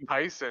all- against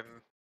Tyson.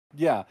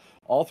 Yeah,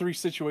 all three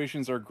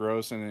situations are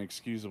gross and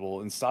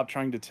inexcusable, and stop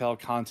trying to tell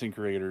content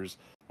creators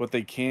what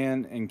they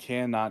can and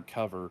cannot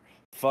cover.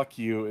 Fuck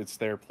you, it's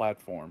their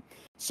platform.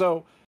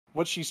 So,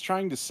 what she's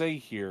trying to say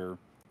here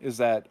is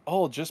that,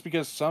 just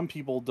because some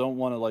people don't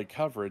want to like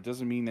cover it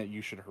doesn't mean that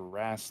you should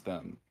harass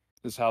them,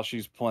 is how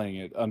she's playing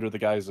it under the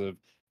guise of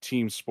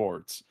team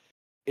sports.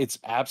 It's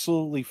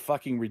absolutely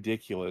fucking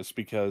ridiculous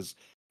because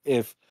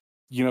if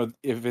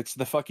it's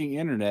the fucking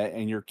internet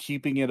and you're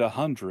keeping it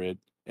 100,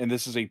 and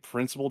this is a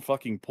principled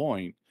fucking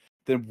point,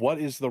 then what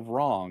is the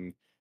wrong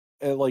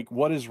like,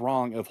 what is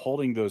wrong of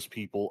holding those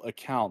people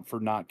account for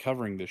not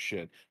covering this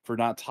shit, for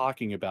not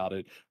talking about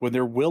it, when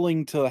they're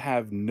willing to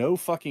have no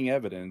fucking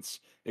evidence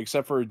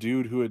except for a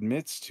dude who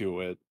admits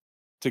to it,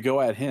 to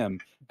go at him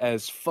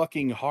as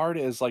fucking hard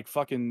as like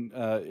fucking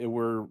it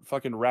were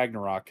fucking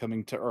Ragnarok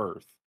coming to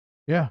Earth,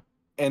 Yeah.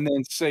 and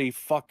then say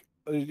fuck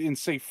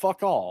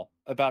all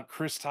about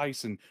Kris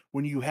Tyson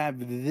when you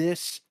have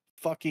this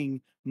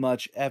fucking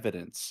much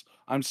evidence.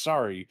 I'm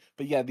sorry,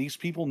 but yeah, these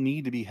people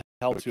need to be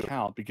held to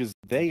account because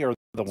they are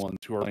the ones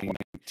who are playing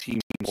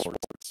team sports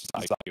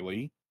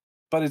society.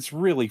 But it's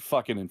really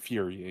fucking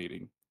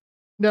infuriating.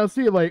 Now,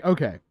 see, like,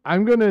 okay,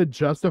 I'm gonna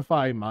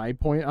justify my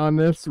point on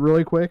this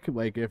really quick.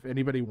 Like, if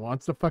anybody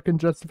wants a fucking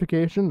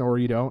justification, or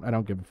you don't, I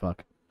don't give a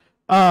fuck.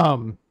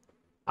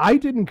 I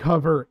didn't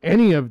cover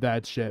any of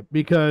that shit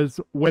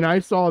because when I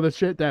saw the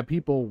shit that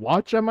people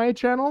watch on my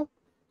channel,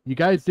 you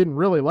guys didn't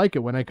really like it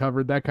when I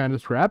covered that kind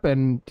of crap.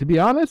 And to be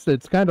honest,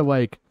 it's kind of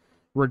like,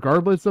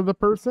 regardless of the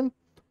person,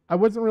 I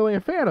wasn't really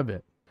a fan of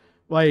it.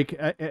 Like,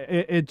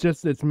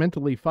 it's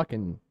mentally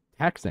fucking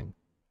taxing.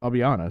 I'll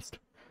be honest.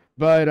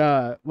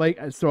 But, like,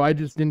 so I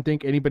just didn't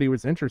think anybody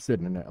was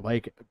interested in it.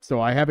 Like, so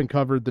I haven't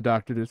covered the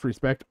Dr.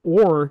 Disrespect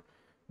or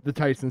the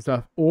Tyson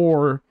stuff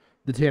or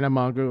the Tana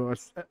manga or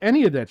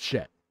any of that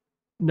shit.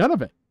 None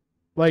of it.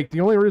 Like, the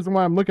only reason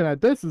why I'm looking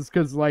at this is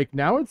because, like,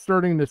 now it's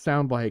starting to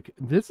sound like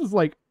this is,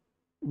 like,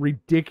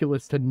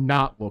 ridiculous to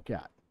not look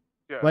at.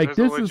 Yeah, like,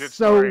 there's this a legit is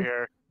story so,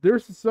 here.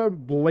 there's so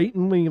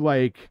blatantly,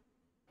 like,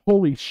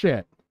 holy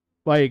shit.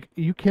 Like,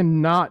 you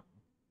cannot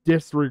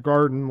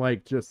disregard and,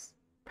 like, just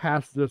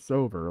pass this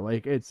over.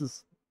 Like, it's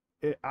just,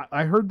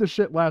 I heard this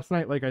shit last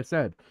night, like I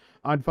said,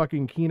 on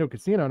fucking Kino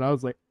Casino, and I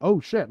was like,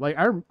 oh shit. Like,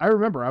 I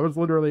remember I was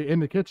literally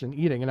in the kitchen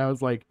eating, and I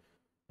was like,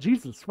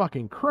 Jesus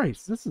fucking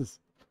Christ, this is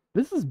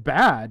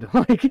bad.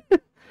 Like,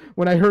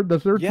 when I heard the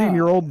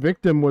 13-year-old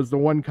victim was the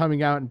one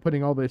coming out and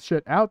putting all this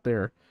shit out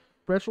there,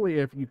 especially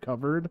if you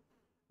covered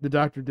the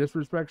Dr.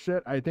 Disrespect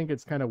shit, I think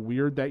it's kind of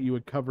weird that you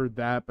would cover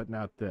that, but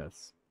not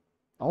this.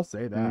 I'll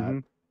say that. Mm-hmm.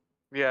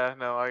 Yeah,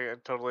 no, I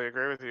totally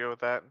agree with you with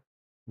that.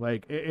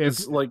 Like,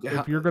 It's like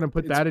if you're gonna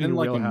put that in your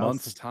like wheelhouse, a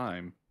month's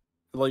time.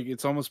 Like,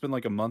 it's almost been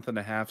like a month and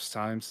a half's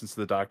time since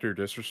the Dr.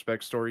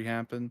 Disrespect story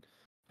happened,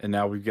 and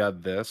now we've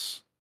got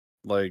this.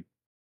 Like,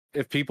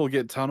 if people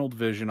get tunneled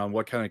vision on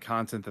what kind of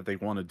content that they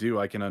want to do,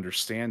 I can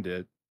understand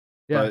it.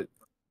 yeah, But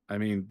I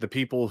mean, the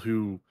people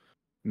who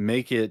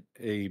make it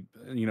a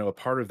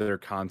part of their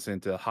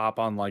content to hop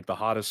on like the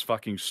hottest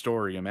fucking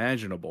story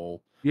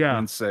imaginable yeah,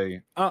 and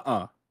say,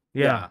 yeah,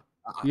 yeah,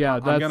 yeah,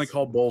 I'm gonna that's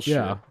call bullshit.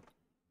 yeah.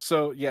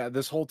 So yeah,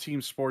 this whole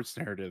team sports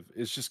narrative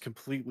is just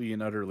completely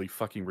and utterly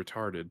fucking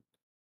retarded.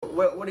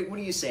 What are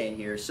you saying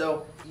here?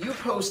 So you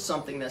post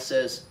something that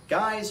says,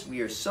 guys,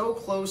 we are so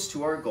close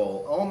to our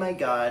goal. Oh my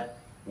God,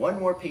 one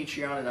more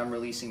Patreon and I'm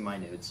releasing my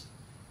nudes.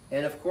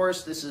 And of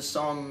course, this is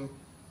some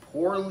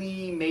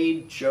poorly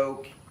made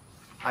joke.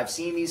 I've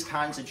seen these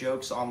kinds of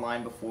jokes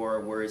online before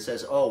where it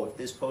says, oh, if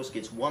this post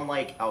gets 1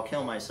 like, I'll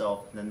kill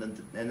myself. And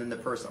then the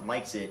person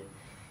likes it.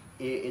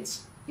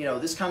 It's,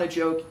 this kind of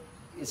joke.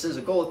 It says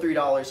a goal of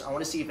 $3. I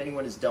want to see if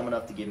anyone is dumb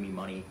enough to give me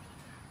money.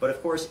 But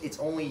of course, it's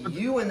only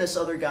you and this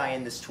other guy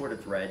in this Twitter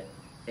thread.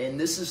 And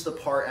this is the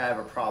part I have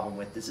a problem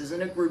with. This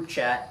isn't a group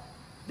chat.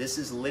 This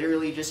is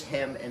literally just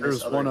him and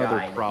this other guy. There's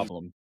one other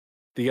problem.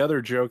 The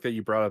other joke that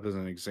you brought up as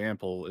an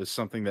example is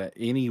something that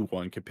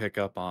anyone could pick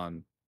up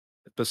on,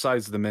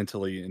 besides the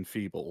mentally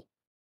enfeebled.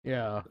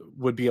 Yeah.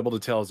 Would be able to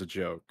tell as a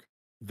joke.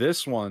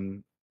 This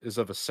one is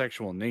of a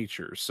sexual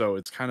nature, so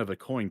it's kind of a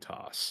coin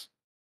toss.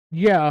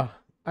 Yeah.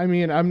 I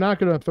mean, I'm not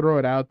going to throw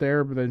it out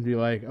there, but then be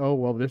like, oh,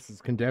 well, this is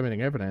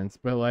condemning evidence.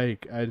 But,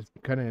 like, I'm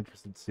kind of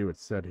interested to see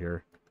what's said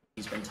here.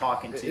 He's been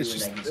talking to. It's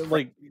just,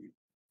 like,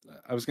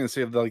 I was going to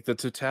say, like, the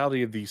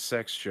totality of these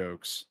sex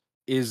jokes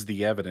is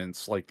the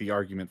evidence, like, the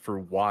argument for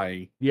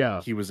why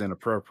he was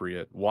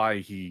inappropriate, why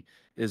he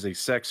is a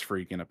sex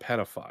freak and a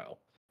pedophile.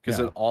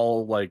 Because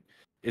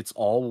it's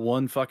all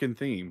one fucking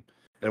theme.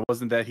 It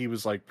wasn't that he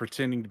was, like,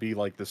 pretending to be,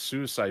 like, the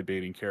suicide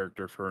baiting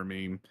character for a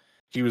meme.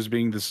 He was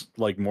being this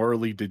like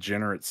morally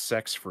degenerate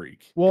sex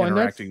freak. Well, and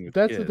that's kids.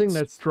 the thing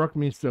that struck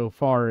me so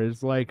far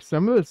is like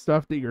some of the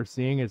stuff that you're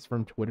seeing is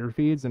from Twitter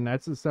feeds, and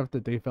that's the stuff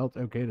that they felt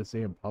okay to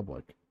say in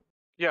public.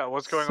 Yeah,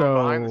 what's going on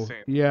behind the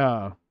scenes?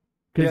 Yeah,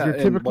 because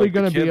you're typically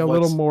going to be a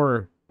little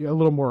more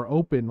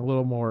open, a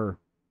little more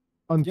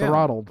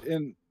unthrottled. Yeah,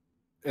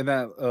 and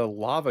that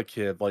lava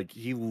kid, like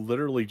he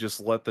literally just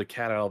let the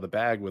cat out of the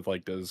bag with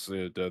like, do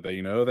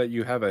they know that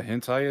you have a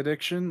hentai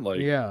addiction? Like,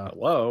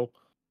 hello.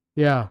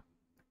 Yeah.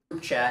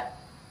 Chat.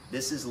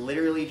 This is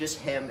literally just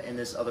him and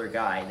this other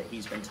guy that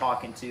he's been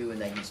talking to and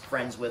that he's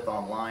friends with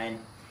online.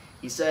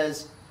 He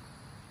says,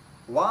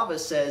 Lava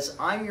says,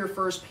 I'm your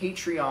first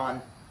Patreon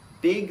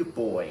big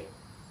boy.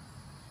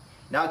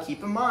 Now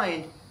keep in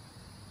mind,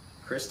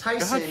 Kris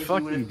Tyson,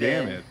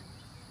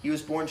 he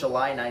was born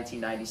July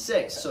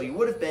 1996, so he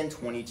would have been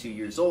 22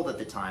 years old at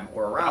the time,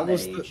 or around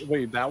that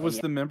age. That was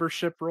the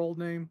membership role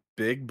name?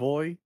 Big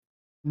boy?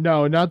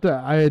 No, not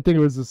that. I think it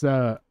was just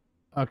a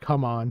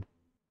come on.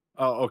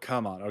 Oh,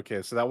 come on.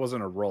 Okay, so that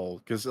wasn't a roll.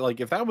 Because, like,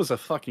 if that was a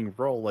fucking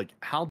roll, like,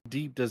 how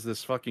deep does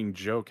this fucking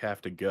joke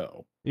have to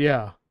go?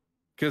 Yeah.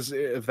 Because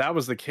if that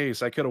was the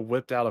case, I could have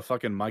whipped out a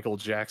fucking Michael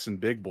Jackson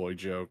big boy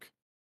joke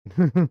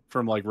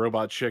from, like,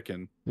 Robot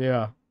Chicken.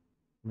 Yeah.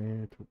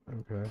 Man,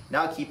 okay.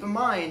 Now keep in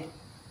mind,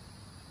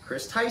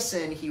 Kris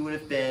Tyson, he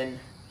was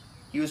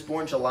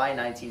born July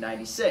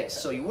 1996,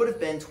 so he would have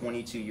been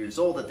 22 years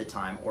old at the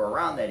time, or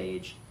around that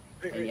age.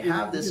 And you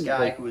have this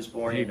guy who was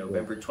born in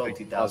November 12,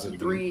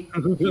 2003.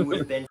 He would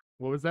have been...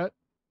 What was that?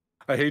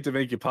 I hate to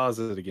make you pause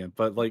it again,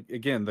 but, like,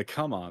 again, the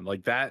come on,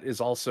 like, that is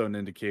also an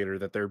indicator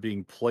that they're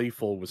being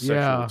playful with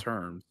sexual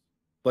terms.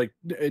 Like,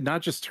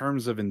 not just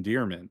terms of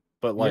endearment,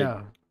 but, like,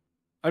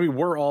 I mean,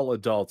 we're all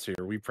adults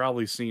here. We've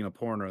probably seen a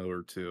porno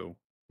or two.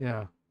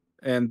 Yeah.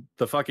 And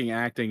the fucking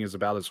acting is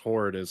about as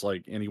horrid as,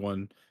 like,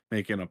 anyone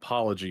making an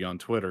apology on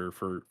Twitter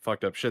for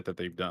fucked up shit that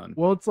they've done.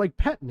 Well, it's like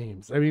pet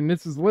names. I mean,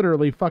 this is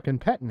literally fucking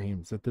pet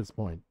names at this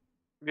point.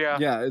 Yeah.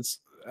 Yeah,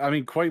 I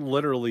mean, quite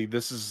literally,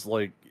 this is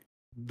like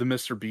the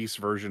Mr. Beast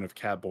version of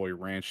Catboy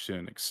Ranch to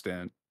an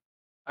extent.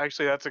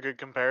 Actually, that's a good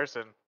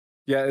comparison.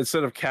 Yeah,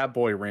 instead of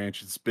Catboy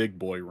Ranch, it's Big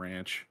Boy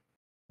Ranch.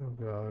 Oh,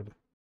 God.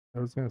 I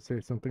was going to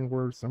say something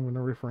worse. I'm going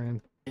to refrain.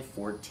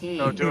 14.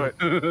 Don't do it.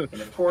 And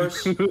of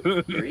course,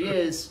 here he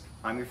is.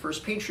 I'm your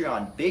first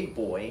Patreon, Big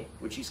Boy,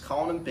 which he's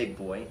calling him Big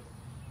Boy.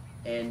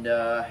 And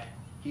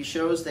he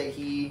shows that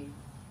he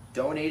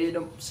donated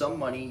some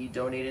money. He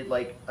donated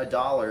like $1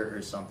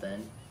 or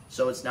something.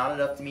 So it's not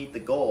enough to meet the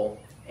goal.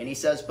 And he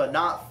says, but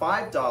not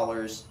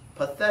 $5.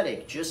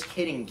 Pathetic. Just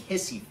kidding.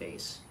 Kissy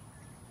face.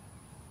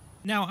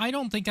 Now, I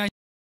don't think I...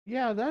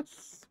 Yeah,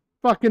 that's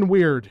fucking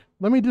weird.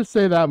 Let me just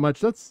say that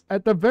much. That's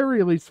at the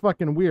very least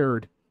fucking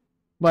weird.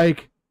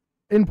 Like,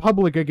 in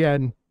public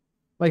again.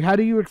 Like, how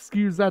do you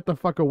excuse that the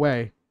fuck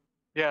away?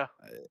 Yeah.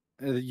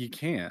 You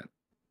can't.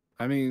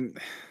 I mean,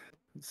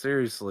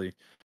 seriously.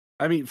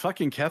 I mean,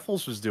 fucking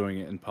Keffels was doing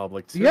it in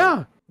public, too.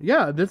 Yeah.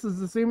 Yeah, this is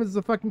the same as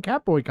the fucking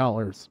Catboy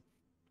collars.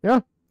 Yeah.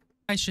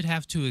 I should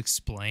have to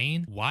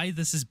explain why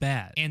this is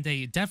bad. And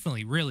they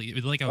definitely really,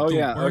 like, Oh, the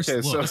yeah, worst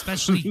okay, look, so...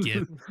 especially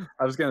given...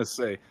 I was gonna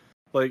say,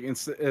 like, in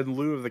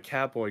lieu of the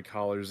Catboy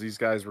collars, these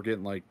guys were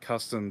getting, like,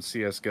 custom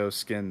CSGO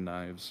skin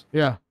knives.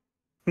 Yeah.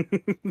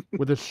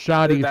 With a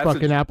shoddy That's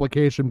fucking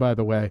application, by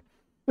the way.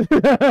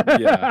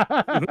 Yeah.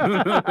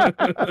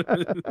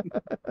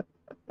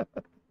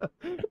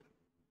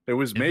 It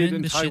was made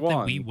in the shit that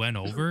Taiwan. we went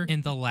over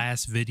in the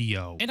last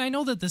video. And I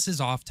know that this is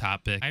off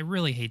topic. I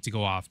really hate to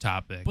go off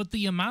topic. But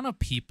the amount of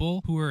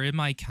people who are in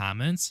my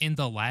comments in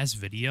the last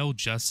video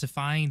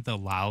justifying the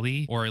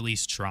lolly, or at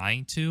least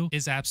trying to,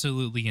 is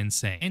absolutely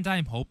insane. And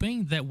I'm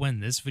hoping that when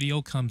this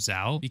video comes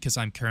out, because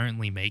I'm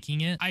currently making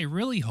it, I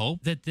really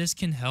hope that this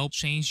can help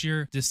change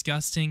your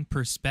disgusting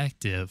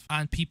perspective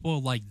on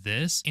people like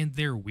this and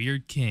their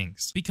weird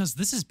kinks. Because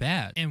this is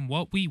bad. And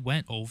what we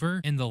went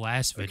over in the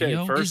last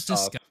video is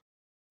disgusting.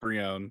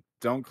 Brion,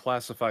 don't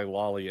classify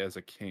lolly as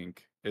a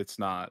kink. It's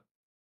not.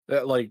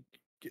 Like,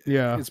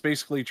 Yeah. it's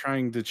basically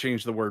trying to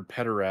change the word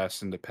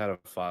pederast into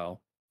pedophile.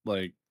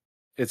 Like,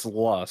 it's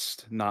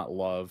lust, not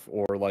love,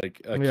 or like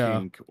a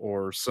kink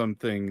or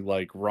something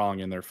like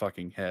wrong in their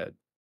fucking head.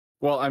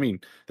 Well, I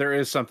mean, there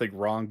is something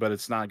wrong, but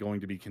it's not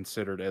going to be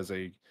considered as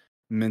a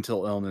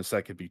mental illness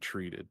that could be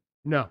treated.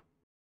 No.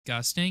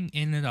 Disgusting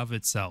in and of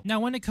itself. Now,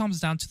 when it comes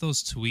down to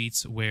those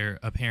tweets where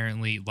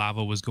apparently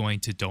Lava was going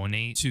to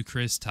donate to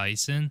Kris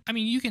Tyson, I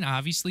mean, you can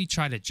obviously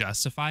try to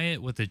justify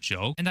it with a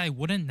joke, and I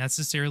wouldn't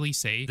necessarily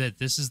say that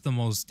this is the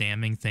most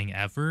damning thing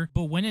ever,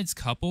 but when it's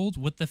coupled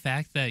with the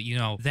fact that, you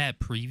know, that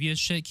previous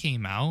shit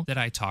came out that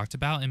I talked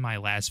about in my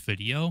last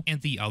video, and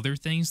the other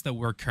things that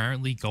we're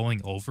currently going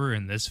over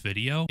in this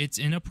video, it's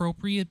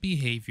inappropriate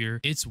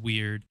behavior, it's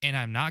weird, and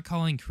I'm not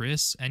calling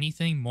Kris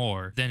anything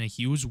more than a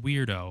huge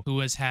weirdo who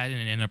has had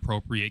an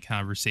inappropriate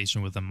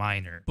conversation with a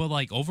minor. But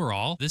like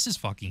overall, this is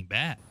fucking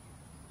bad.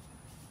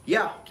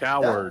 Yeah.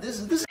 Coward.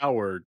 This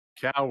Coward.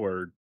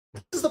 Coward.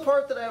 This is the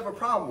part that I have a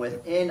problem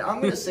with, and I'm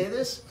going to say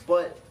this,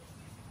 but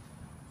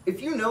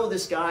if you know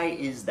this guy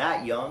is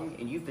that young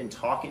and you've been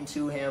talking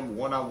to him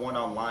one-on-one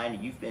online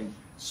and you've been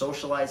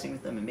socializing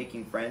with him and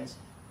making friends,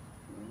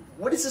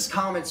 what is this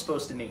comment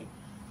supposed to mean?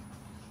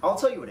 I'll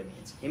tell you what it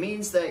means. It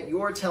means that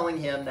you're telling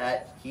him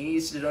that he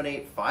needs to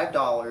donate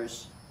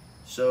 $5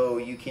 so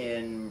you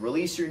can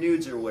release your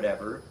nudes or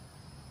whatever,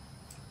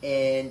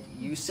 and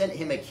you sent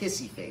him a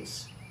kissy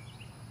face.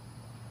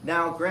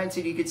 Now,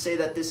 granted, you could say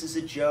that this is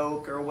a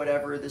joke or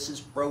whatever, this is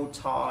bro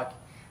talk,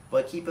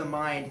 but keep in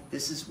mind,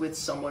 this is with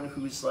someone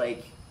who's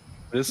like...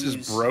 This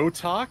is bro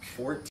talk?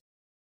 14.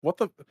 What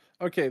the...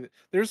 Okay,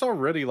 there's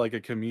already like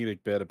a comedic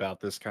bit about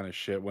this kind of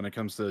shit when it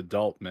comes to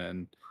adult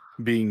men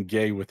being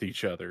gay with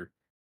each other.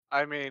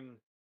 I mean,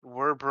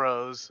 we're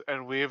bros,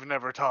 and we've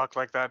never talked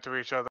like that to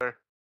each other.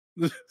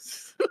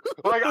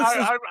 Like,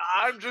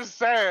 I'm just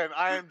saying.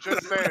 I am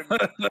just saying.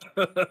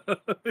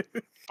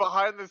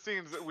 Behind the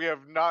scenes, we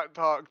have not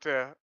talked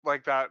to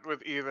like that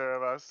with either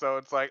of us. So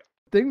it's like,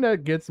 The thing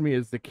that gets me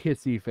is the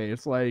kissy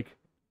face. Like,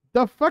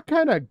 the fuck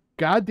kind of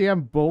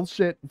goddamn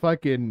bullshit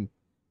fucking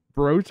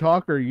bro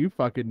talk are you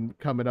fucking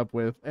coming up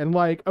with? And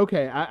like,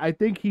 okay, I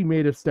think he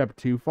made a step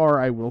too far.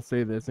 I will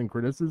say this in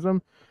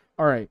criticism.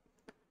 All right.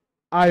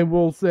 I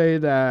will say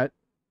that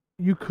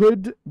you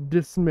could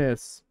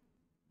dismiss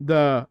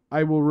the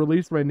I will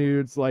release my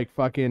nudes like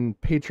fucking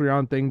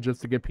Patreon thing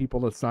just to get people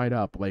to sign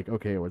up. Like,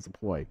 okay, it was a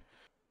ploy.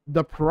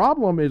 The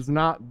problem is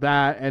not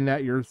that and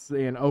that you're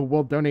saying, oh,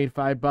 we'll donate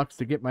 $5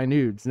 to get my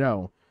nudes.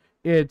 No.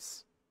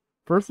 It's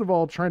first of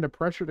all trying to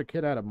pressure the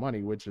kid out of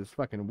money, which is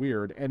fucking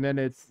weird. And then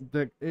it's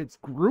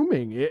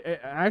grooming. It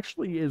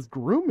actually is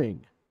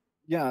grooming.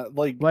 Yeah,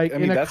 like Like I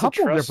in mean a that's a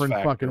couple trust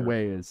different fucking factor.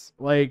 ways.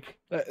 Like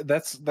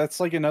That's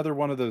like another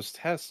one of those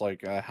tests.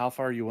 Like, how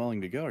far are you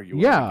willing to go? Are you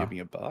willing to yeah. give me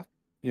 $1?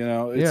 You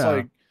know, it's Yeah.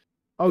 like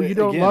Oh, you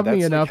don't again, love me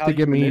that's like enough how to you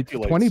give me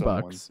manipulate $20,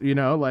 someone. you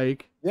know,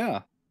 like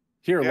Yeah,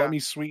 here, Yeah. let me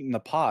sweeten the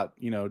pot.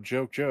 You know,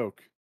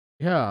 joke.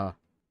 yeah.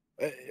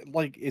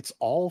 Like it's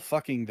all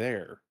fucking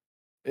there.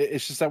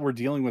 It's just that we're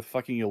dealing with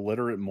fucking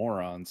illiterate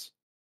morons.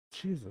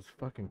 Jesus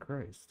fucking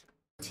Christ.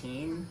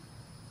 Teen,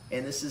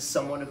 and this is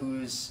someone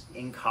who's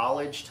in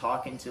college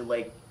talking to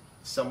like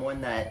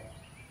someone that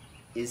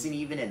isn't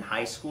even in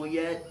high school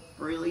yet,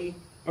 really.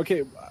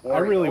 Okay, I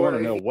Or- really want or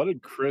to know, if- what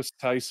did Kris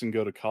Tyson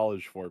go to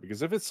college for?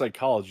 Because if it's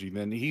psychology,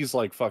 then he's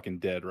like fucking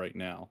dead right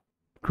now.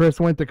 Kris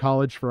went to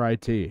college for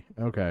IT.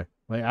 Okay.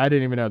 Like I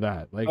didn't even know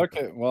that. Like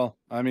Okay, well,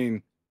 I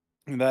mean,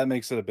 that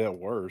makes it a bit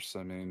worse.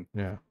 I mean,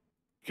 yeah.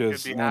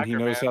 because be then he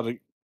hacker, knows man. how to,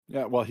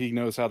 yeah, well, he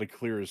knows how to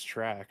clear his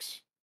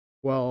tracks,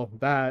 Well,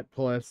 that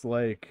plus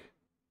like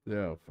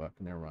oh fuck,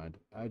 never mind.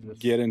 I just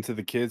get into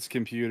the kids'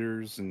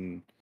 computers,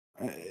 and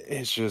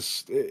it's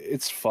just,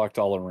 it's fucked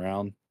all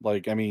around.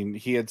 Like, I mean,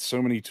 he had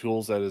so many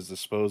tools at his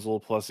disposal,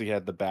 plus he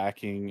had the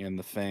backing and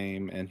the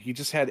fame, and he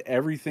just had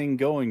everything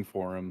going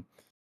for him,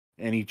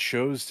 and he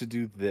chose to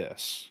do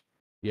this.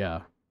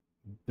 yeah.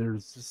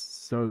 There's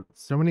just so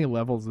many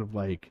levels of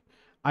like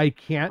I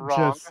can't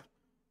Wrong. just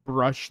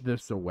brush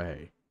this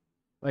away.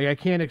 Like I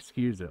can't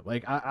excuse it.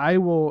 Like I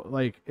will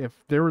like if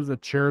there was a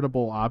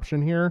charitable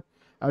option here,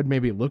 I would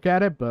maybe look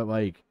at it, but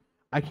like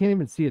I can't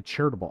even see a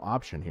charitable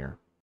option here.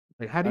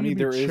 Like how do I you mean,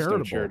 be there is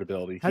no charitable?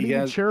 charitability. How do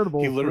you be charitable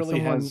He for literally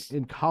someone has.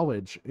 in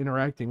college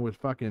interacting with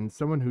fucking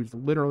someone who's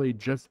literally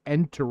just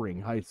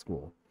entering high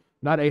school,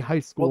 not a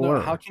high Well, no,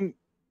 schooler? how can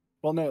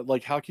well, no,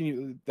 like, how can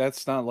you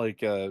that's not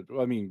like, I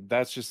mean,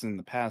 that's just in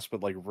the past,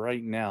 but, like,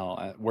 right now,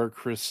 at where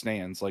Kris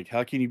stands, like,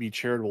 how can you be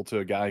charitable to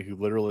a guy who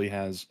literally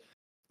has,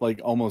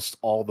 like, almost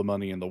all the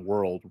money in the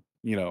world,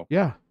 you know,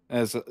 Yeah,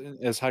 as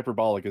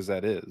hyperbolic as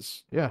that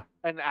is? yeah,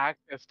 And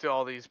access to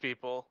all these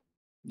people.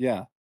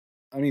 Yeah.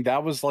 I mean,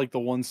 that was, like, the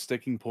one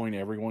sticking point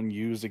everyone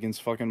used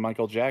against fucking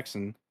Michael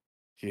Jackson.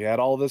 He had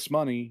all this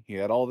money, he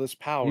had all this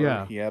power,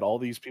 yeah. he had all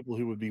these people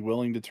who would be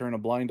willing to turn a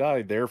blind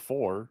eye,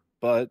 therefore,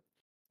 but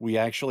we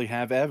actually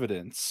have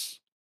evidence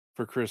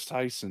for Kris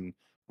Tyson,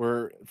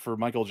 where for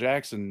Michael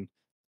Jackson,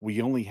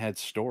 we only had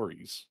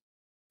stories.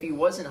 If he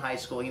was in high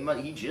school,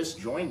 he just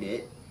joined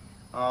it.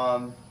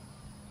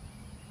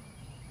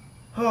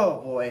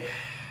 Oh boy.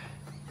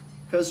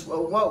 Because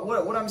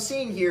what I'm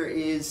seeing here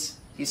is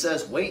he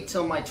says, "Wait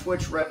till my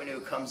Twitch revenue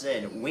comes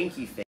in."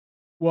 Winky face.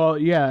 Well,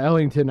 yeah,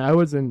 Ellington, I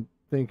wasn't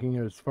thinking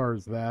as far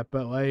as that,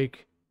 but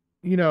like,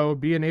 you know,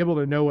 being able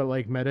to know what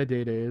like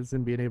metadata is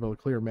and being able to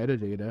clear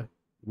metadata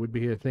would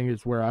be a thing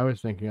is where I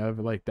was thinking of.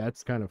 Like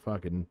that's kind of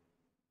fucking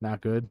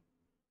not good.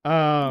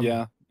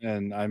 Yeah,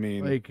 and I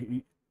mean, Like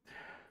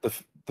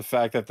the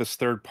fact that this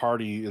third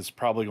party is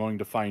probably going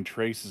to find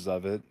traces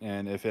of it,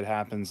 and if it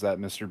happens that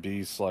Mr.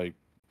 Beast, like,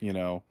 you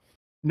know,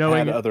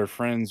 knowing had other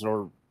friends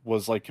or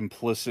was like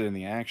complicit in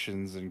the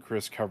actions and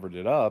Kris covered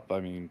it up, I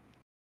mean,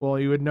 well,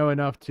 you would know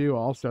enough too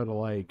also to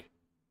like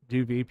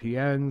do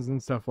VPNs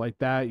and stuff like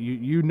that.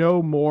 You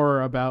know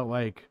more about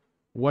like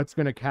what's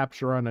going to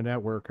capture on a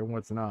network and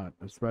what's not,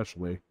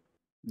 especially.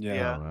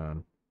 yeah. Oh,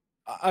 man.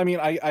 I mean,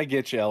 I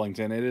get you,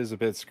 Ellington. It is a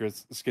bit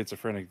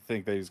schizophrenic to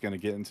think that he's going to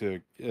get into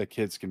a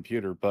kid's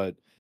computer, but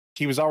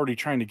he was already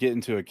trying to get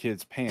into a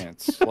kid's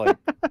pants. Like,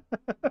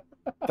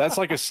 that's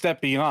like a step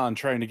beyond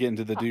trying to get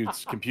into the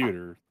dude's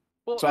computer.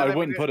 Well, So and I mean,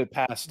 wouldn't put it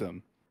past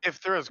him. if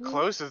they're as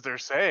close as they're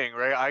saying,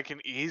 right? I can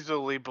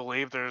easily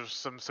believe there's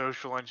some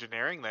social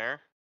engineering there.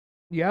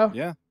 Yeah.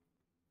 Yeah.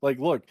 Like,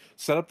 look,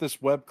 set up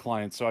this web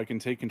client so I can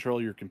take control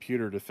of your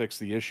computer to fix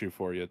the issue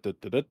for you.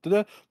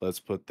 Let's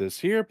put this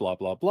here, blah,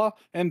 blah, blah.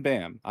 And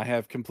bam, I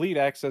have complete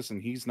access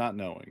and he's not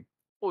knowing.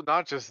 Well,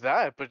 not just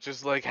that, but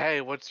just like,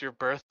 hey, what's your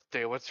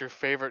birthday? What's your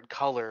favorite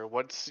color?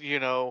 What's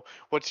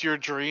your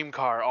dream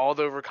car? All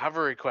the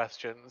recovery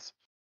questions.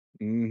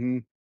 Mm-hmm.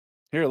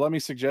 Here, let me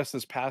suggest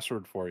this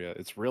password for you.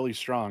 It's really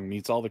strong,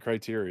 meets all the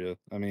criteria.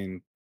 I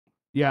mean,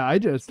 Yeah,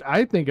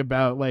 I think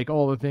about like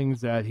all the things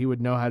that he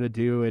would know how to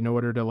do in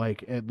order to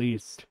like at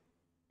least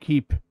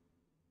keep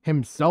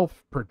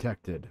himself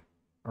protected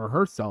or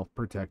herself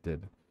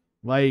protected.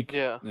 Like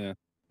Yeah. yeah.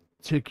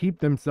 to keep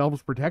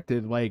themselves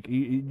protected, like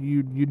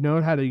you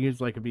know how to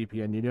use like a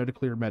VPN, you know to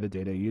clear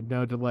metadata, you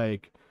know to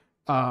like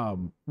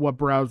what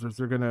browsers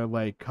are gonna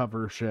like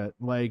cover shit,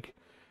 like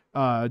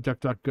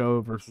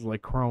DuckDuckGo versus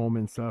like Chrome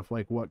and stuff,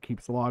 like what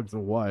keeps logs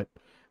of what.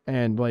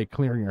 and like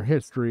clearing your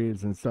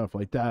histories and stuff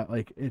like that.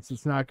 Like it's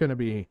just not going to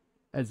be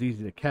as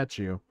easy to catch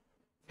you.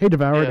 Hey,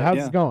 Devoured, Yeah. how's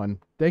Yeah. it going?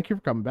 Thank you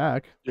for coming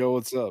back. Yo,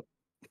 what's up?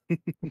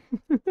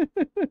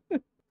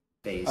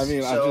 Face. I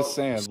mean, I'm So, just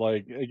saying,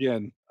 like,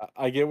 again,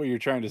 I get what you're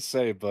trying to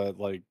say, but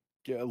like,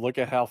 look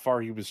at how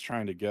far he was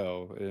trying to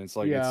go, and it's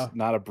like Yeah. it's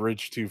not a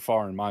bridge too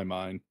far in my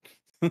mind.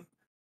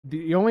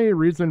 The only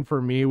reason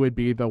for me would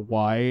be the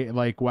why.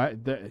 Like,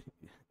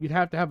 you'd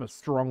have to have a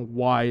strong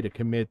why to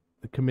commit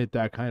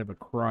that kind of a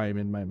crime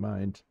in my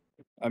mind.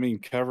 I mean,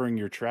 covering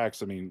your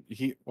tracks. I mean,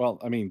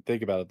 I mean,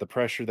 think about it. The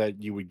pressure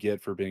that you would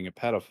get for being a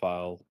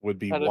pedophile would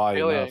be wide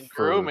Pedophilia enough and for,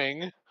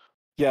 grooming.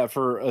 yeah,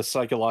 for a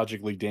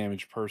psychologically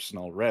damaged person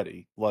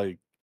already. Like,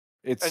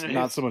 it's And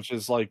not so his much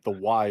as like the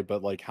why,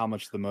 but like how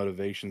much the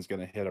motivation is going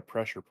to hit a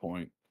pressure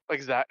point.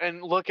 exact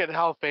and look at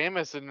how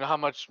famous and how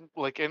much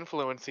like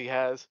influence he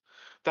has.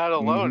 That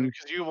alone, hmm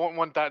because you won't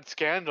want that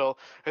scandal,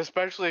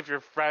 especially if your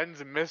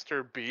friend's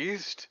Mr.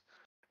 Beast.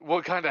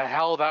 What kind of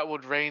hell that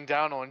would rain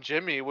down on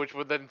Jimmy, which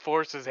would then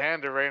force his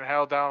hand to rain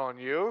hell down on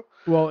you.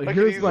 Well, I could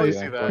here's easily my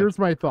see that. here's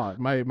my thought,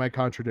 my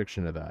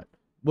contradiction to that.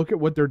 Look at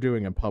what they're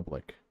doing in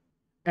public.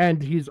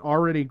 And he's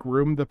already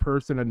groomed the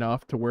person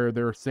enough to where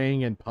they're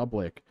saying in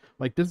public,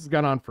 like this has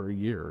gone on for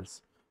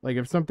years. Like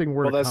if something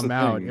were Well, to that's come the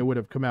out, thing. it would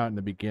have come out in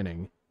the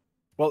beginning.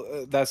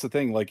 Well, that's the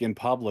thing. Like in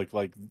public,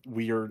 like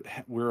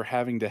we're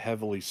having to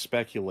heavily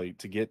speculate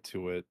to get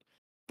to it,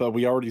 but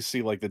we already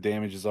see like the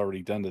damage is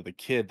already done to the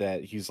kid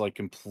that he's like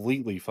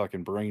completely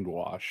fucking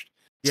brainwashed.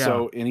 Yeah.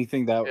 So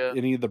anything that Yeah.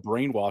 any of the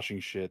brainwashing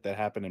shit that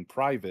happened in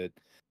private,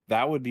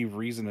 that would be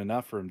reason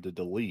enough for him to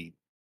delete.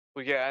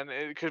 Well, yeah, and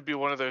it could be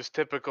one of those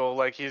typical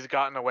like he's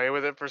gotten away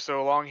with it for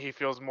so long he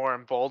feels more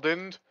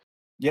emboldened.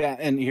 Yeah,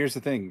 and here's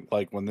the thing,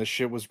 like when this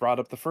shit was brought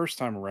up the first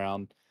time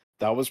around,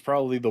 that was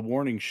probably the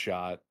warning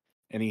shot,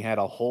 and he had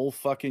a whole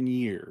fucking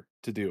year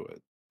to do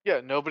it.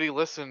 Yeah, nobody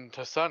listened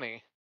to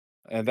Sonny.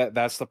 And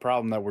that's the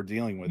problem that we're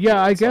dealing with. Yeah, here.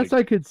 I It's guess like,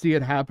 I could see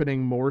it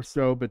happening more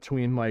so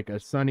between like a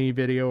Sunny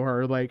video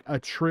or like a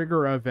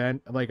trigger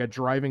event, like a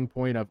driving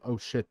point of, oh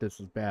shit,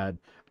 this is bad.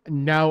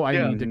 Now I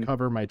Yeah. need to Mhm.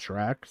 cover my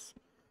tracks.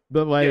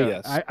 But like,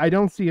 Yes. I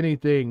don't see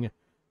anything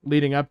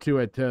leading up to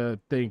it to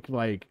think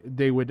like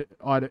they would,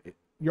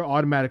 you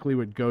automatically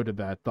would go to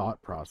that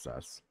thought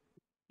process.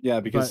 Yeah,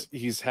 because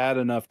he's had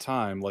enough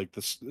time. Like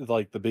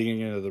like the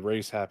beginning of the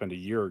race happened a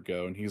year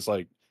ago, and he's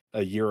like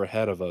a year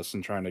ahead of us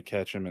and trying to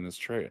catch him in his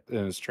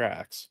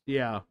tracks.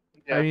 Yeah.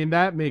 Yeah. I mean,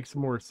 that makes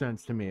more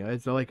sense to me.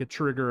 It's like a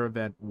trigger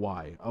event.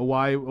 Why?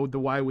 The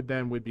why would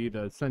be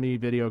the Sunny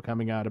video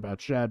coming out about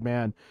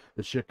Shadman,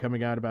 the shit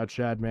coming out about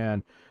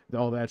Shadman,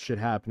 all that shit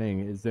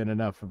happening is then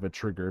enough of a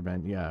trigger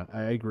event. Yeah,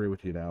 I agree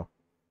with you now.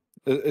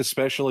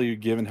 Especially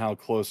given how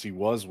close he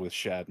was with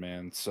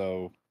Shadman.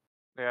 So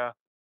Yeah.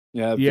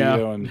 yeah, Yeah.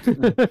 Vito and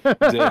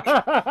Dick.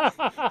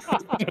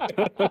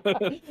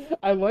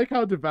 I like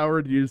how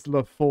Devoured used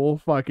the full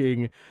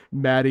fucking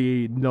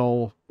Maddie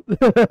Null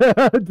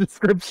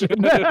description.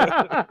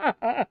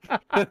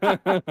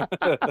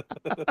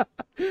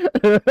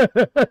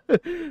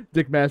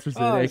 Dick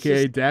Masterson, Oh, it's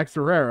aka just- Dax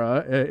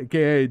Herrera,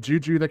 aka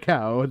Juju the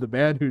cow, the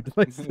man who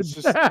likes It's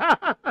to. just-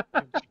 Fuck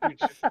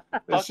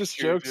It's just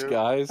you, jokes, dude.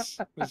 guys.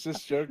 It's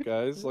just joke,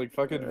 guys. Like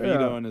fucking Yeah.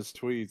 Vito and his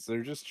tweets.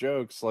 They're just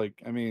jokes. Like,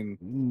 I mean,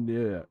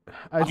 Yeah,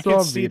 I I saw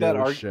could see that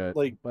Vito's arg- shit.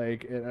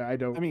 like- and I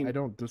don't, mean- I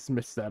don't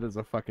dismiss that as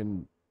a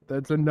fucking.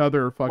 That's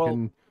another Well-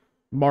 fucking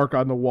mark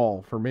on the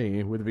wall for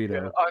me with Yeah,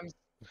 Vito.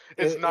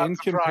 it's not in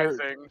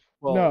surprising.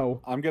 well,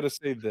 No. I'm gonna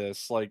say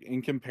this, like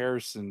in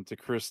comparison to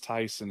Kris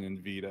Tyson and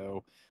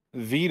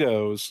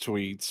Vito's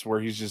tweets where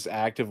he's just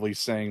actively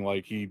saying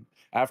like he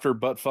after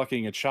butt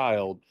fucking a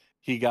child,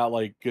 he got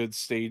like good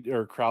state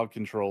or crowd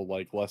control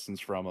like lessons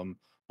from him.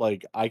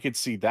 Like I could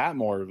see that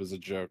more of as a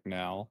joke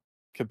now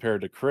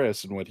compared to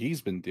Kris and what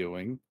he's been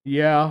doing.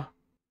 Yeah.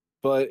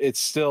 But it's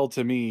still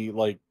to me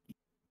like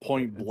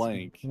point It's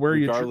blank. Where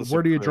regardless where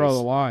of do you draw Kris.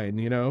 the line?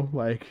 You know,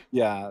 like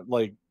Yeah,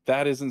 like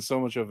that isn't so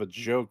much of a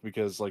joke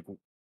because like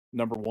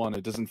number one,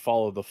 it doesn't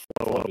follow the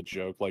flow of a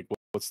joke. Like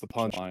what's the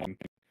punchline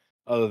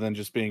other than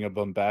just being a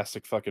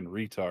bombastic fucking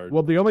retard?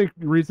 well, the only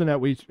reason that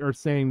we are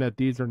saying that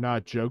these are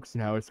not jokes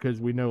now is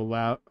because we know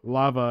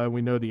Lava and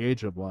we know the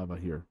age of Lava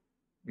here.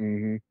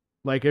 Mm-hmm.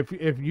 Like if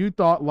you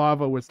thought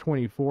Lava was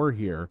 24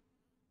 here,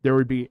 there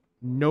would be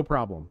no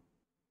problem.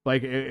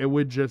 Like it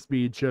would just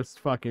be just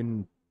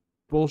fucking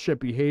bullshit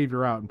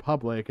behavior out in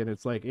public, and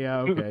it's like, yeah,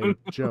 okay,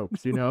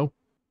 jokes, you know.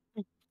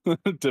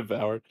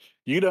 Devoured.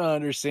 You don't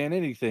understand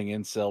anything,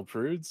 incel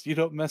prudes. You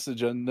don't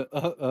message unknown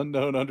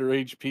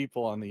underage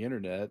people on the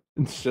internet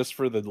just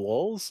for the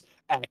lulz.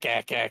 Ack,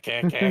 ack, ack,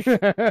 ack, ack.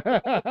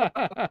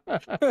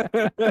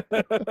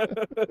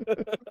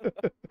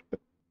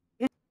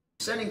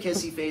 Sending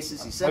kissy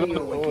faces, he's sending you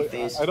a winky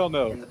face. I don't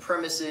know. And the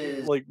premise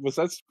is Like, was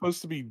that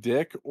supposed to be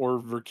Dick or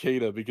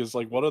Ricada? Because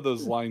like one of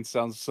those lines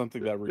sounds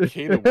something that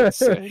Ricada would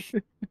say,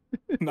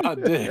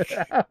 not Dick.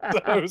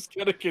 So I was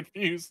kind of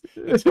confused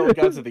until it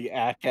got to the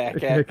ack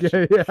ack ack.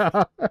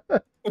 Yeah.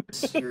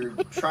 you're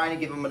trying to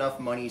give him enough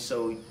money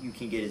so you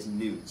can get his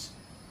nudes.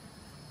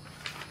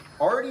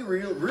 already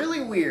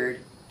really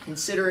weird,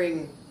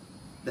 considering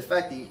the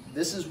fact that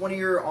this is one of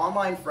your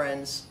online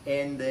friends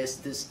and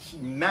this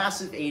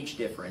massive age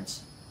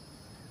difference.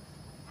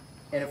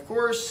 And of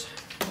course,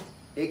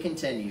 it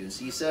continues.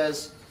 He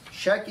says,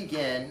 check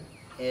again,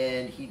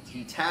 and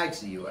he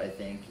tags you, I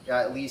think.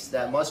 At least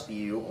that must be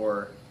you,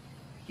 or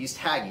he's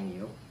tagging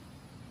you.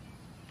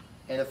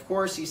 And of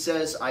course, he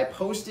says, I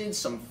posted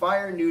some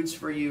fire nudes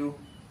for you.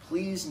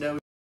 Please no.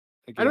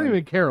 I don't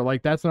even care.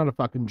 Like, that's not a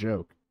fucking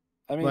joke.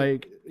 I mean,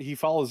 Like, he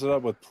follows it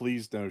up with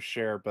 "please no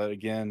share," but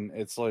again,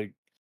 it's like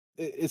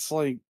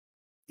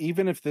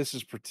even if this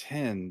is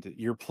pretend,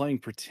 you're playing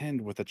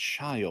pretend with a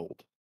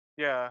child.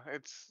 Yeah,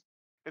 it's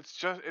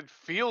just it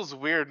feels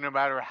weird no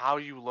matter how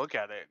you look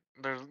at it.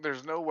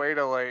 There's no way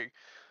to like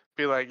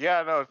be like,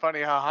 yeah, no, it's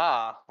funny,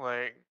 haha.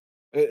 Like,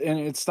 And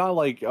it's not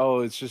like, oh,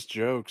 it's just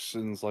jokes,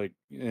 and it's like,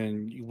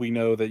 and we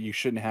know that you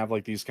shouldn't have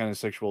like these kind of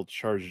sexual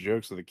charged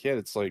jokes with a kid.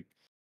 It's like,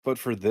 but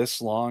for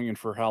this long and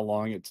for how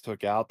long it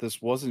took out,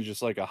 this wasn't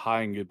just like a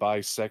hi and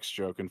goodbye sex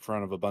joke in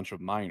front of a bunch of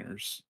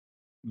minors.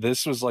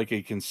 This was like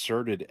a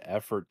concerted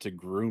effort to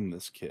groom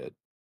this kid,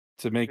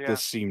 to make yeah,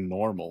 this seem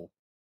normal.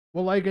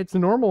 well, like, it's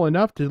normal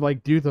enough to,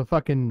 like, do the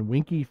fucking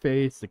winky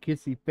face, the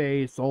kissy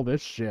face, all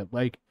this shit.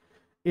 Like,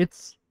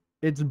 it's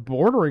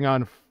bordering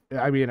on,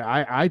 I mean,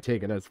 I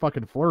take it as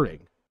fucking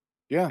flirting.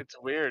 Yeah. it's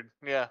weird.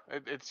 Yeah,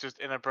 it's just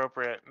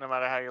inappropriate no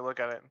matter how you look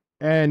at it.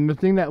 And the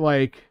thing that,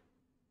 like,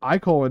 I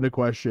call into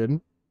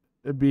question,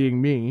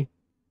 being me,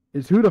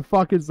 is who the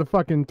fuck is the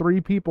fucking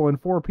 3 people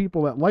and 4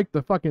 people that like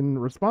the fucking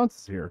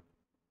responses here?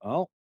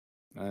 Well,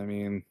 I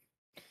mean,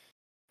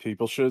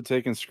 people should have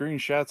taken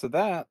screenshots of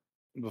that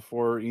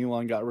before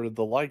Elon got rid of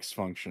the likes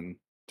function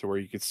to where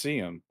you could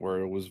see them, where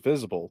it was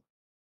visible.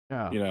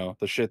 Yeah. You know,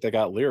 the shit that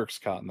got lyrics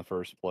caught in the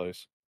first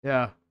place.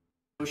 Yeah.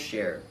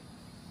 Share.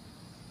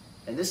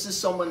 And this is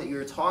someone that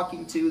you're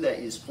talking to that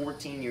is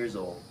 14 years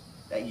old,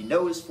 that you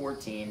know is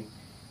 14.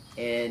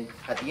 And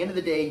at the end of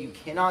the day, you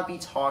cannot be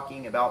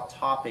talking about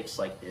topics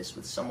like this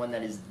with someone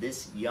that is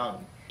this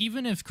young.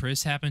 Even if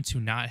Kris happened to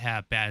not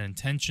have bad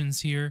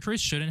intentions here,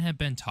 Kris shouldn't have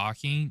been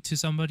talking to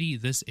somebody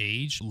this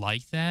age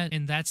like that,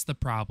 and that's the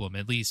problem,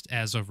 at least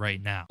as of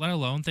right now. Let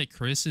alone that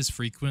Kris is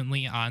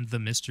frequently on the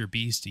Mr.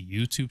 Beast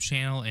YouTube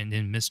channel and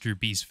in Mr.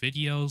 Beast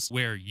videos,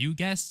 where, you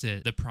guessed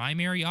it, the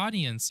primary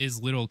audience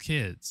is little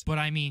kids. But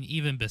I mean,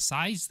 even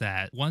besides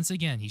that, once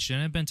again, he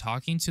shouldn't have been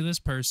talking to this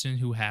person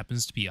who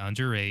happens to be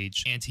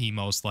underage, and he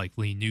most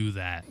likely knew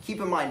that. Keep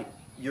in mind,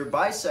 you're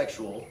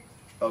bisexual,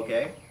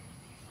 okay?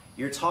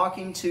 You're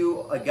talking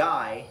to a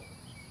guy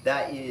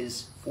that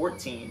is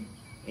 14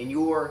 and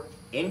you're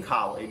in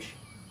college,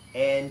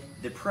 and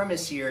the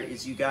premise here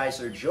is you guys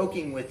are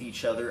joking with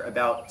each other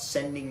about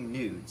sending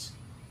nudes.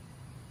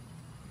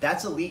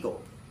 That's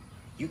illegal.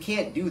 You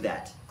can't do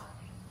that.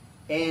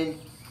 And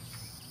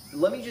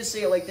let me just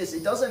say it like this.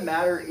 It doesn't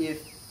matter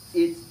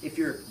if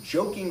you're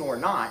joking or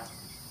not.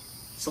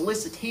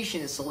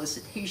 Solicitation is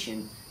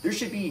solicitation. There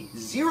should be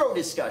zero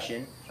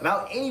discussion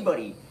about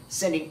anybody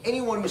sending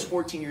anyone who's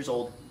 14 years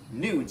old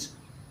nudes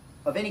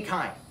of any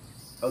kind,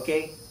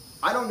 okay?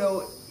 I don't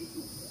know,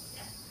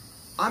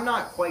 I'm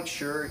not quite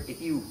sure if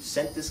you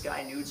sent this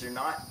guy nudes or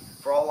not.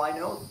 For all I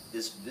know,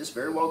 this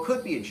very well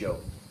could be a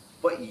joke.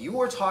 But you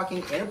are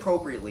talking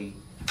inappropriately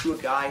to a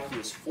guy who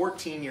is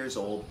 14 years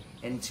old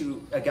and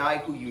to a guy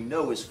who you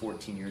know is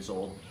 14 years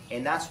old,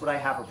 and that's what I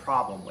have a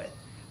problem with.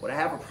 What I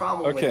have a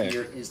problem with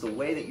here is the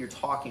way that you're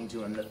talking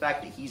to him, the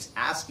fact that he's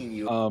asking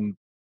you.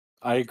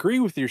 I agree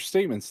with your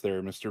statements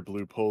there, Mr.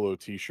 Blue Polo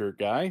T-shirt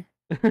guy.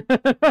 But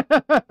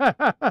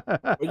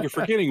you're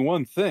forgetting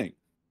one thing.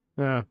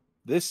 Yeah.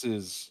 This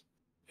is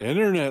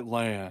internet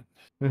land.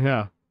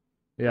 Yeah.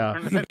 Yeah.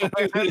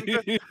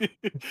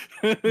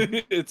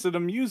 It's an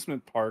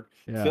amusement park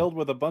filled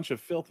with a bunch of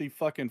filthy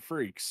fucking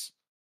freaks.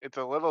 It's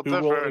a little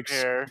different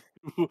here.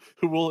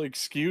 Who will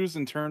excuse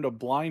and turn a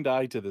blind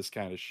eye to this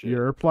kind of shit.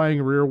 You're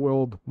applying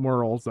real-world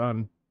morals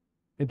on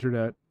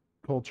internet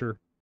culture.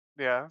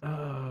 Yeah.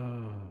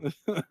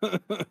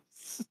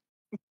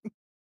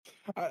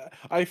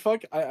 I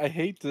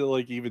hate to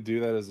like even do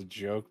that as a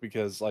joke,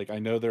 because like I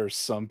know there are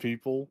some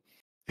people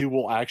who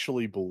will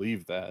actually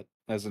believe that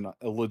as a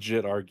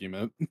legit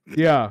argument.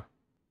 Yeah.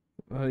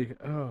 Like,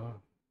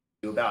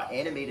 about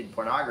animated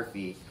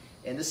pornography,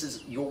 and this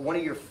is one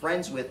of your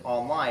friends with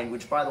online,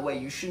 which, by the way,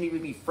 you shouldn't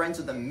even be friends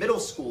with a middle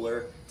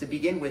schooler to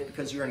begin with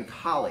because you're in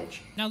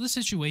college. Now, this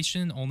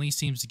situation only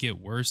seems to get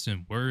worse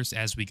and worse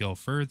as we go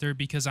further,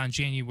 because on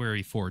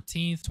January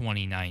 14th,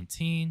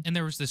 2019, and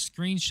there was this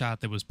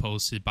screenshot that was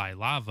posted by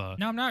Lava.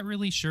 Now, I'm not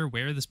really sure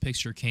where this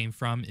picture came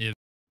from, if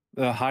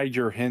Hide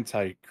your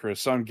hentai,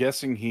 Kris. So I'm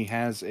guessing he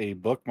has a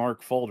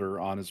bookmark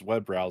folder on his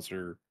web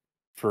browser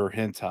for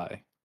hentai.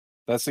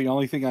 That's the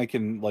only thing I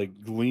can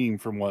like glean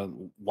from what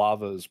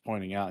Lava is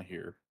pointing out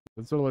here.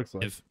 That's what it looks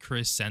like. if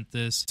Kris sent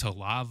this to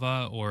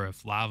Lava or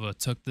if Lava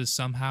took this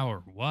somehow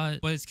or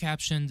what, but it's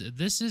captioned,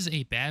 "This is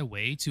a bad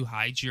way to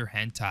hide your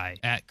hentai,"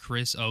 at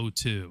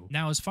Kris02.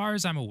 Now, as far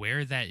as I'm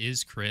aware, that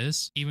is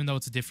Kris, even though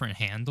it's a different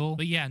handle.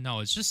 But yeah, no,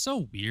 it's just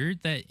so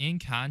weird that in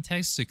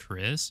context to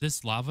Kris,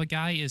 this Lava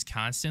guy is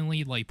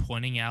constantly like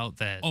pointing out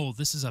that, oh,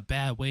 this is a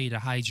bad way to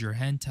hide your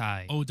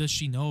hentai. Oh, does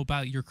she know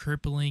about your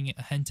crippling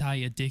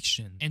hentai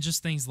addiction? And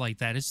just things like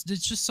that. It's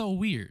just so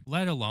weird.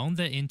 Let alone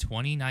that in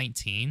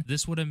 2019,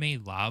 this would have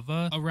made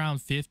Lava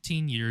around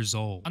 15 years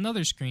old.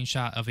 Another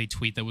screenshot of a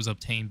tweet that was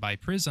obtained by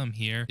Prism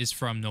here is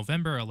from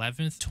November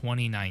 11th,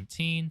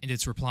 2019, and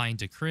it's replying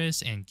to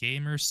Kris and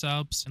gamer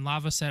subs. And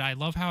Lava said, "I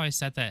love how I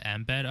set that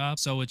embed up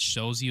so it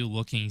shows you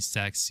looking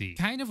sexy."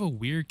 Kind of a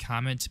weird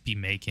comment to be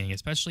making,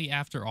 especially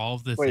after all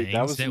of the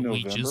things that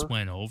we just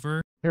went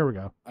over. Here we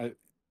go.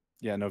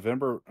 Yeah,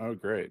 November. Oh,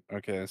 great.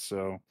 Okay,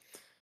 so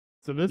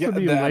this yeah, would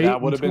be late in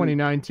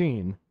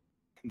 2019.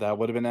 That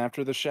would have been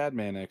after the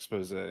Shadman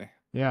expose.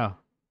 Yeah.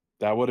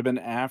 That would have been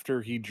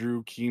after he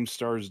drew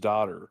Keemstar's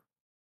daughter.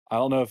 I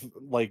don't know if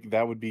like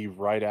that would be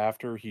right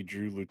after he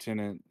drew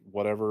Lieutenant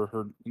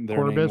whatever their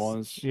Corbus name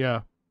was.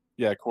 Yeah.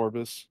 Yeah,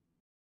 Corbus.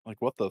 Like,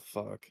 what the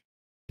fuck?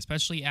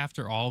 Especially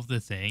after all of the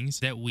things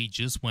that we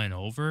just went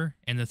over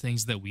and the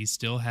things that we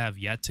still have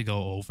yet to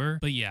go over.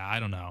 But yeah, I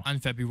don't know. On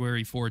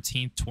February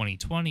 14th,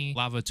 2020,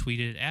 Lava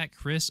tweeted at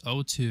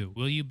Kris02,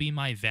 "Will you be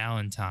my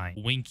Valentine?"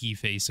 Winky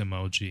face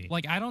emoji.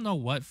 Like, I don't know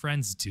what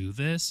friends do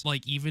this.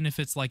 Like, even if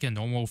it's like a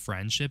normal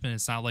friendship and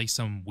it's not like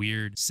some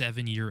weird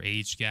 7-year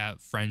age gap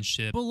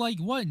friendship, but like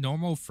what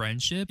normal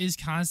friendship is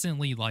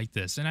constantly like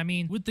this? And I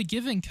mean, with the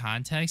given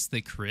context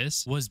that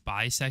Kris was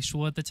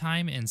bisexual at the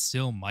time and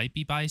still might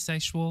be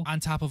bisexual, on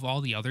top of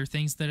all the other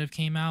things that have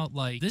came out,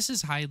 like, this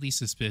is highly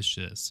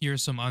suspicious.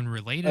 Here's some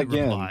unrelated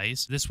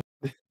replies. This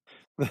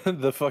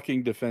the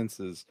fucking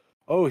defenses.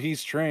 Oh,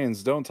 he's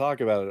trans, don't talk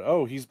about it.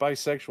 Oh, he's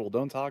bisexual,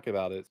 don't talk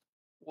about it.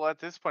 Well, at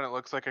this point, it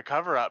looks like a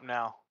cover-up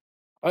now.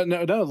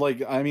 No,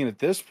 like, I mean, at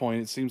this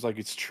point, it seems like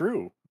it's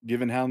true,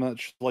 given how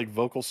much, like,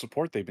 vocal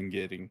support they've been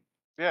getting.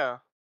 Yeah.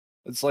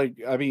 It's like,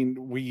 I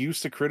mean, we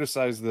used to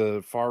criticize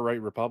the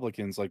far-right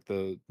Republicans, like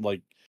the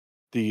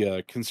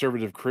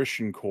conservative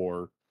Christian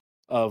core,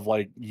 of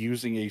like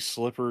using a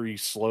slippery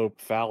slope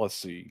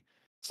fallacy.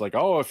 It's like,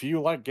 oh, if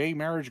you let gay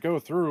marriage go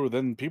through,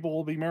 then people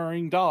will be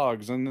marrying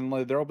dogs, and then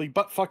like, there'll be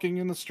butt fucking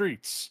in the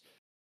streets.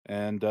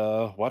 And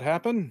what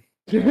happened?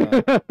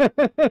 Well,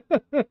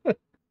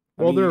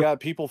 you got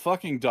people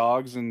fucking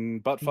dogs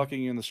and butt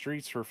fucking in the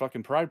streets for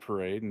fucking Pride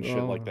Parade and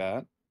shit like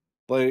that.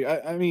 Like,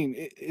 I mean,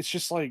 it's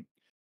just like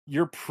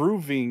you're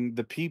proving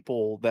the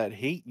people that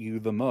hate you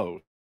the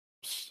most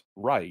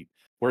right,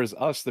 whereas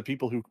us, the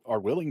people who are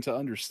willing to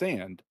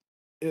understand,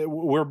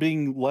 we're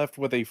being left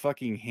with a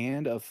fucking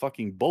hand of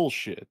fucking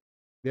bullshit.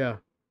 Yeah.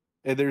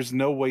 And there's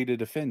no way to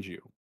defend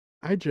you.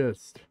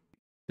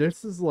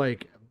 This is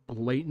like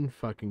blatant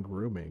fucking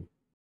grooming.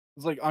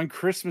 It's like on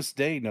Christmas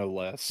Day, no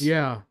less.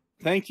 Yeah.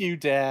 Thank you,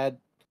 Dad.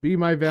 Be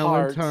my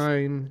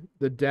Valentine, hearts.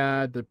 The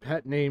dad, the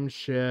pet name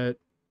shit,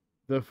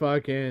 the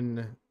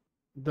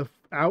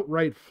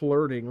outright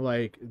flirting.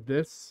 Like,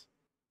 this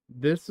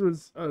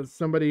was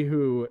somebody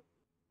who,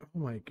 oh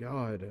my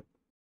God.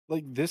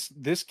 Like,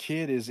 this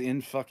kid is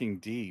in fucking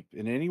deep,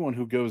 and anyone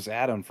who goes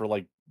at him for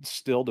like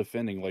still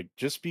defending, like,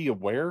 just be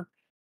aware,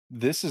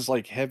 this is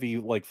like heavy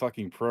like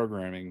fucking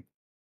programming.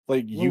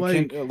 Like,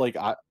 can like,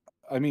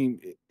 I mean,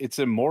 it's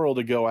immoral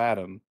to go at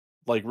him,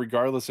 like,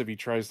 regardless if he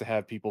tries to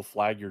have people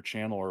flag your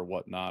channel or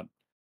whatnot.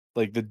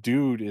 Like, the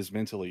dude is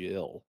mentally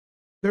ill.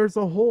 There's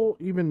a whole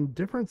even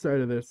different side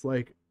of this.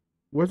 Like,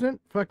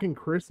 wasn't fucking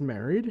Kris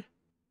married?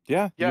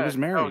 Yeah, he was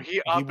married. Oh, he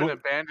up and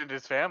abandoned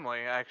his family,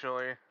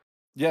 actually.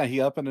 Yeah,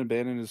 he up and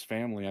abandoned his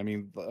family. I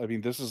mean,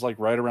 this is like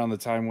right around the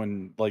time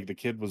when like the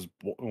kid was,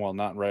 well,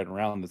 not right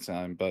around the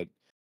time, but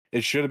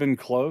it should have been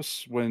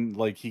close when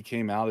like he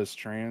came out as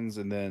trans,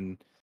 and then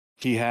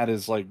he had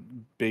his like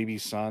baby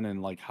son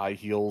in like high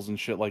heels and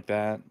shit like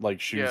that, like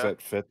shoes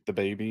that fit the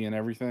baby and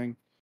everything.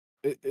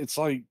 It's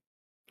like,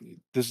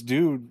 this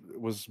dude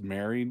was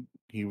married.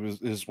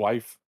 His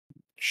wife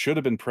should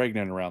have been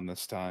pregnant around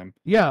this time.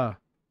 Yeah,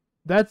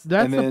 that's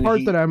the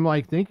part that I'm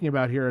like thinking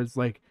about here is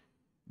like,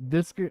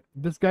 this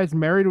guy's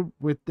married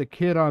with the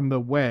kid on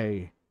the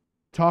way,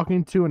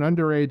 talking to an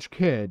underage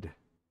kid.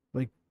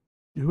 Like,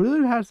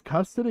 who has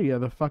custody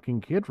of the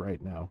fucking kid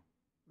right now?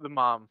 The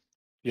mom.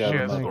 Yeah, she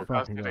has full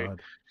custody.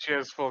 She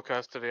has full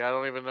custody. I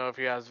don't even know if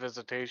he has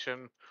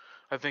visitation.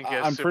 I think he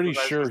has I'm pretty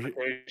sure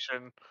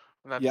visitation.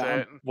 And that's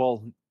it.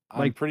 I'm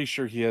Like, pretty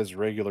sure he has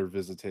regular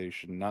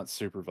visitation, not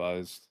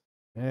supervised.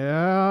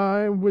 Yeah,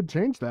 I would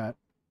change that.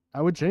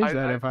 I would change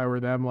that if I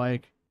were them.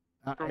 Like,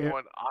 from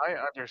what I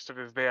understood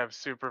is they have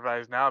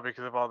supervised now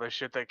because of all the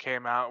shit that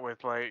came out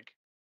with like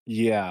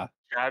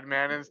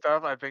Chadman and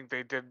stuff. I think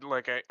they did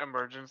like an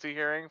emergency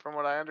hearing from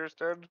what I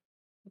understood.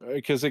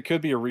 Because it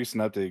could be a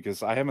recent update,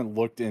 because I haven't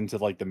looked into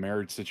like the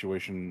marriage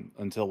situation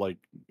until like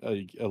a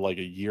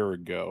year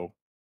ago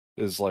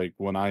is like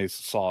when I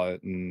saw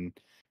it, and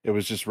it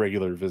was just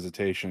regular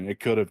visitation. It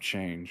could have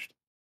changed.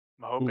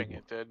 I'm hoping Ooh.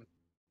 it did.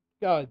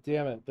 God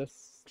damn it.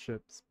 This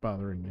shit's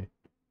bothering me.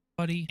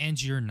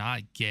 And you're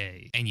not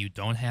gay and you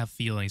don't have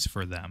feelings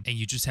for them and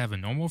you just have a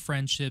normal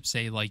friendship,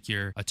 say like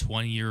you're a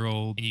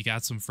 20-year-old and you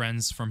got some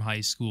friends from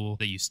high school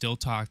that you still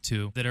talk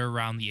to that are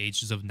around the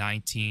ages of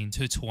 19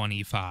 to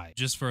 25,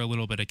 just for a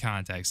little bit of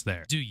context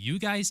there. Do you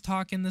guys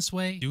talk in this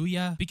way? Do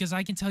ya? Because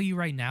I can tell you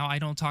right now, I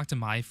don't talk to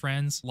my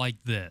friends like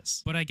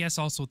this, but I guess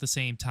also at the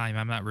same time,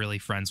 I'm not really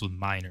friends with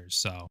minors,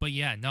 so. But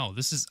yeah, no,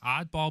 this is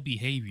oddball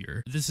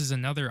behavior. This is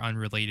another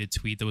unrelated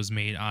tweet that was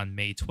made on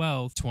May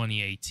 12th,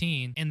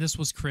 2018, and this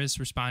was Kris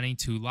responding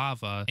to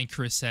Lava, and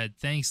Kris said,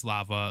 "Thanks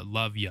Lava,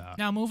 love ya."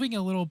 Now moving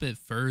a little bit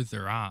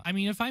further on, I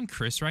mean, if I'm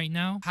Kris right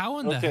now, how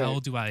in the hell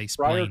do I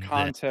explain Prior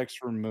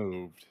context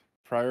removed.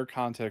 Prior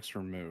context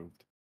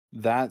removed.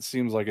 That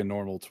seems like a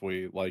normal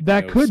tweet. Like,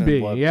 that could send be,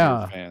 love to your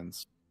yeah.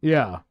 fans.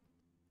 Yeah.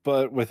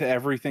 But with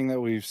everything that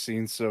we've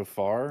seen so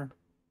far,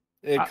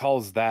 it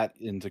calls that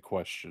into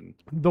question.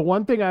 The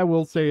one thing I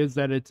will say is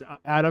that it's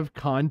out of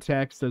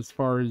context as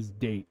far as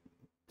date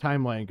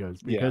timeline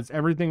goes, because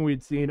everything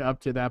we'd seen up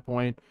to that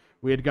point,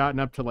 we had gotten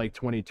up to like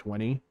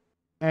 2020,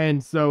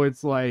 and so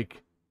it's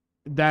like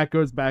that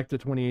goes back to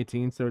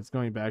 2018, so it's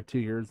going back 2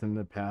 years in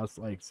the past.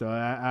 Like, so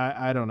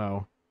I don't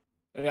know.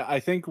 Yeah, I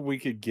think we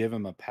could give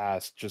him a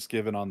pass just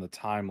given on the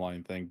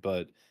timeline thing,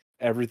 but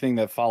everything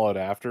that followed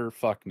after,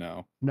 fuck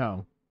no.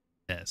 No.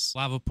 this.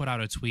 Lava put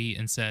out a tweet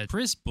and said,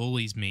 "Kris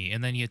bullies me,"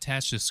 and then he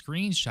attached a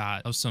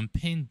screenshot of some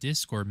pinned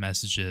Discord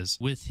messages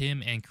with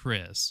him and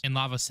Kris. And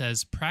Lava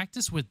says,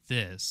 "Practice with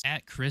this,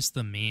 at Kris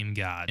the meme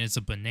god." And it's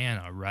a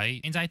banana,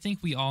 right? And I think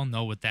we all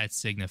know what that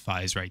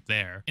signifies right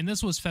there. And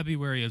this was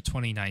February of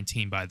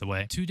 2019, by the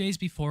way. 2 days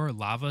before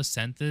Lava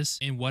sent this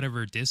in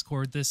whatever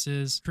Discord this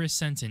is, Kris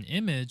sent an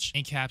image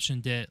and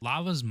captioned it,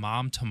 "Lava's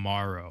mom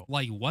tomorrow."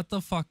 Like, what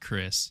the fuck,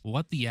 Kris?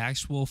 What the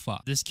actual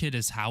fuck? This kid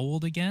is how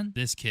old again?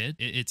 This kid?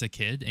 It's a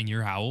kid and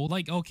you're how old?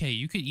 Like, okay,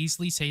 you could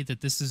easily say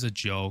that this is a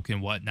joke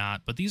and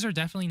whatnot, but these are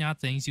definitely not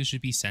things you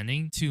should be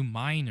sending to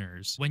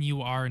minors when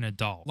you are an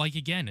adult. Like,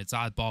 again, it's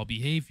oddball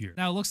behavior.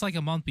 Now, it looks like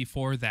a month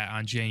before that,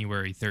 on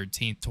January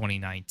 13th,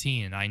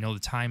 2019, and I know the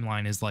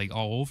timeline is like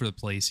all over the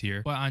place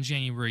here, but on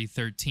January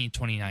 13th,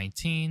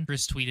 2019,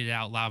 Kris tweeted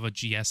out Lava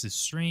GS's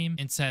stream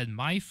and said,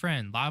 "My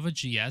friend Lava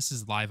GS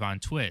is live on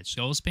Twitch.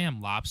 Go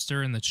spam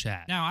lobster in the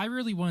chat." Now, I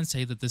really wouldn't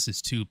say that this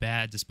is too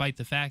bad, despite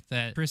the fact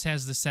that Kris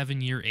has the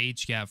 7-year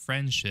age gap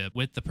friendship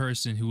with the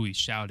person who he's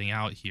shouting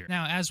out here.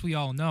 Now, as we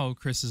all know,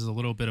 Kris is a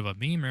little bit of a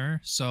memer,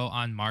 so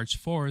on March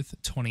 4th,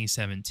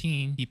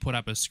 2017, he put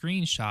up a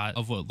screenshot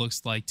of what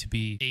looks like to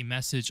be a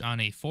message on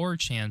a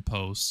 4chan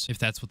post, if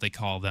that's what they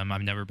call them.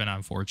 I've never been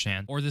on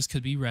 4chan. Or this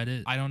could be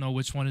Reddit. I don't know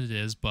which one it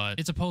is, but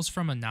it's a post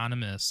from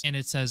Anonymous, and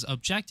it says,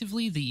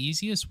 "Objectively, the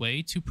easiest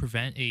way to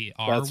prevent a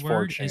R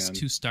word is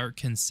to start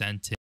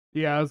consenting."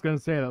 Yeah, I was gonna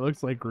say that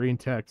looks like green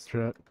text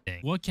shit.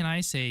 What can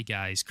I say,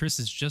 guys? Kris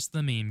is just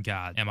the meme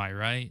god, am I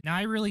right? Now,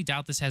 I really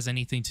doubt this has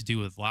anything to do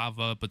with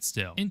Lava, but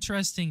still.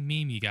 Interesting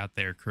meme you got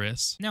there,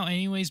 Kris. Now,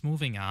 anyways,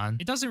 moving on.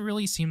 It doesn't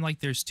really seem like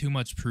there's too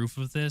much proof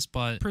of this,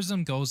 but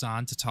Prism goes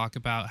on to talk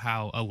about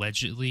how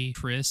allegedly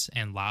Kris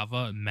and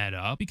Lava met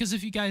up. Because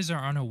if you guys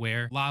are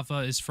unaware, Lava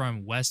is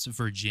from West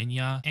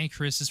Virginia and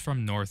Kris is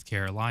from North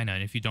Carolina.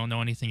 And if you don't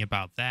know anything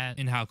about that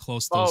and how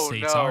close those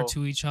states are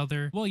to each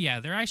other, well, yeah,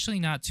 they're actually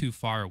not too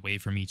far away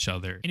from each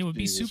other. And it would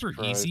be super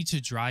easy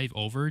to drive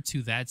over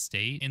to that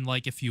state in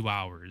like a few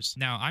hours.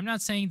 Now, I'm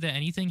not saying that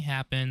anything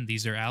happened.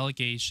 These are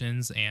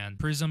allegations and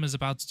Prism is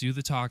about to do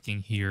the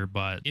talking here,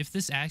 but if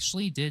this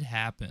actually did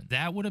happen,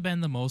 that would have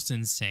been the most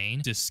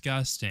insane,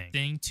 disgusting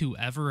thing to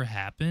ever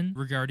happen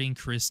regarding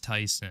Kris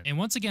Tyson. And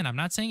once again, I'm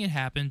not saying it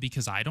happened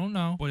because I don't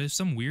know, but if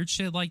some weird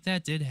shit like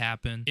that did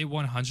happen, it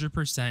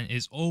 100%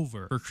 is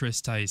over for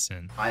Kris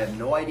Tyson. I have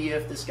no idea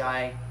if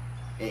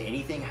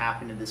anything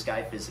happened to this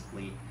guy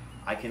physically.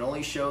 I can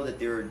only show that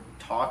they're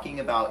talking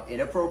about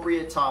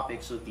inappropriate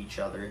topics with each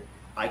other.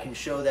 I can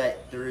show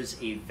that there is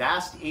a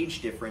vast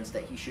age difference,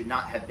 that he should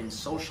not have been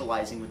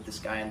socializing with this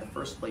guy in the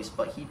first place,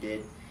 but he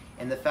did.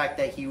 And the fact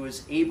that he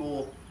was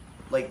able,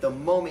 like the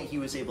moment he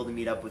was able to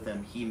meet up with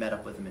him, he met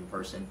up with him in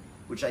person,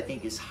 which I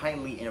think is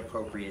highly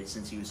inappropriate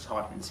since he was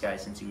talking to this guy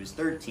since he was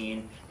 13,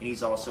 and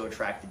he's also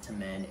attracted to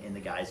men, and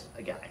the guy's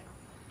a guy.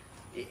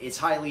 It's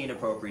highly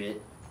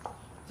inappropriate.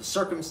 The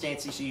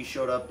circumstances he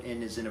showed up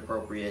in is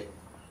inappropriate.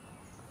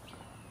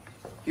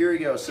 Here we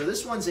go. So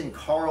this one's in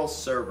Carl's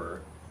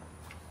server.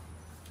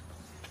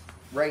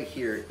 Right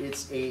here.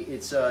 It's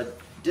a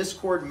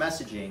Discord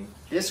messaging.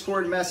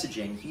 Discord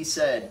messaging. He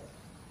said,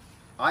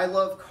 "I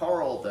love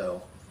Carl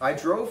though. I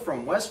drove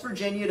from West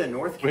Virginia to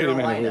North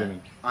Carolina. Wait a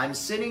minute. I'm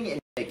sitting in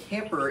a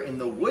camper in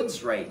the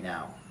woods right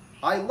now.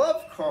 I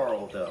love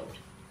Carl though."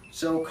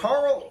 So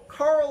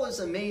Carl is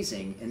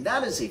amazing, and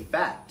that is a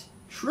fact.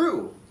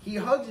 True. He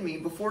hugged me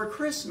before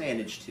Kris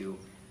managed to.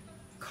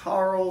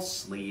 Carl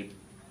sleep.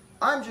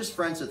 I'm just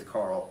friends with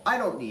Carl. I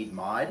don't need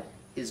mod.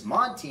 His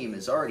mod team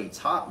is already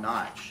top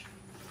notch.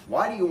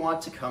 Why do you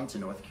want to come to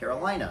North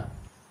Carolina?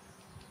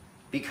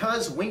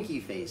 Because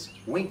winky face,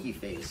 winky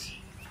face.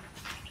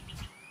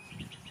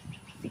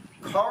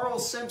 Carl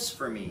simps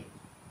for me.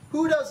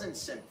 Who doesn't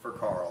simp for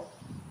Carl?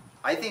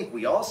 I think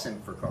we all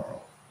simp for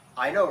Carl.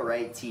 I know,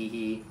 right,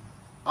 Teehee?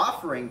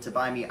 Offering to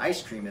buy me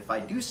ice cream if I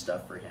do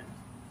stuff for him.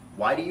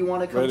 Why do you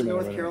want to come to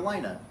North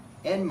Carolina?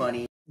 And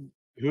money.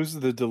 Who's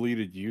the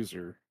deleted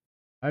user?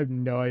 I have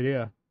no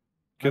idea.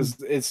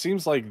 Because it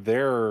seems like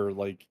they're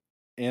like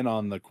in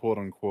on the quote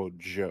unquote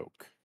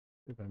joke.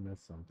 If I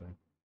missed something.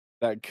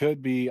 That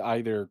could be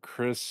either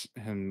Kris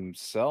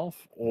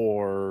himself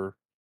or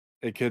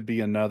it could be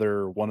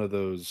another one of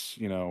those,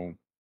 you know,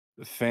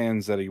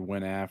 fans that he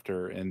went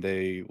after and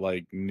they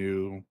like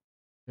knew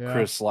Yeah.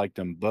 Kris liked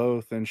them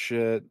both and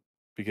shit.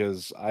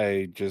 Because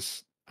I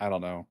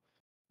don't know.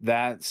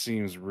 That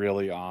seems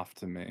really off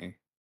to me.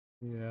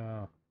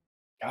 Yeah.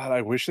 God,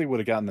 I wish they would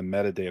have gotten the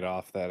metadata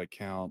off that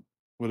account.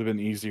 Would have been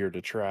easier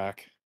to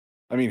track.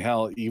 I mean,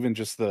 hell, even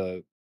just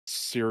the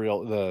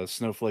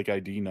Snowflake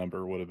ID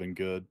number would have been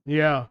good.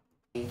 Yeah.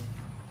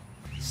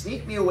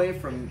 Sneak me away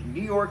from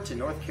New York to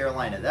North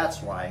Carolina,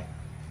 that's why.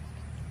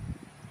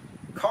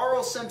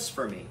 Carl simps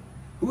for me.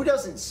 Who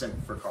doesn't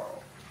simp for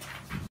Carl?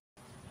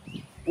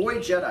 Boy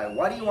Jedi,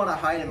 why do you want to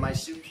hide in my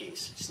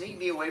suitcase? Sneak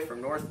me away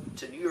from New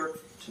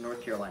York to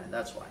North Carolina,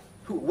 that's why.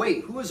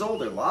 Wait, who is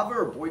older, Lava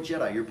or Boy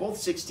Jedi? You're both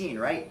 16,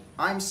 right?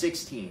 I'm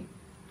 16.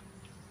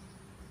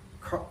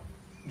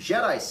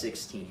 Jedi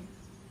 16.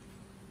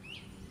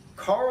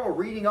 Carl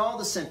reading all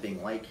the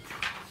simping, like,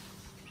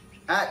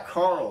 at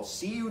Carl,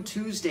 see you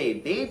Tuesday,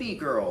 baby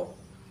girl.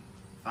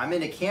 I'm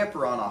in a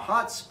camper on a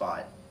hot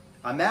spot.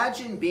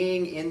 Imagine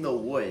being in the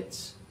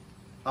woods.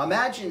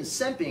 Imagine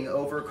simping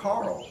over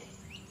Carl.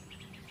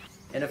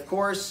 And of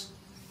course,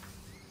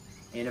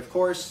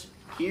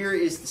 here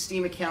is the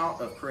Steam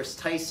account of Kris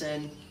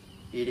Tyson.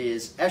 It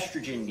is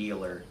estrogen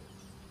dealer.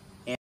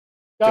 And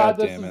God,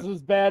 this is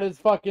as bad as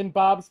fucking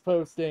Bob's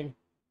posting.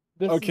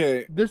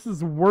 This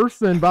is worse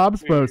than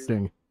Bob's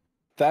posting.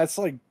 That's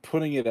like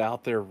putting it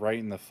out there right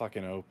in the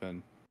fucking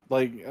open.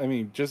 Like, I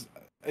mean, just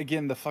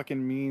again, the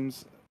fucking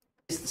memes.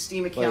 It's the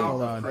Steam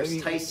account of Kris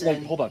Tyson.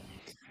 Like, hold on.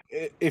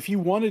 If you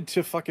wanted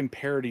to fucking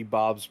parody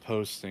Bob's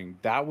posting,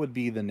 that would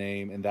be the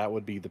name and that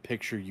would be the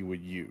picture you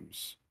would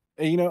use.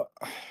 And, you know,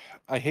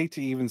 I hate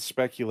to even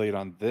speculate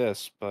on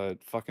this,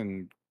 but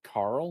fucking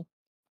Carl?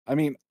 I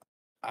mean,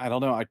 I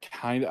don't know.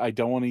 I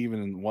don't want to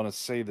even want to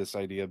say this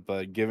idea,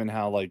 but given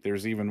how like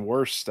there's even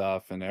worse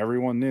stuff and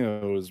everyone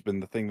knew has been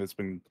the thing that's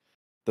been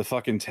the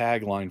fucking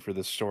tagline for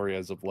this story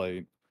as of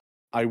late.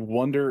 I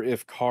wonder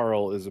if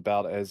Carl is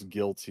about as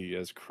guilty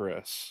as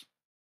Kris.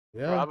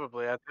 Yeah.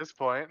 Probably at this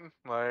point,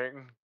 like,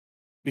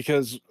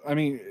 because I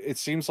mean, it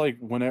seems like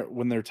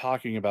when they're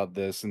talking about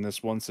this in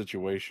this one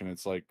situation,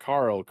 it's like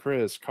Carl,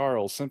 Kris,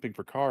 Carl, simping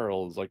for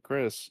Carl is like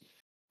Kris.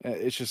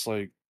 It's just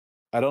like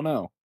I don't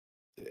know.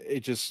 It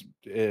just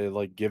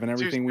like given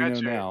everything we know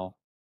now,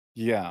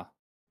 yeah.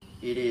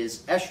 It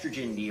is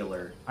estrogen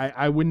dealer.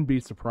 I wouldn't be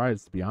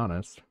surprised, to be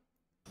honest.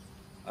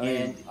 I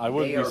mean, I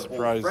wouldn't be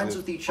surprised. Friends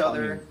with each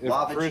other.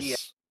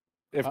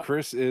 If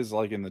Kris is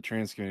like in the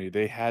trans community,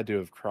 they had to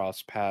have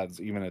crossed paths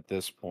even at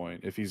this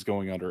point. If he's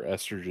going under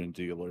estrogen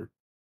dealer,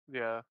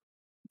 yeah.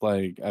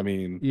 Like, I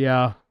mean,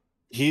 yeah,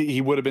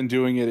 he would have been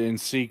doing it in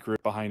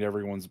secret behind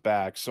everyone's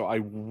back. So I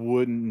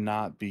would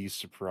not be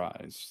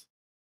surprised,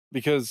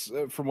 because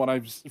from what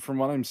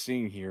I'm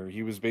seeing here,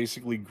 he was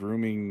basically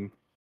grooming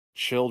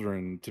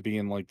children to be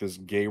in like this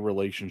gay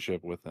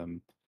relationship with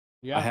him.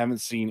 Yeah. I haven't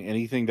seen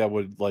anything that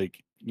would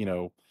like, you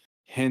know,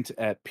 hint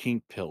at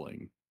pink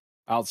pilling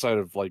outside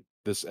of like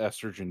this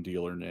estrogen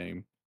dealer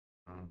name.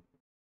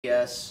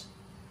 Yes,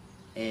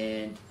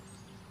 and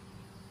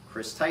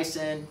Kris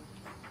Tyson,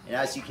 and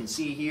as you can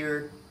see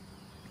here,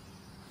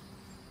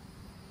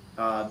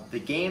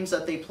 the games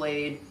that they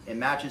played, it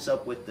matches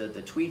up with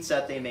the tweets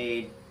that they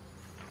made.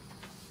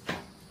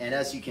 And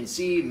as you can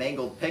see,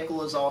 Mangled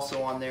Pickle is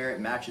also on there.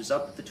 It matches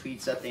up with the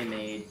tweets that they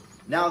made.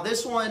 Now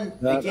this one,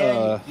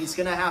 again, he's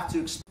going to have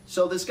to...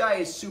 So this guy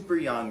is super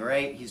young,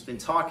 right? He's been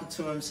talking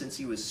to him since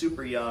he was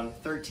super young,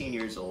 13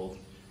 years old.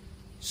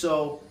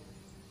 So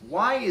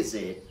why is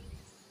it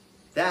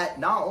that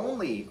not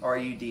only are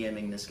you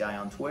DMing this guy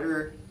on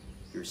Twitter,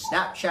 you're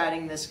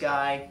Snapchatting this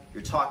guy,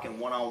 you're talking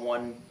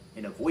one-on-one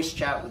in a voice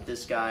chat with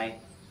this guy,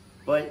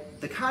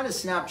 but the kind of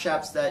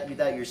Snapchats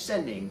that you're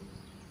sending,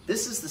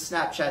 this is the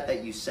Snapchat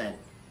that you sent.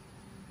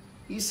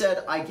 He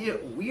said, I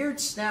get weird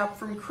snap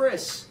from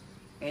Kris.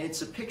 And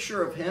it's a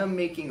picture of him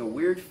making a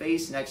weird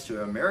face next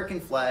to an American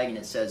flag, and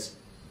it says,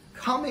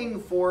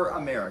 coming for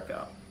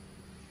America.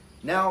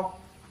 Now,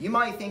 you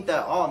might think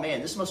that, oh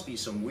man, this must be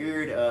some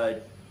weird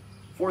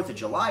 4th of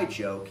July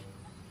joke.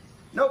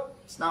 Nope,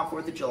 it's not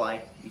 4th of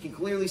July. You can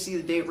clearly see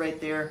the date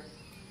right there.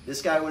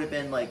 This guy would have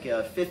been like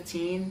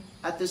 15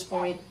 at this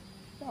point.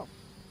 Oh.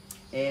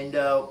 And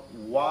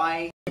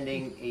why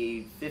sending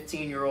a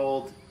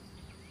 15-year-old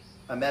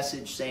a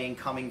message saying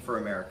coming for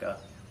America?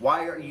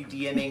 Why are you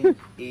DMing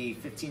a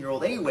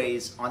 15-year-old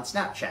anyways on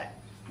Snapchat?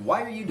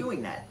 Why are you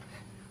doing that?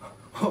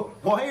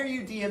 Why are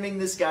you DMing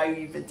this guy who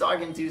you've been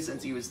talking to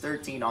since he was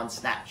 13 on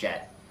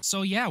Snapchat?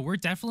 So yeah, we're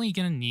definitely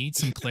gonna need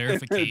some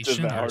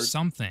clarification or Devoured.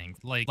 something,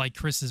 like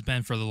Kris has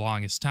been for the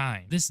longest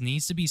time. This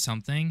needs to be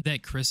something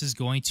that Kris is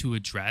going to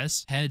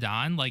address head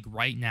on, like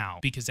right now.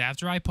 Because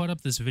after I put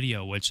up this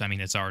video, which I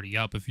mean it's already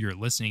up if you're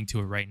listening to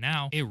it right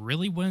now, it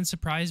really wouldn't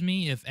surprise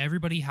me if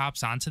everybody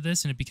hops onto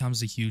this and it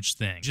becomes a huge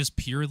thing, just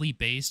purely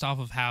based off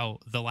of how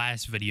the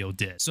last video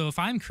did. So if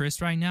I'm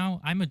Kris right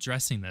now, I'm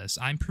addressing this.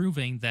 I'm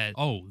proving that,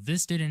 oh,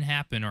 this didn't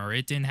happen, or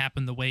it didn't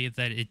happen the way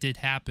that it did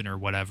happen, or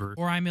whatever.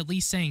 Or I'm at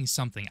least saying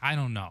something. I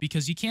don't know.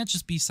 Because you can't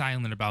just be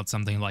silent about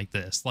something like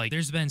this. Like,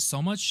 there's been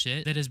so much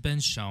shit that has been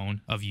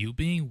shown of you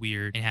being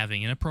weird and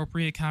having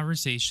inappropriate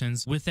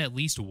conversations with at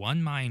least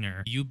one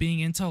minor, you being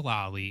into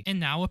lolly, and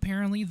now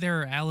apparently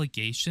there are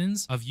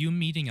allegations of you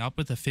meeting up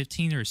with a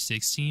 15 or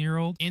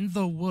 16-year-old in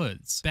the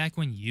woods back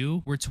when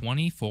you were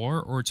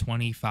 24 or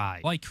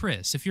 25. Like,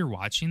 Kris, if you're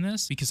watching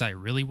this, because I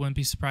really wouldn't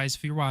be surprised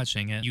if you're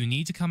watching it, you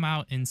need to come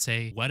out and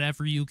say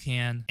whatever you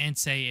can and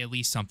say at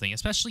least something,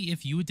 especially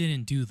if you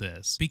didn't do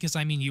this. Because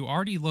I mean, you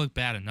already look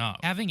bad enough.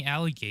 Having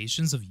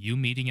allegations of you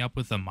meeting up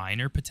with a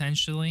minor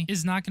potentially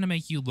is not going to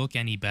make you look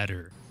any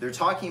better. They're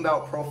talking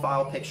about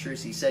profile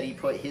pictures. He said he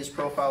put his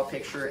profile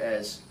picture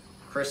as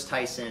Kris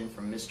Tyson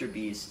from Mr.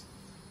 Beast.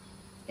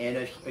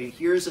 And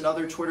here's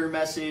another Twitter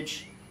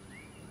message,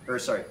 or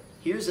sorry,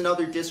 here's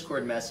another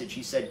Discord message.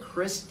 He said,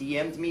 Kris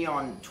DM'd me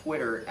on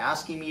Twitter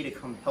asking me to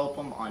come help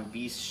him on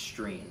Beast's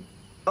stream.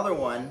 Another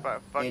one,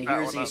 and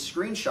here's a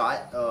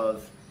screenshot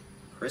of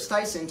Kris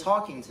Tyson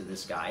talking to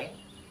this guy.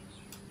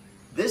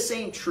 This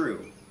ain't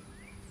true.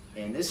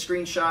 And this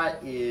screenshot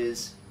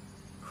is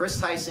Kris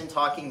Tyson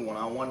talking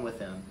one-on-one with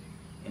him.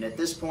 And at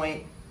this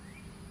point,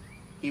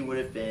 he would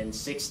have been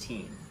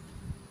 16.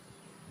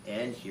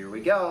 And here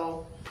we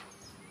go.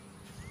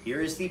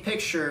 Here is the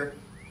picture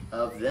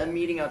of them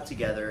meeting up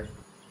together.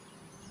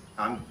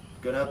 I'm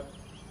gonna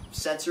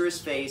censor his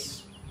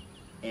face.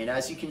 And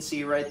as you can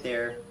see right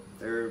there,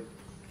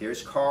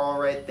 there's Carl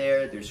right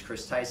there. There's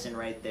Kris Tyson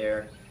right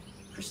there.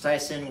 Kris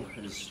Tyson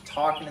was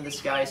talking to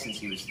this guy since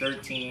he was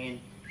 13.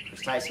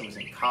 Kris Tyson was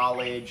in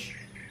college.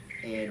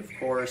 And of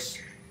course,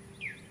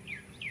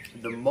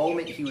 the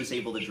moment he was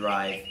able to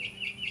drive,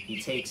 he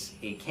takes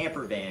a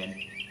camper van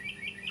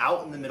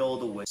out in the middle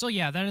of the woods. So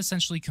yeah, that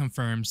essentially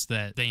confirms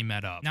that they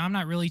met up. Now, I'm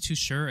not really too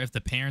sure if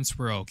the parents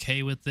were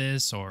okay with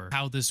this or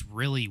how this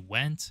really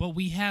went, but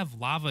we have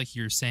Lava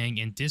here saying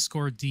in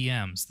Discord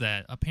DMs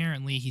that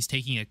apparently he's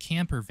taking a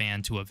camper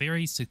van to a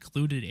very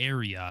secluded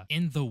area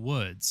in the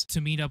woods to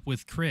meet up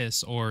with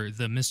Kris or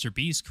the Mr.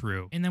 Beast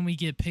crew. And then we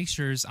get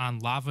pictures on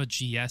Lava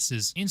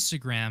GS's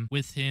Instagram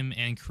with him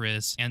and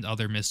Kris and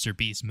other Mr.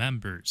 Beast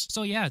members.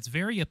 So yeah, it's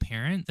very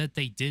apparent that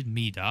they did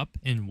meet up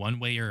in one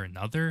way or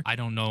another. I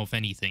don't know if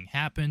anything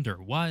happened or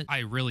what. I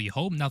really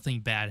hope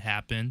nothing bad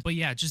happened. But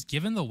yeah, just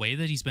given the way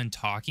that he's been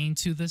talking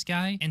to this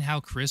guy and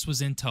how Kris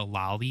was into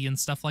lolly and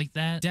stuff like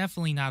that,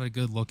 definitely not a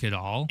good look at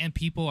all. And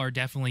people are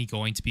definitely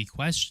going to be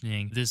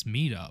questioning this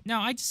meetup.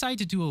 Now, I decided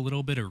to do a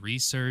little bit of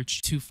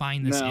research to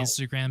find this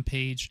Instagram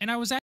page, and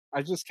I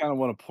just kind of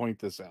want to point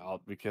this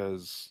out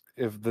because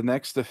if the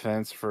next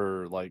defense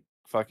for like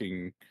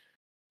fucking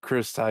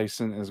Kris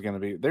Tyson is going to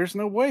be, there's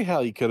no way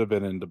how he could have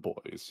been into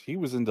boys. He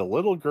was into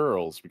little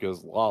girls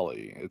because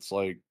lolly. It's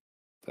like,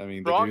 I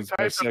mean, the Wrong dude's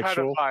type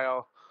bisexual. of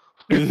pedophile.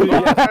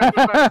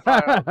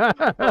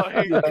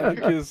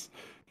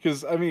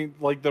 Because I mean,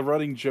 like the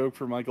running joke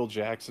for Michael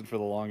Jackson for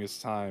the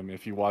longest time,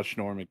 if you watch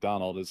Norm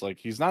Macdonald, is like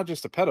he's not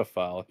just a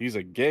pedophile, he's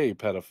a gay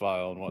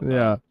pedophile and whatnot.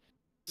 Yeah.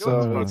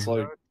 So it's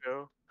like,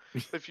 oh,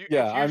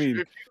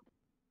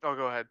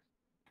 go ahead.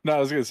 No, I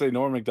was gonna say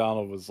Norm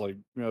Macdonald was like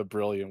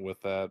brilliant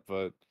with that,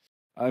 but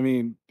I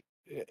mean,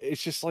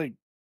 it's just like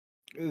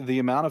the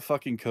amount of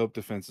fucking cope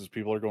defenses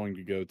people are going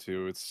to go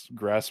to. It's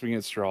grasping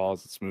at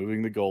straws. It's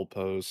moving the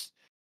goalposts.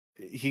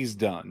 He's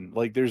done.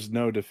 Like, there's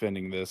no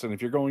defending this. And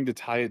if you're going to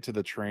tie it to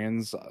the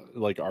trans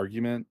like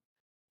argument,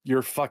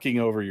 you're fucking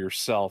over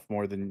yourself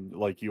more than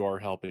like you are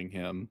helping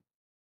him.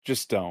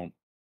 Just don't.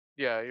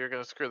 Yeah, you're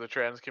gonna screw the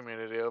trans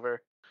community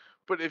over.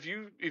 But if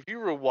you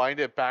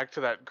rewind it back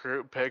to that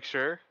group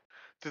picture,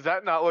 does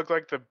that not look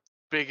like the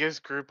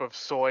biggest group of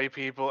soy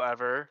people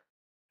ever?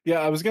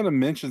 Yeah, I was gonna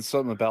mention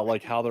something about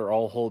like how they're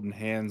all holding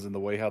hands and the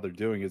way how they're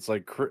doing. It's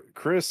like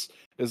Kris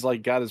is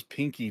like got his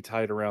pinky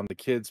tied around the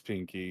kid's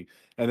pinky,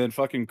 and then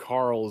fucking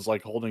Carl is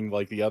like holding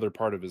like the other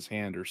part of his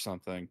hand or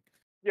something.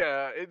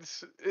 Yeah,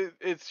 it's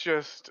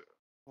just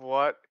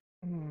what?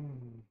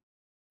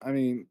 I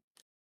mean,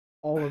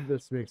 all of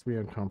this makes me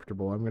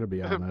uncomfortable. I'm gonna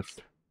be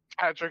honest.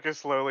 Patrick is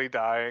slowly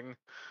dying.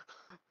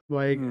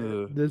 Like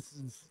this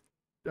is.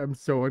 I'm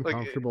so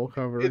uncomfortable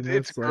covering this.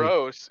 It's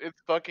gross.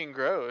 It's fucking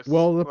gross.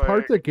 Well, the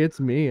part that gets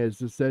me is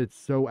just that it's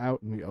so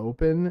out in the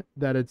open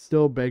that it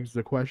still begs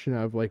the question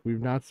of like we've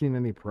not seen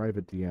any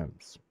private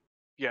DMs.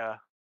 Yeah.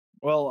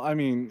 Well, I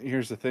mean,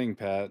 here's the thing,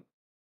 Pat.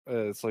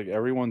 It's like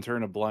everyone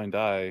turned a blind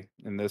eye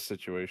in this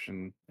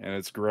situation, and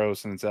it's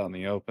gross and it's out in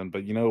the open.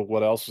 But you know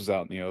what else was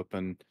out in the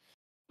open?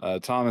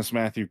 Thomas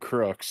Matthew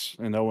Crooks,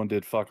 and no one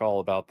did fuck all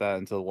about that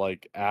until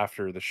like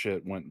after the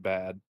shit went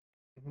bad.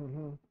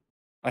 Mm-hmm.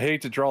 I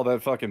hate to draw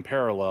that fucking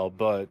parallel,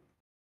 but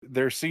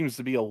there seems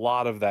to be a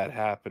lot of that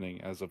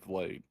happening as of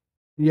late.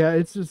 Yeah,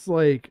 it's just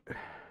like,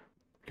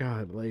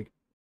 God, like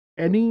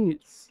any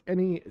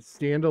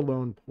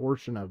standalone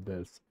portion of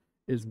this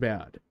is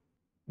bad,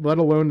 let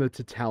alone the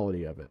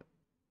totality of it.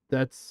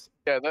 That's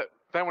Yeah,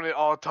 that when it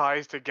all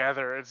ties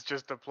together, it's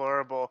just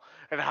deplorable.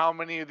 And how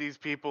many of these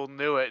people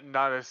knew it? And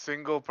not a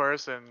single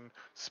person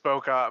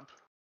spoke up.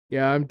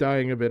 yeah, I'm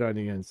dying a bit on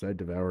the inside,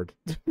 devoured.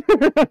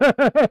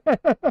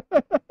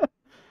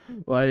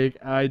 Like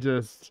I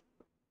just,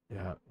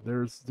 yeah,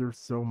 there's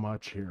so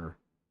much here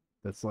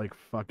that's like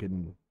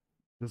fucking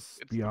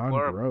just It's beyond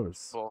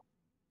gross.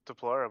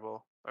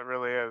 Deplorable. It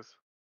really is.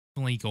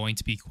 Definitely going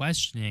to be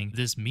questioning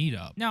this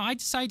meetup. Now, I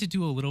decided to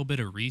do a little bit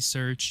of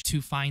research to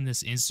find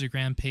this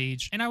Instagram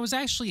page, and I was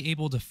actually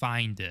able to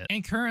find it.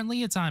 And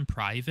currently it's on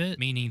private,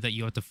 meaning that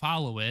you have to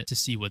follow it to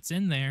see what's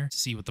in there, to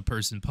see what the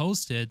person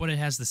posted, but it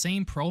has the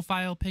same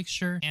profile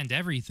picture and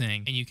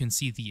everything, and you can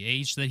see the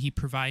age that he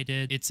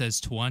provided. It says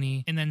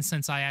 20, and then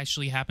since I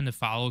actually happen to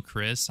follow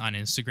Kris on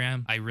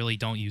Instagram, I really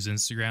don't use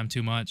Instagram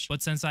too much,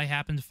 but since I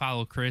happen to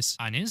follow Kris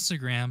on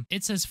Instagram,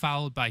 it says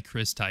followed by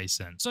Kris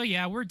Tyson. So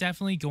yeah, we're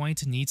definitely going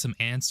to need some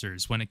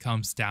answers when it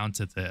comes down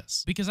to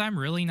this, because I'm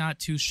really not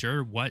too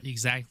sure what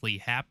exactly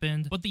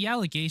happened, but the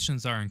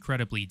allegations are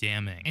incredibly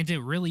damning, and it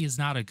really is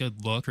not a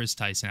good look. Kris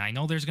Tyson, I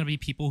know there's gonna be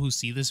people who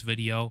see this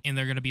video and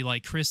they're gonna be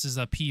like, Kris is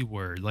a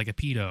P-word, like a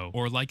pedo,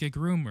 or like a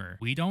groomer.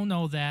 We don't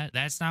know that.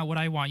 That's not what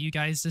I want you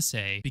guys to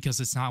say, because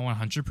it's not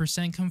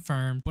 100%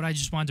 confirmed, but I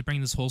just wanted to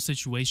bring this whole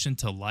situation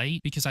to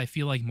light, because I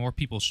feel like more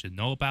people should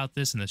know about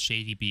this and the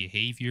shady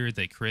behavior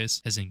that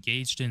Kris has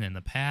engaged in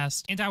the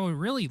past, and I would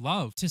really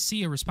love to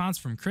see a response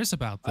from Kris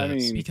about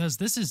this, because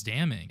this is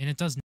damning, and it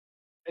does.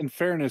 In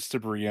fairness to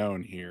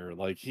Brion here,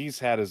 like he's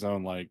had his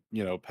own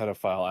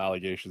pedophile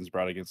allegations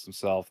brought against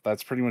himself.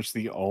 That's pretty much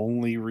the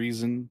only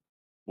reason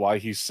why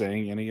he's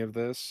saying any of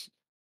this.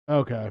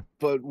 Okay.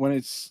 But when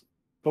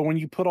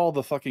you put all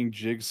the fucking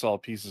jigsaw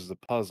pieces of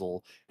the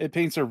puzzle, it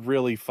paints a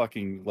really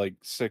fucking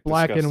sick,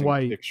 Black and disgusting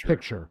white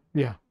picture.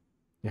 Yeah.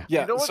 Yeah.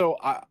 You know what? So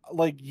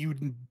you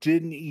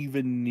didn't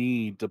even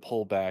need to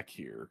pull back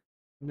here.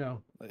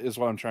 No. Is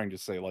what I'm trying to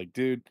say. Like,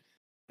 dude,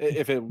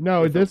 if it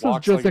this was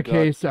walks just like a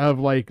case of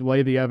lay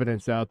the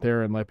evidence out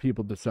there and let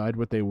people decide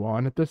what they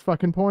want at this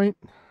fucking point.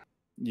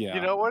 Yeah.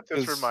 You know what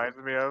this reminds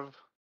me of?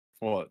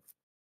 What?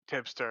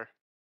 Tipster.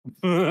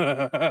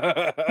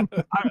 Yeah,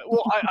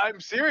 I'm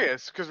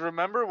serious, because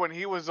remember when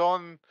he was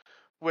on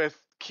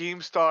with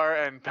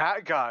Keemstar and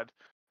Pat God,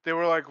 they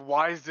were like,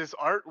 "Why is this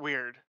art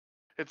weird?"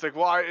 It's like,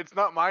 "Well, it's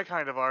not my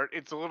kind of art.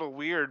 It's a little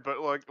weird, but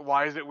like,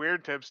 why is it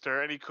weird,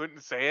 Tipster?" And he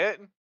couldn't say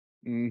it.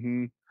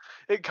 mm-hmm.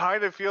 It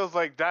kind of feels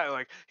like that.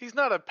 Like, he's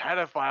not a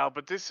pedophile,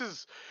 but this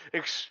is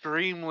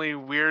extremely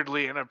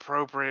weirdly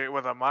inappropriate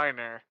with a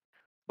minor.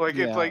 Like,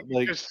 it's like,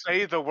 just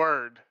say the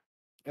word.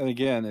 And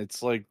again,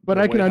 it's like, but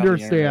I can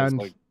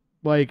understand,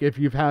 like if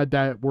you've had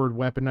that word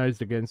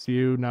weaponized against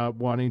you, not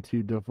wanting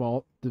to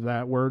default to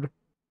that word.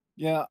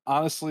 Yeah,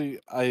 honestly,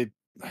 I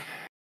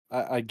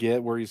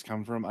get where he's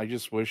come from. I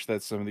just wish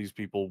that some of these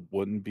people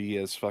wouldn't be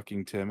as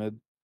fucking timid.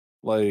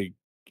 Like,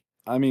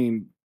 I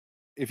mean,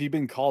 if you've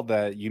been called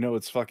that, you know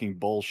it's fucking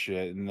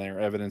bullshit and their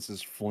evidence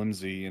is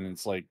flimsy and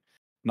it's like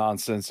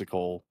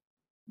nonsensical.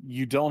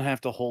 You don't have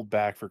to hold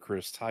back for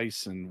Kris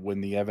Tyson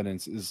when the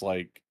evidence is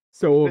like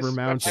so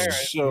overmounted.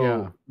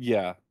 So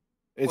yeah.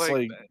 It's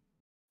like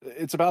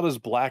it's about as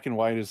black and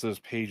white as those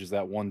pages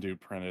that one dude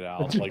printed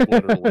out, like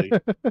literally.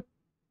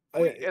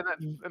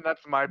 And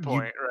that's my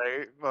point,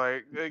 right?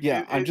 Like,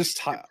 yeah, I'm just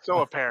it's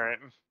so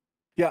apparent.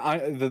 Yeah,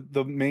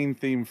 the main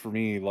theme for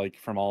me, like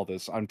from all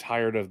this, I'm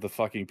tired of the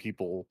fucking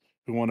people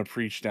who want to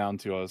preach down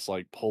to us,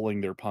 like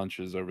pulling their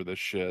punches over this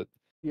shit.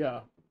 Yeah,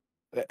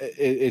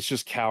 it's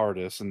just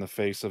cowardice in the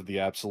face of the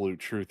absolute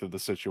truth of the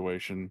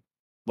situation.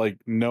 Like,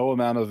 no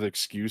amount of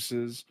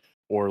excuses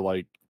or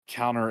like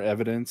counter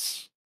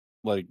evidence,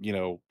 like,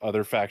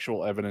 other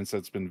factual evidence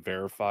that's been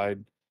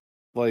verified.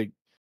 Like,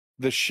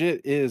 the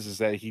shit is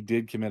that he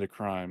did commit a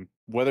crime.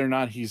 Whether or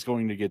not he's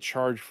going to get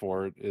charged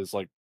for it is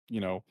like,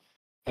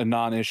 a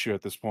non-issue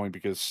at this point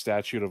because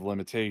statute of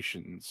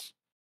limitations.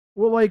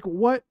 Well, like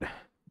what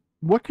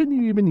can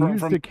you even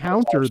use to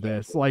counter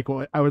this? Like,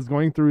 I was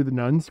going through the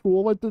nun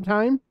school at the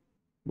time.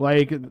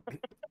 Like,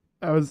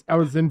 I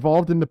was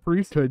involved in the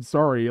priesthood.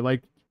 Sorry,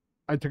 like,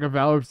 I took a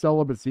vow of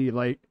celibacy.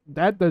 Like,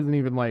 that doesn't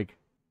even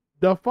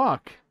the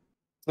fuck.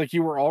 Like,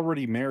 you were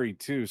already married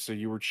too, so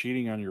you were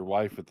cheating on your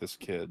wife with this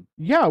kid.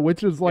 Yeah,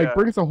 which is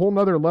brings a whole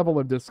nother level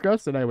of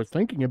disgust that I was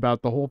thinking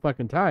about the whole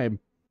fucking time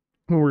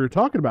when we were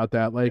talking about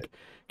that. Like,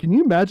 can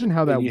you imagine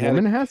how that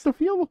woman has to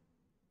feel?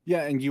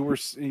 Yeah, and you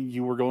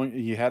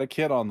had a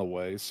kid on the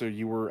way, so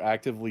you were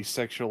actively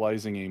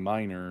sexualizing a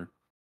minor.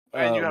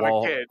 And you have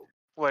a kid.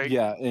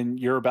 Yeah, and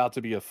you're about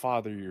to be a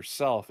father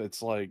yourself.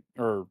 It's like,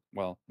 or,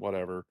 well,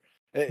 whatever.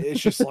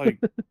 It's just like,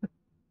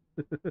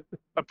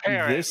 a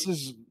parent.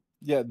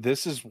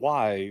 This is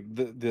why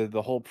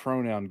the whole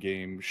pronoun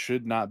game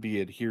should not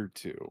be adhered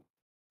to.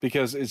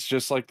 Because it's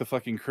just like the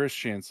fucking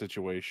Christian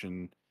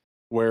situation.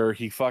 where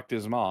he fucked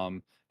his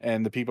mom,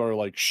 and the people are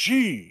like,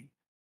 she,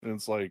 and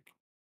it's like,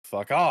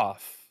 fuck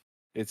off.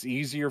 It's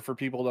easier for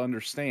people to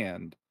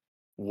understand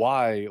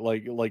why,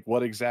 like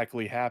what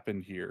exactly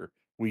happened here.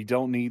 We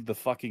don't need the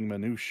fucking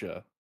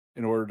minutia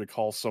in order to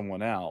call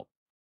someone out.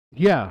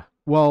 Yeah.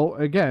 Well,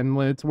 again,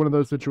 it's one of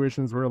those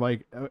situations where,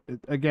 like,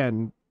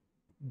 again,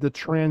 the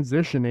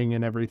transitioning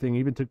and everything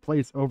even took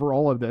place over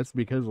all of this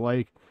because,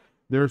 like,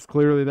 there's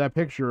clearly that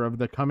picture of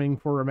the coming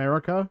for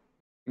America.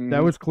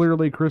 That was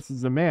clearly Chris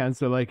as a man.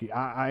 So, like,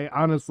 I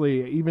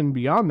honestly, even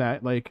beyond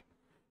that, like,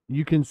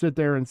 you can sit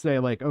there and say,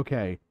 like,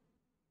 okay,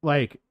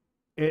 like,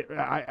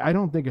 I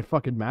don't think it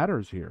fucking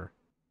matters here.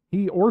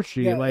 He or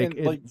she, Yeah, like,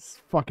 and, like,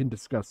 it's fucking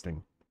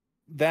disgusting.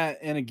 that,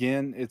 and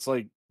again, it's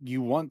like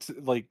you want to,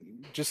 like,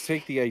 just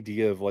take the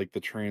idea of like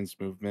the trans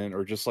movement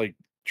or just like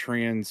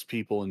trans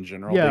people in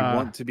general. They Yeah.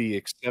 want to be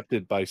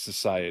accepted by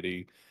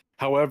society.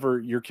 However,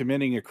 you're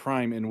committing a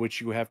crime in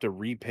which you have to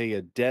repay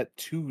a debt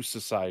to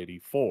society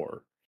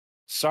for.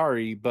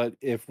 Sorry, but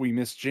if we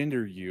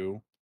misgender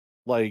you,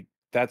 like,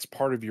 that's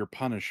part of your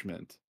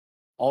punishment.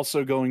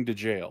 Also going to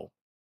jail.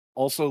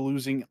 Also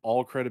losing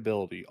all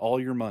credibility, all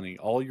your money,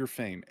 all your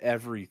fame,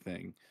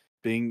 everything.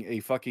 Being a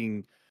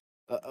fucking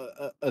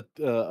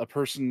a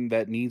person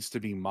that needs to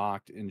be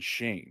mocked and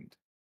shamed.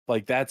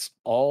 Like, that's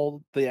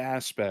all the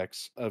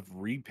aspects of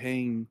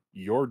repaying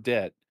your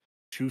debt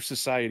to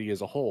society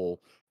as a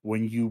whole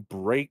when you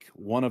break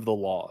one of the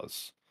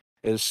laws,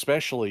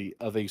 especially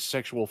of a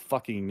sexual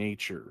fucking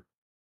nature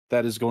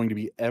that is going to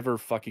be ever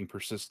fucking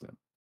persistent.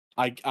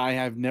 I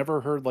have never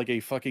heard like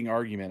a fucking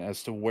argument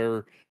as to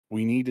where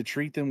we need to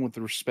treat them with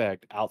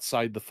respect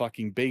outside the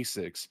fucking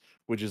basics,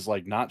 which is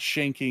like not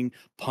shanking,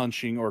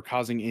 punching, or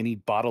causing any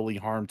bodily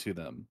harm to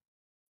them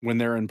when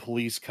they're in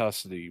police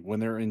custody, when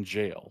they're in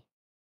jail,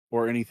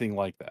 or anything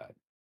like that.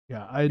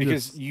 Yeah,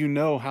 Because you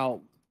know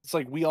how it's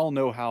like we all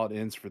know how it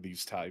ends for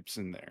these types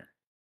in there.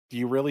 Do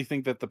you really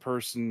think that the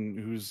person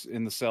who's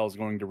in the cell is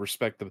going to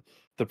respect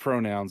the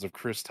pronouns of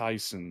Kris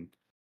Tyson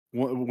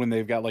when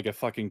they've got like a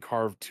fucking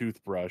carved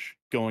toothbrush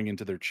going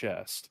into their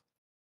chest?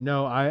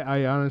 No,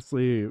 I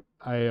honestly,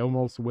 I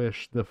almost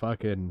wish the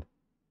fucking,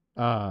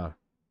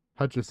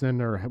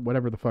 Hutchison or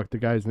whatever the fuck the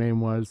guy's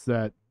name was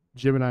that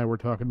Jim and I were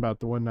talking about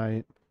the one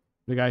night,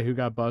 the guy who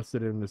got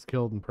busted and was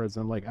killed in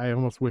prison. Like, I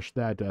almost wish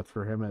that death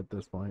for him at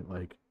this point,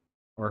 like,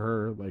 or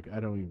her. Like, I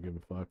don't even give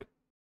a fuck.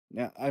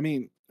 Yeah, I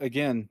mean,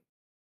 again,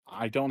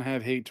 I don't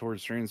have hate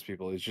towards trans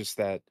people. It's just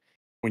that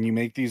when you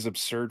make these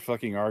absurd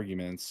fucking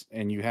arguments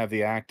and you have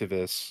the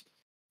activists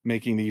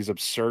making these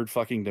absurd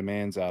fucking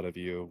demands out of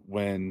you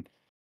when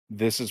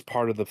this is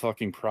part of the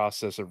fucking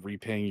process of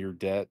repaying your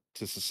debt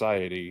to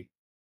society,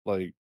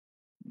 like,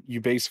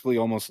 you basically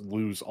almost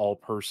lose all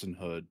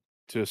personhood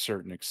to a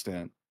certain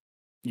extent.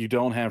 You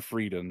don't have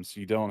freedoms,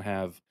 you don't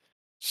have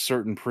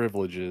certain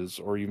privileges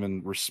or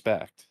even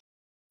respect.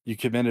 You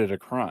committed a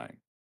crime.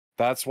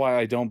 That's why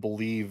I don't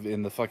believe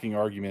in the fucking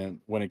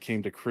argument when it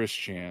came to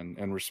Christian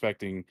and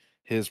respecting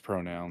his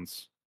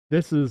pronouns.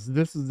 This is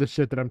the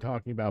shit that I'm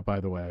talking about, by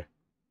the way.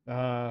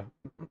 Uh,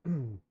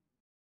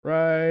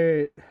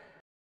 right,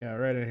 yeah,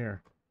 right in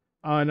here.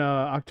 On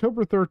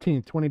October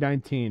 13th,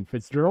 2019,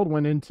 Fitzgerald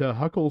went into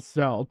Huckle's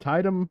cell,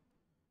 tied him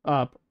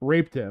up,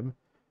 raped him,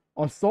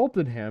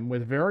 assaulted him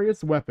with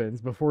various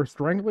weapons before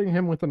strangling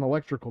him with an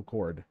electrical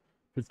cord.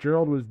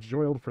 Fitzgerald was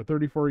jailed for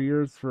 34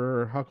 years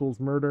for Huckle's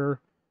murder,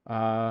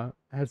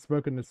 has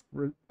spoken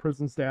to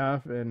prison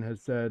staff, and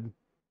has said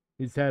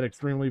he's had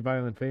extremely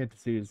violent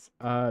fantasies.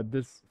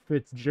 This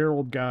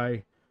Fitzgerald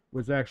guy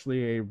was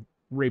actually a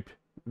rape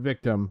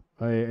victim,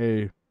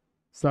 a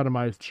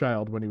sodomized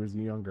child when he was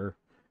younger.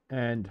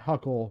 And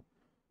Huckle,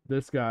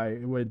 this guy,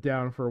 went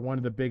down for one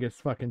of the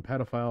biggest fucking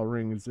pedophile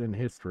rings in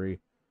history.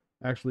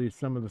 Actually,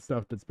 some of the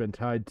stuff that's been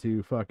tied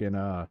to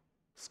fucking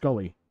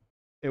Scully.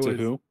 It To was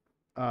who?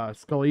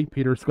 Scully,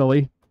 Peter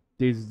Scully,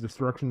 Daisy's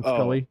Destruction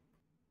Scully.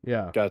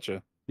 Yeah,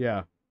 Gotcha.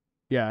 yeah,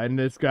 yeah. And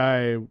this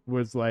guy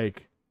was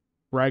like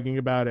bragging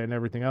about it and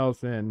everything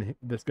else. And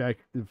this guy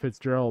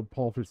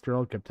Paul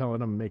Fitzgerald, kept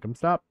telling him, make him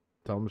stop,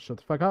 tell him to shut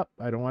the fuck up.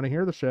 I don't want to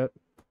hear the shit.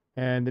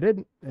 And they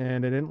didn't,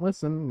 and they didn't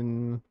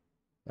listen.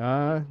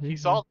 And He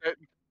solved it.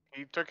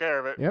 He took care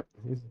of it. Yep,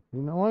 he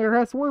no longer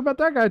has to worry about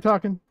that guy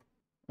talking.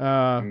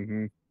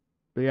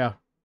 But yeah,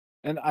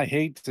 And I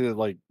hate to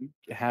like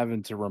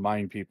having to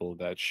remind people of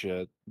that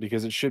shit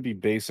because it should be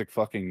basic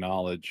fucking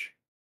knowledge.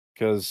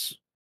 Because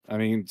I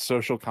mean,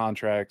 social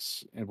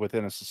contracts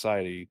within a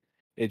society,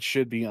 it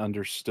should be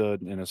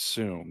understood and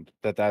assumed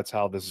that that's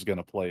how this is going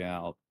to play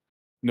out.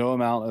 No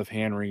amount of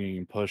hand wringing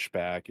and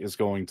pushback is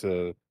going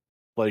to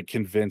like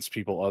convince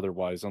people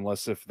otherwise,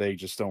 unless if they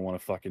just don't want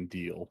to fucking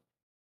deal.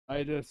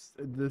 this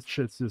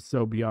shit's just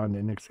so beyond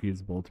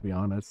inexcusable, to be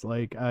honest.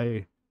 Like,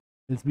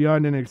 it's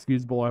beyond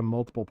inexcusable on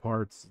multiple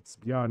parts. It's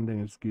beyond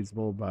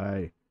inexcusable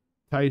by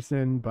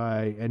Tyson,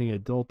 by any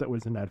adult that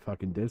was in that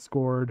fucking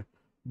Discord,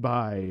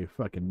 by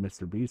fucking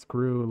Mr. Beast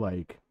crew.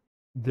 Like,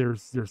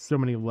 there's so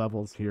many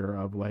levels here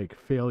of like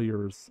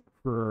failures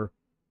for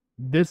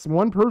this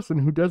one person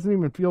who doesn't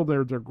even feel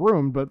they're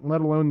groomed, but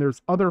let alone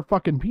there's other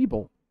fucking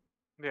people.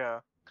 Yeah.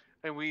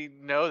 And we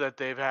know that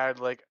they've had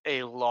like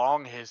a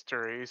long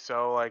history.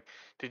 So like,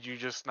 did you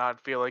just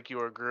not feel like you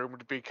were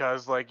groomed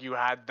because like you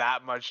had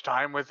that much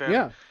time with him?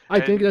 Yeah, I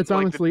think And that's like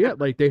honestly it.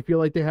 Like they feel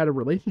like they had a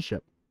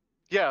relationship.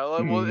 yeah,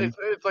 well, Mhm.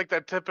 it's like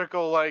that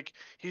typical like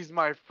he's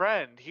my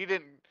friend. He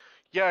didn't.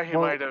 Yeah, he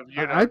Well, might have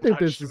I think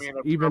this touched me is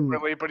even.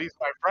 inappropriately, but he's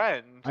my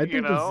friend. I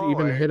think this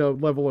even Like hit a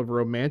level of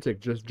romantic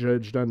just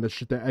judged on the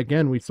shit that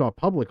again we saw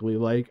publicly.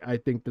 Like I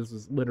think this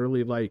is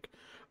literally like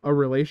a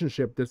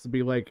relationship. This would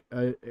be like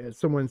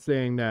someone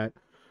saying that,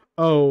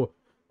 oh,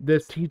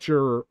 this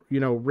teacher,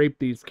 raped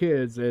these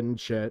kids and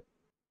shit,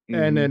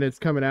 and Mhm. then it's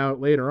coming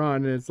out later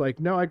on, and it's like,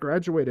 no, I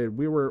graduated.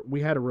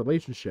 We had a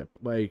relationship.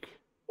 Like,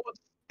 well,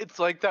 it's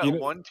like You that know,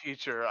 one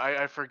teacher.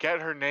 I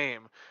forget her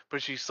name,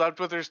 but she slept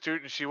with her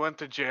student. She went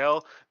to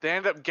jail. They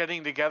ended up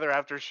getting together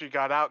after she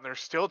got out, and they're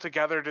still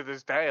together to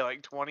this day,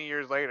 like 20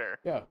 years later.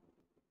 yeah,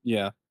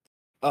 yeah.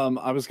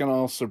 I was gonna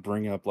also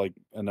bring up like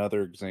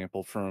another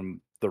example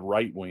from the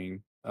right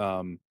wing,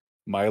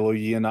 Milo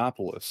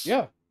Yiannopoulos,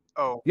 yeah,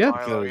 Oh, yeah,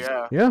 Milo, because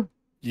yeah, yeah,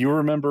 you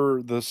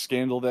remember the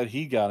scandal that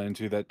he got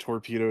into that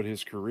torpedoed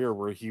his career,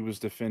 where he was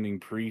defending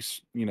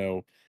priests,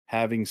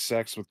 having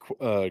sex with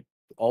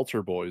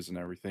altar boys and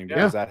everything yeah,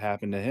 because that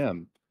happened to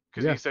him.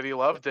 because he yeah, said he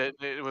loved it.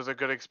 And it was a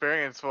good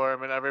experience for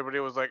him, and everybody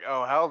was like,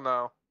 "Oh, hell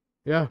no."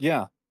 yeah.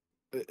 Yeah,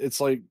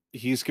 it's like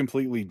he's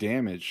completely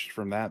damaged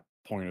from that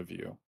point of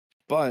view,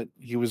 but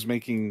he was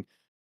making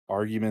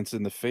arguments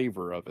in the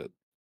favor of it.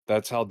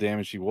 That's how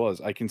damaged he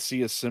was. I can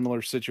see a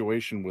similar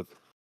situation with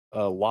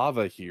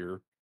Lava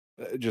here,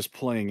 just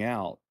playing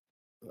out,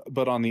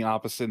 but on the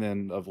opposite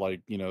end of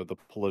like the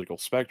political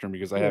spectrum,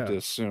 because I have Yeah. to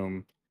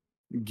assume,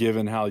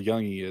 given how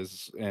young he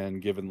is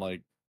and given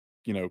like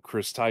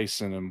Kris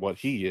Tyson and what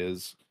he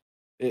is,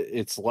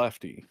 it's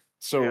lefty.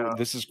 So Yeah,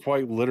 this is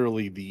quite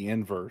literally the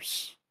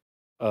inverse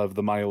of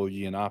the Milo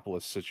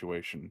Yiannopoulos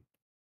situation.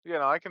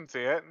 I can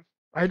see it.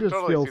 I I can just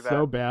totally feel see that.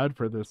 so bad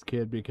for this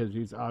kid because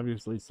he's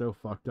obviously so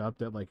fucked up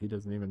that like he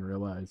doesn't even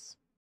realize.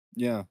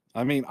 Yeah,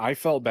 I mean, I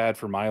felt bad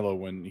for Milo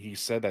when he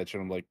said that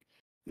shit. I'm like,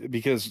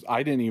 because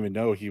I didn't even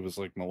know he was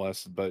like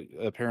molested, but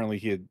apparently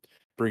he had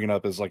bring it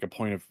up as like a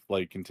point of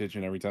like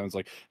contention every time. It's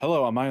like,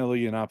 "Hello, I'm Milo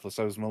Yiannopoulos.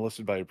 I was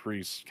molested by a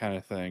priest," kind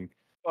of thing.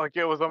 Like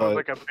it was almost But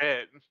like a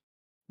bit.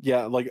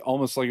 yeah, like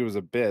almost like it was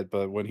a bit.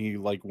 But when he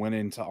like went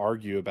in to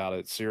argue about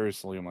it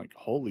seriously, I'm like,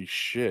 "Holy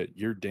shit,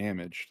 you're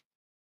damaged."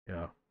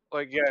 Yeah.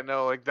 Like yeah,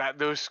 no, like that.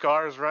 Those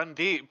scars run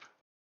deep.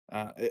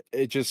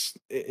 It just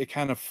it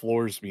kind of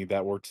floors me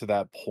that we're to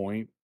that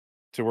point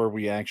to where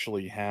we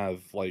actually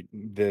have like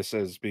this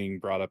as being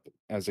brought up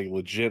as a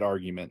legit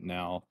argument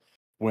now,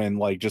 when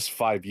like just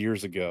 5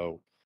 years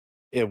ago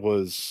it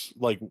was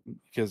like,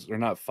 because they're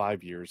not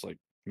 5 years, like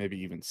maybe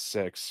even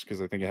six,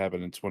 because I think it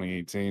happened in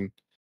 2018,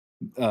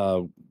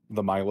 uh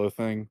the Milo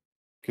thing,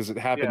 because it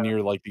happened Yeah.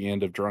 near like the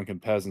end of Drunken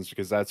Peasants,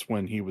 because that's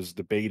when he was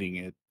debating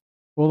it.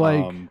 Well, like,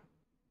 um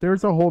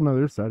there's a whole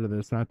nother side of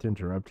this. Not to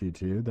interrupt you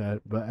too,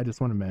 but I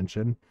just want to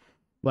mention,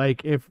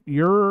 like, if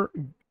you're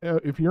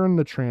in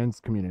the trans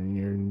community, and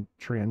you're a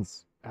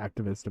trans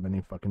activist of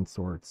any fucking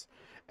sorts,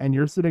 and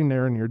you're sitting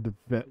there and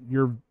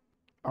you're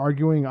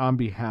arguing on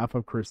behalf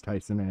of Kris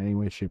Tyson in any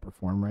way, shape, or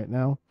form right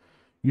now,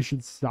 you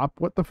should stop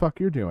what the fuck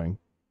you're doing,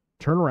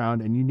 turn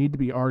around, and you need to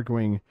be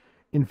arguing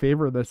in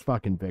favor of this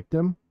fucking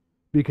victim,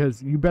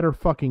 because you better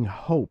fucking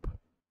hope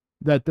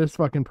that this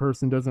fucking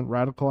person doesn't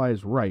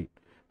radicalize right,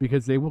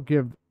 because they will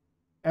give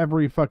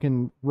every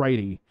fucking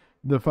righty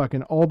the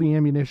fucking all the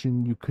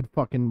ammunition you could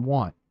fucking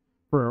want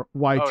for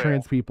why Oh yeah.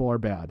 trans people are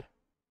bad.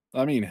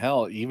 I mean,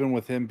 hell, even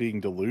with him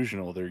being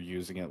delusional, they're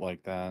using it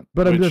like that.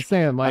 But I'm Which, just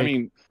saying, I like,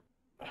 mean,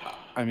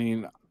 I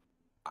mean,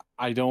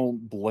 I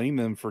don't blame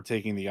them for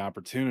taking the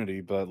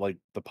opportunity, but like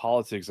the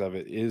politics of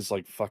it is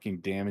like fucking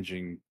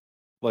damaging,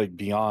 like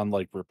beyond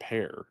like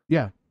repair.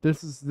 yeah,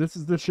 this is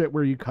the shit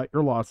where you cut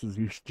your losses,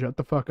 you shut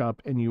the fuck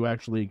up, and you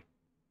actually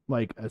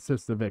like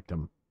assist the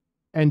victim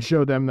and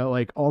show them that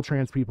like all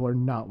trans people are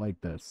not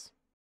like this.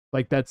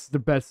 Like that's the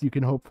best you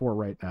can hope for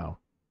right now.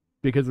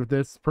 Because if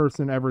this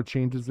person ever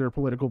changes their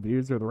political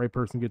views or the right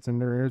person gets in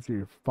their ears,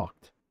 you're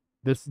fucked.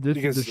 This is the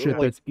Because shit like,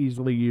 that's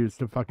easily used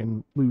to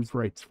fucking lose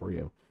rights for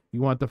you.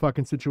 You want the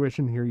fucking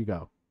situation? Here you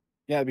go.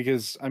 yeah,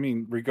 because I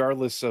mean,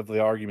 regardless of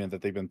the argument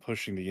that they've been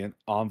pushing the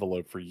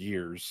envelope for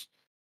years,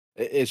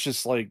 it's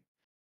just like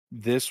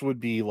this would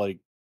be like,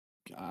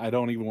 I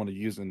don't even want to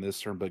use it in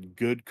this term, but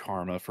good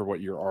karma for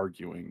what you're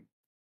arguing.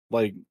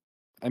 Like,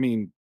 I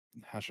mean,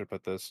 how should I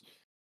put this?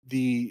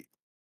 The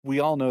We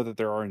all know that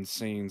there are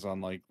insanes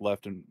on like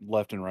left and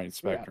right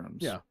Yeah,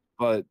 spectrums, yeah,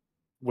 but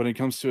when it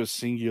comes to a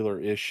singular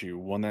issue,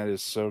 one that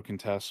is so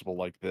contestable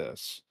like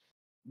this,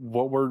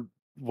 what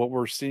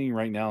we're seeing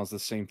right now is the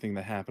same thing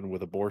that happened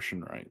with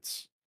abortion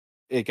rights.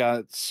 It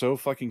got so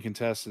fucking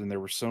contested, and there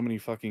were so many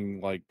fucking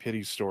like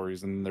pity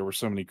stories, and there were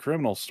so many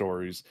criminal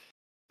stories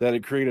that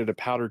it created a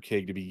powder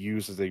keg to be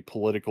used as a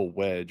political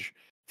wedge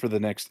for the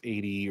next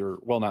 80, or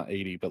well, not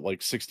 80, but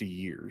like 60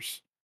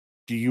 years.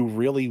 Do you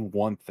really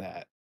want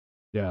that?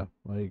 yeah.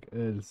 Like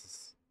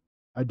it's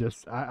I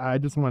just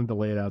wanted to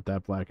lay it out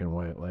that black and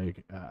white.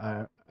 Like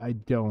I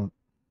don't.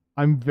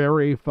 I'm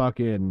very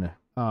fucking.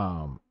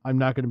 I'm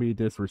not gonna be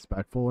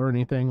disrespectful or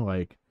anything.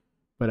 Like,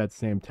 but at the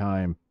same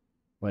time,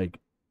 like,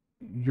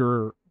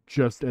 you're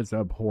just as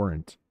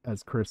abhorrent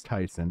as Kris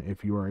Tyson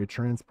if you are a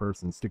trans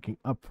person sticking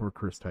up for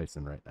Kris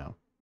Tyson right now.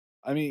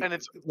 I mean, And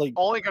it's like,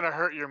 only gonna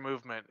hurt your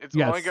movement. It's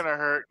only Yes. gonna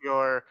hurt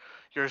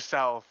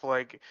yourself.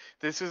 Like,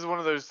 this is one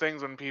of those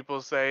things when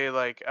people say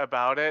like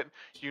about it,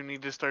 you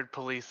need to start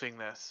policing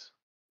this.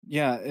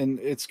 yeah, and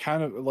it's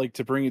kind of like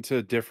to bring it to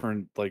a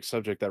different like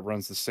subject that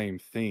runs the same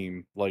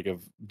theme, like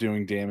of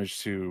doing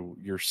damage to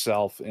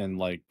yourself and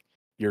like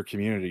your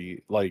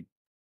community. Like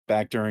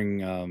back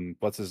during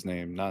what's his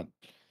name? Not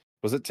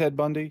was it Ted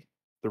Bundy,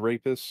 the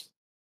rapist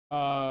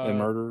and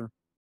murderer?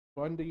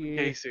 Bundy.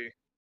 Casey.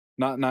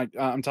 Not.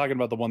 I'm talking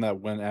about the one that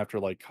went after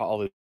like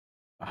college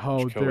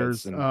Oh,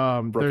 co-eds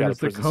and broke out of there's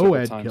the prison several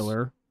co-ed times.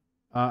 killer.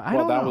 I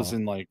Well, don't that know.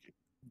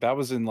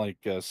 was in like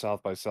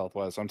South by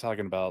Southwest. I'm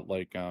talking about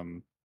like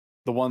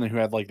the one who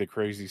had like the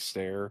crazy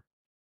stare.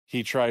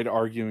 He tried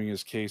arguing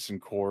his case in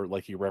court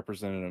like he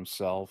represented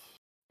himself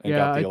and Yeah,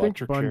 got the I think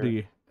electric chair.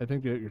 Bundy. I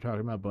think that you're talking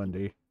about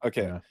Bundy.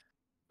 Okay. Yeah.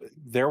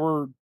 There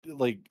were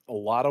like a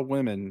lot of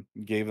women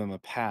gave him a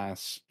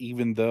pass,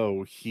 even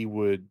though he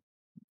would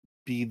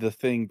be the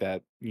thing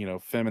that, you know,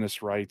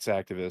 feminist rights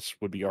activists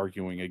would be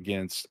arguing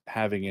against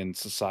having in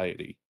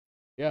society.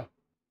 Yeah.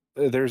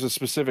 There's a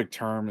specific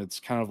term. It's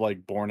kind of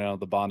like born out of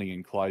the Bonnie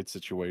and Clyde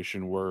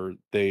situation where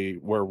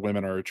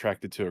women are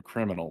attracted to a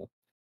criminal.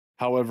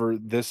 However,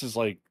 this is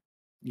like,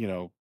 you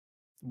know,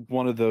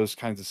 one of those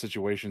kinds of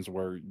situations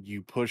where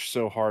you push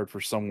so hard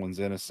for someone's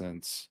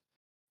innocence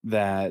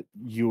that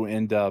you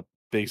end up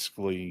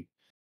basically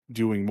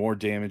doing more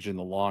damage in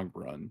the long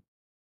run.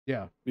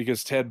 Yeah.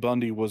 Because Ted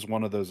Bundy was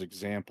one of those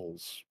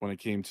examples when it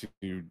came to,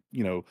 you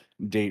know,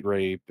 date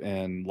rape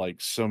and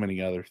like so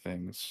many other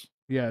things.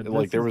 Yeah.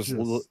 Like there this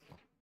was is just...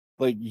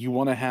 like you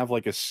want to have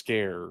like a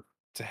scare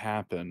to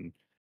happen.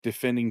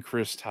 Defending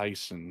Kris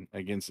Tyson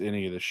against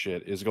any of the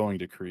shit is going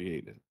to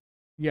create it.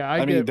 Yeah,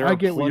 I mean, there I are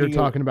get what you're plenty of-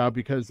 talking about,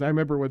 because I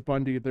remember with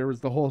Bundy there was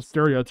the whole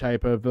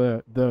stereotype of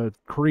the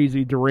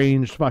crazy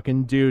deranged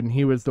fucking dude, and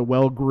he was the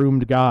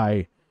well-groomed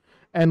guy.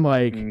 And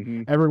like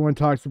Mhm. everyone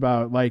talks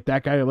about like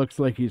that guy looks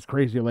like he's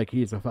crazy, like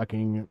he's a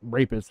fucking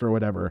rapist or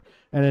whatever.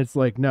 And it's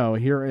like, no,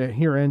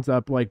 here ends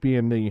up like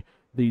being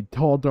the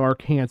tall,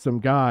 dark, handsome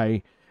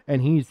guy,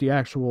 and he's the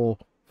actual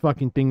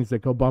fucking things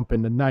that go bump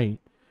in the night.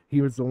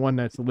 He was the one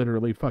that's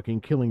literally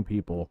fucking killing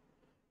people.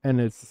 And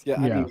it's Yeah,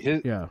 I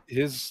mean yeah.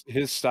 his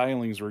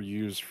stylings were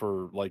used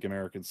for like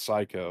American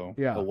Psycho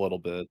Yeah. a little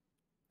bit,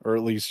 or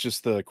at least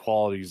just the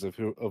qualities of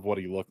what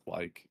he looked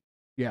like.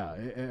 Yeah,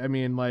 I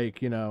mean,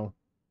 like, you know,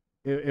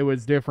 it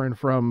was different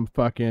from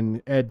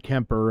fucking Ed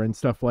Kemper and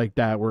stuff like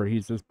that, where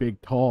he's this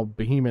big, tall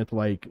behemoth,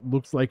 like,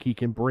 looks like he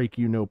can break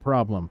you no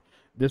problem.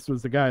 This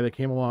was the guy that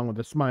came along with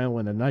a smile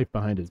and a knife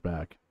behind his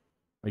back.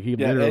 Like, he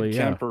literally, Ed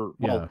Kemper.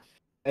 yeah. Well,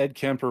 Ed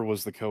Kemper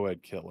was the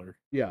co-ed killer.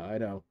 Yeah, I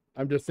know.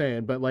 I'm just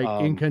saying, but like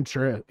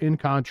in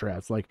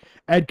contrast, like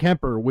Ed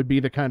Kemper would be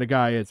the kind of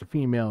guy as a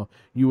female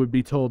you would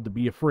be told to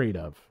be afraid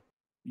of.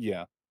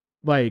 Yeah.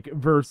 Like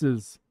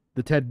versus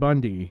the Ted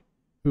Bundy,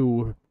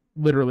 who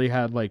literally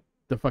had like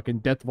the fucking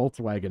death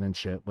Volkswagen and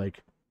shit.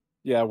 Like,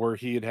 yeah, where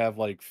he'd have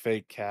like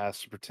fake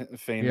casts,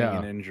 feigning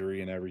an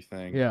injury and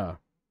everything. Yeah.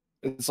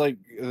 It's like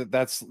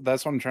that's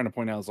what I'm trying to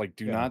point out is like,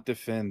 do Yeah. not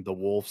defend the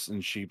wolves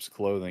in sheep's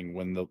clothing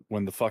when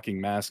the fucking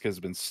mask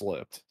has been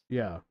slipped.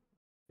 Yeah.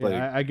 Like-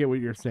 I get what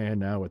you're saying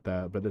now with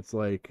that, but it's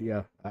like,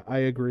 yeah, I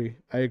agree.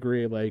 I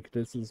agree. Like,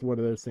 this is one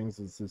of those things.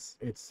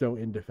 It's so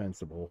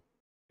indefensible.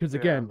 Because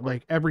again,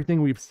 like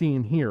everything we've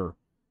seen here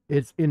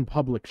is in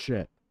public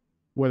shit,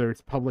 whether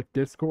it's public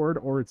Discord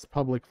or it's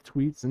public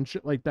tweets and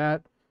shit like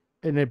that.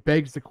 And it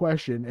begs the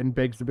question and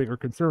begs the bigger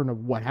concern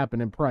of what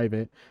happened in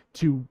private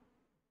to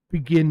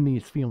begin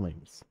these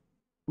feelings.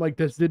 Like,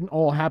 this didn't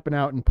all happen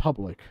out in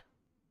public.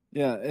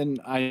 Yeah, and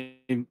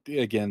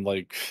again,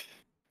 like,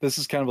 this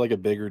is kind of like a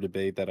bigger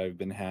debate that I've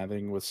been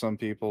having with some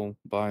people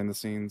behind the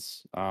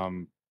scenes. Not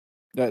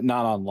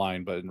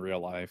online, but in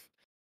real life.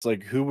 It's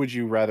like, who would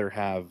you rather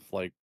have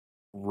like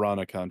run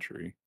a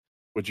country?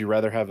 Would you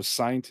rather have a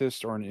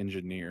scientist or an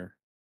engineer?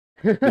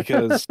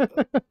 Because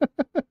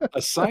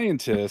a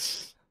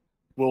scientist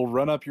will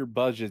run up your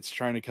budgets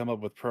trying to come up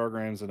with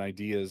programs and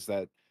ideas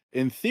that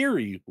in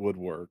theory would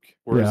work,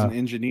 whereas an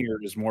engineer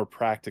is more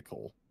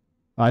practical.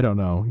 I don't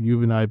know.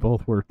 You and I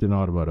both worked in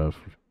automotive.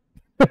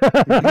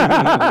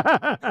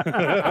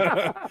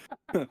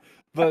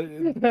 But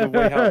the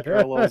way how it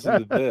parallels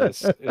into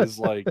this is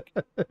like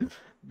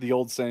the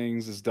old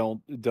sayings is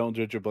don't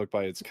judge a book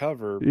by its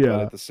cover, but Yeah.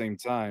 at the same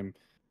time,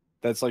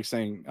 that's like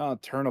saying, oh,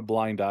 turn a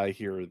blind eye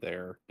here or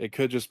there. It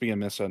could just be a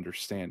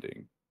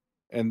misunderstanding.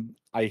 And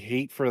I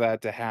hate for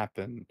that to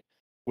happen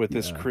with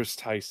this Yeah. Kris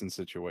Tyson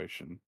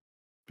situation.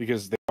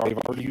 Because they've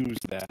already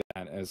used that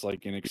as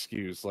like an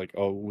excuse, like,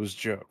 oh, it was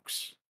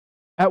jokes.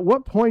 At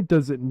what point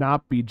does it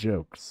not be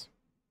jokes?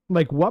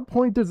 Like, what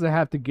point does it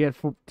have to get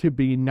to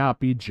be not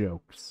be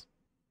jokes?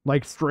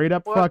 Like straight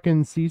up Well,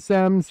 fucking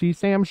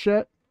CSAM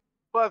shit.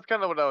 well, that's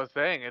kind of what I was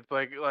saying. It's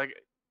like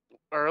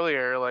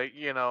earlier, like,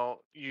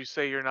 you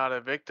say you're not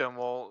a victim.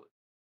 Well,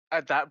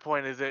 at that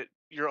point, is it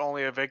you're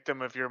only a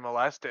victim if you're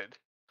molested?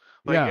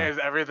 Like, Yeah, is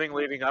everything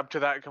leading up to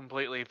that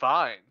completely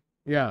fine?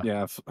 yeah.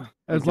 Yeah.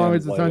 As long Again,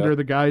 as it's Leia. under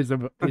the guise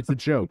of it's a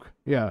joke.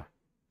 Yeah,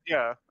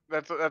 Yeah,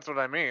 that's what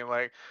I mean.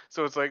 Like,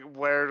 so it's like,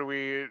 where do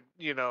we,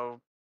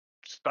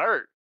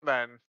 start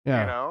then?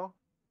 yeah,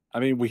 I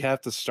mean, we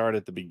have to start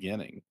at the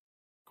beginning,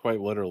 quite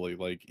literally.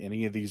 Like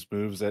any of these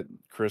moves that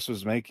Kris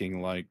was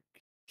making, like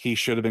he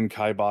should have been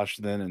kiboshed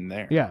then and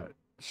there. yeah.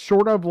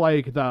 Short of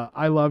like the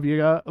 "I love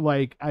you,"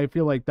 like I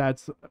feel like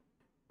that's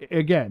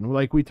again,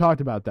 like we talked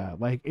about that.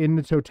 Like in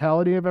the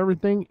totality of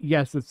everything,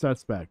 yes, it's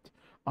suspect.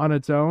 On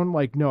its own,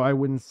 like no, I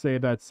wouldn't say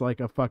that's like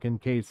a fucking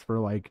case for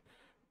like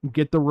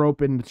get the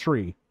rope in the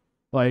tree.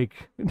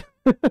 Like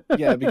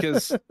Yeah,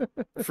 because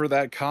for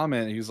that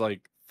comment, he's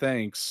like,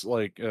 "Thanks,"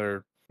 like,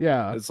 or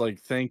yeah, it's like,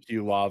 "Thank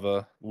you,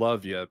 Lava,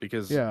 love ya,"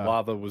 because yeah,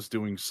 Lava was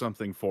doing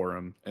something for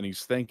him, and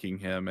he's thanking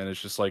him, and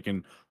it's just like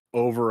an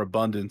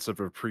overabundance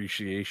of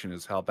appreciation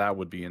is how that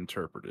would be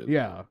interpreted.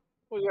 yeah,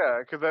 Well, yeah,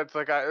 because that's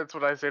like that's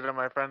what I say to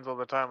my friends all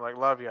the time. Like,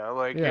 love ya.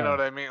 Like, you know yeah. what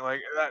I mean?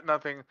 Like that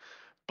nothing,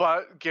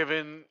 but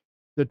given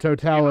The like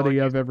totality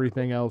you of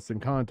everything else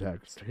in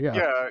context. Yeah.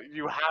 yeah,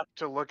 you have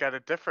to look at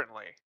it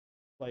differently.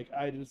 Like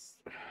I just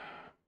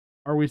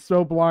are we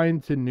so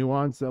blind to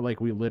nuance that like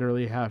we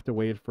literally have to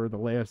wait for the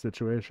Leia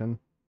situation?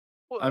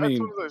 Well, I that's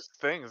one mean, of those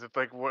things. It's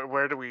like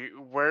where do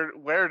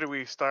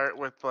we start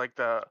with like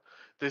the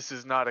this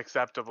is not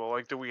acceptable?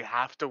 Like, do we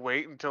have to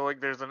wait until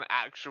like there's an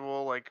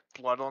actual like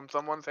blood on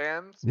someone's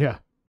hands? Yeah.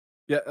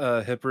 yeah,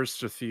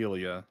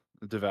 hyperstrophilia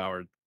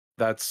devoured.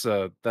 That's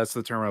the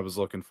term I was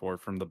looking for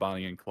from the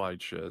Bonnie and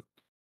Clyde shit,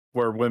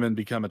 where women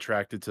become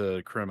attracted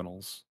to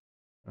criminals.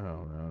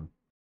 Oh man.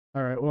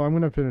 All right. Well, I'm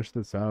gonna finish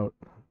this out.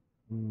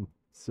 I'm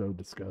so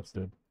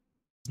disgusted.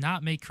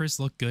 Not make Kris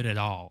look good at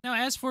all. Now,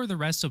 as for the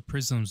rest of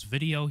Prism's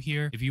video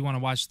here, if you want to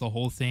watch the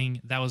whole thing,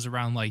 that was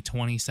around like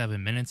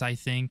 27 minutes, I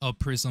think, of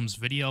Prism's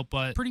video,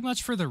 but pretty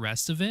much for the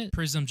rest of it,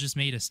 Prism just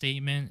made a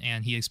statement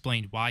and he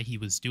explained why he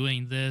was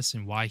doing this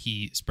and why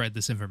he spread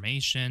this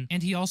information,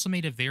 and he also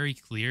made it very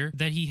clear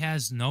that he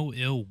has no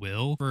ill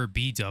will for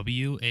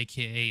BW,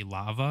 aka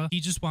Lava. He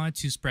just wanted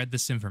to spread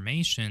this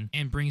information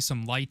and bring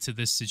some light to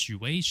this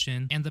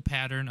situation and the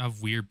pattern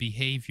of weird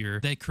behavior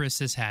that Kris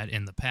has had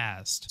in the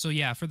past. So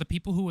yeah, for the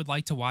people who would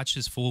like to watch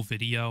his full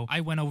video,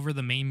 I went over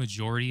the main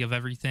majority of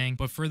everything,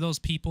 but for those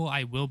people,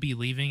 I will be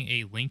leaving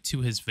a link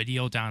to his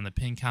video down in the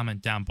pinned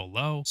comment down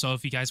below, so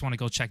if you guys want to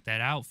go check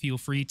that out, feel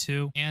free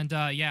to. And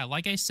yeah,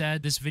 like I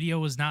said, this video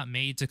was not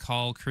made to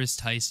call Kris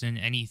Tyson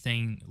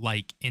anything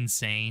like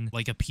insane,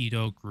 like a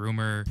pedo,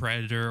 groomer,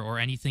 predator, or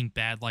anything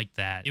bad like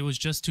that. It was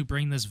just to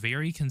bring this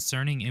very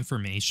concerning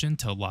information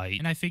to light,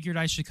 and I figured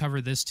I should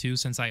cover this too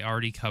since I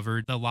already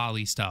covered the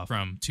lolly stuff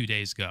from 2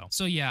 days ago.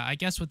 So yeah, I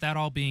guess with that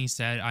all being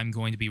said, I'm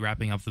going to be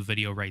wrapping up the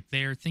video right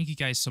there. Thank you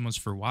guys so much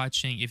for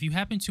watching. If you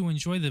happen to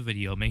enjoy the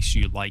video, make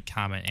sure you like,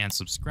 comment, and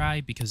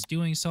subscribe because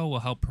doing so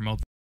will help promote.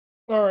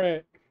 All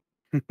right.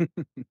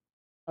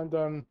 I'm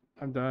done.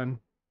 I'm done.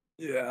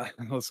 Yeah,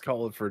 let's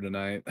call it for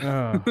tonight.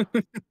 Oh.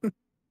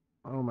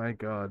 Oh my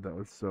god, that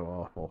was so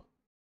awful.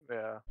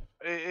 Yeah,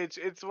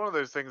 it's one of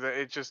those things that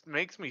it just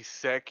makes me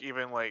sick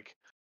even like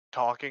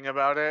talking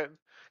about it.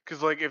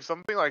 Because like if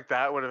something like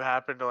that would have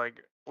happened to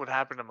like would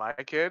happen to my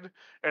kid,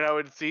 and I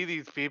would see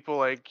these people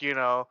like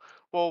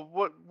well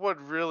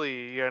what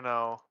really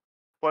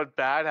what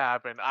bad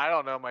happened? I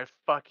don't know. My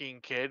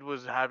fucking kid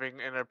was having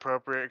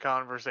inappropriate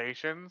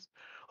conversations.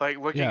 Like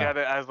looking Yeah. at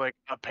it as like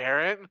a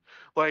parent,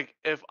 like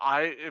if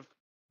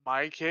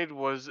my kid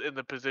was in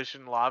the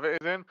position Lava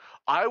is in,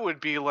 I would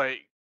be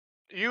like,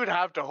 you would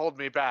have to hold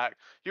me back.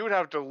 You would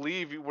have to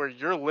leave where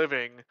you're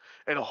living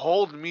and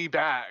hold me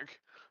back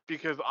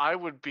because I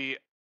would be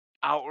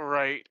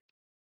outright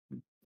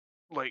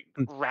like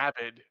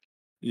rabid.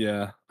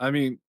 Yeah, I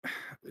mean,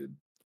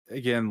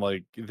 again,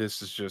 like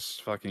this is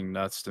just fucking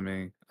nuts to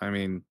me. I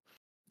mean,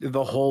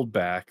 the hold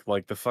back,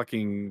 like the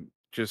fucking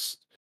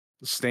just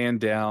stand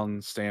down,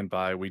 stand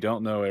by. We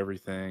don't know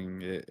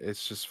everything.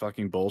 It's just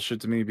fucking bullshit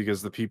to me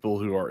because the people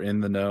who are in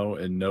the know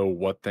and know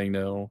what they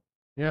know,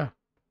 Yeah.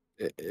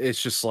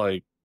 it's just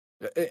like,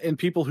 and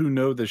people who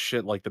know this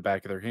shit like the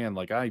back of their hand,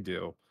 like I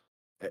do.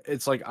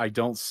 It's like I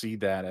don't see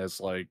that as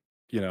like,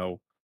 you know,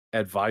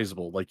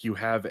 advisable. Like you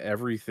have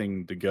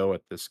everything to go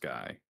at this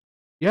guy,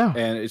 Yeah.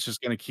 and it's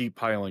just going to keep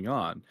piling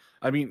on.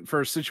 I mean,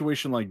 for a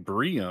situation like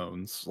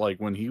Brion's, like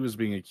when he was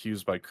being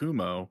accused by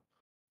Kumo,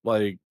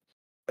 like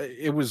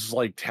it was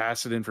like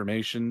tacit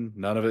information.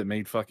 None of it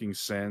made fucking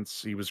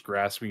sense. He was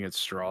grasping at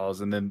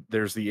straws. And then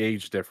there's the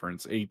age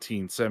difference,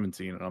 18,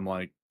 17. And I'm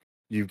like,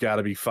 you've got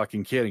to be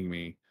fucking kidding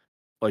me.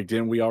 Like,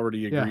 didn't we already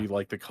Yeah. agree,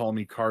 like, the Call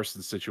Me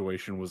Carson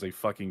situation was a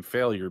fucking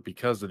failure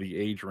because of the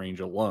age range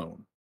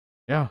alone?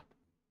 Yeah.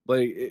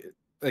 Like,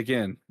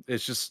 again,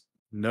 it's just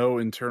no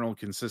internal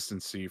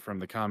consistency from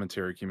the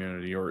commentary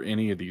community or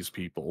any of these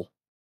people.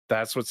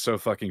 That's what's so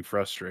fucking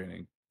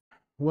frustrating.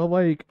 Well,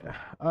 like,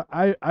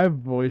 I've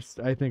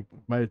voiced, I think,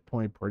 my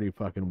point pretty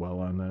fucking well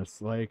on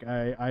this. Like,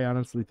 I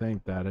honestly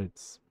think that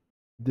it's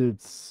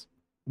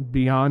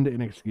beyond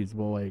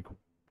inexcusable, like,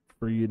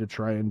 for you to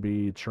try and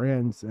be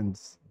trans and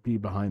be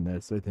behind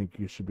this. I think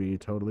you should be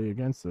totally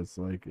against this.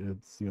 Like,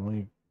 it's the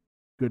only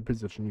good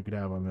position you could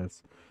have on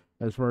this.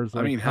 As far as I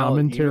like mean, hell,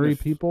 even commentary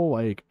if people,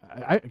 like,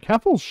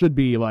 Keffel should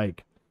be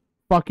like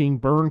fucking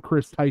burn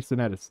Kris Tyson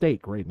at a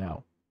stake right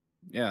now.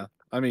 yeah,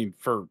 I mean,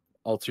 for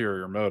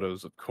ulterior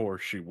motives, of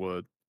course she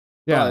would.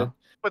 Yeah,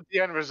 But the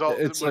end result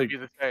It's would like, be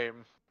the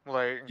same.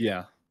 Like,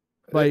 yeah,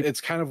 like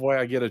it's kind of why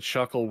I get a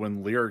chuckle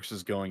when Lyrics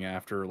is going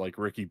after like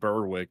Ricky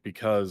Berwick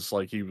because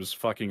like he was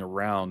fucking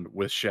around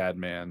with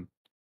Shadman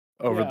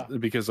yeah,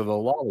 because of the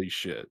lolly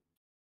shit.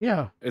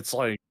 yeah. It's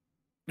like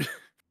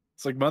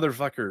it's like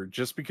motherfucker,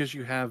 just because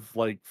you have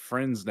like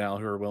friends now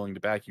who are willing to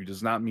back you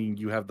does not mean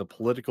you have the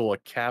political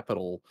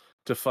capital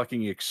to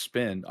fucking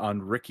expend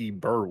on Ricky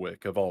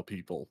Berwick of all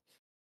people.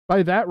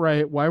 By that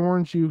right, why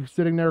weren't you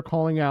sitting there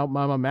calling out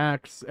Mama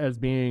Max as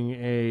being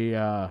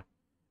a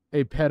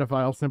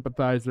pedophile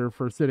sympathizer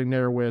for sitting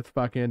there with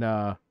fucking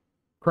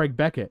Craig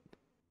Beckett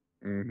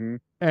Mm-hmm.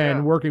 and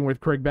Yeah. working with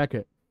Craig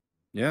Beckett?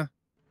 Yeah.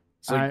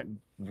 It's like,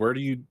 where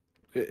do you,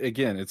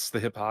 again, it's the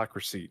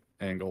hypocrisy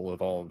angle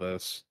of all of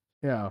this.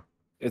 Yeah.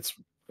 It's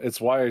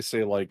why I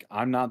say, like,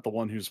 I'm not the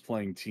one who's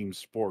playing team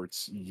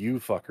sports. You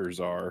fuckers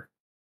are.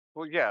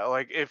 well, yeah,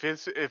 like if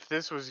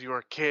this was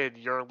your kid,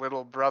 your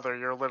little brother,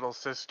 your little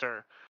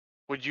sister,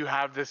 would you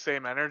have the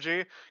same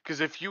energy?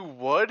 Because if you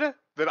would,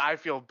 then I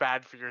feel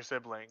bad for your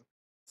sibling.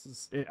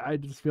 I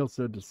just feel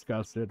so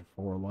disgusted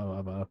for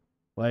Lava.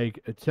 Like,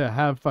 to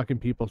have fucking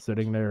people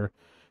sitting there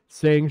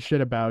saying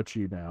shit about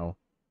you now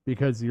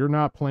because you're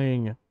not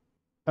playing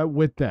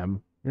with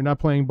them. You're not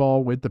playing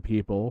ball with the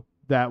people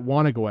that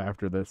want to go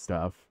after this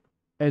stuff.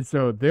 And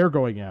so they're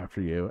going after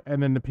you.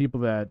 And then the people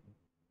that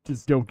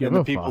just don't give And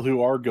the a people fuck.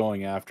 who are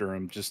going after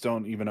him just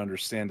don't even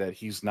understand that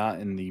he's not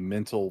in the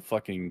mental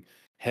fucking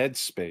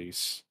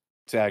headspace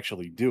to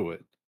actually do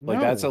it.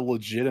 Like that's a No.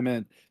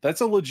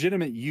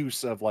 legitimate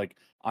use of like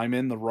I'm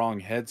in the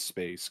wrong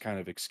headspace kind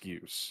of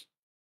excuse.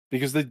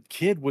 Because the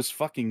kid was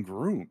fucking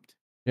groomed.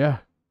 Yeah.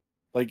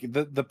 Like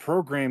the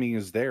programming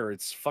is there.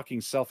 It's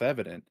fucking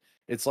self-evident.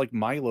 It's like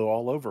Milo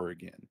all over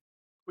again.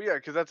 Well, yeah,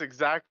 because that's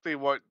exactly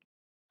what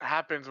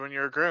happens when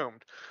you're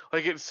groomed.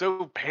 Like it's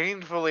so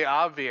painfully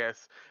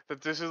obvious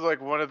that this is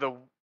like one of the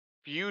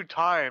few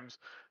times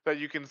that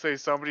you can say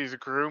somebody's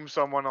groomed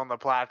someone on the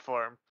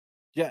platform.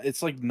 Yeah,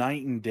 it's like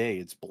night and day.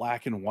 It's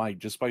black and white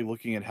just by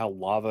looking at how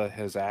Lava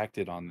has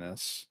acted on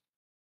this.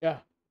 Yeah.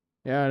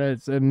 Yeah,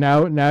 and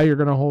now you're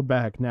gonna hold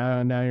back. Now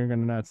you're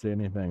gonna not say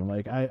anything.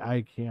 Like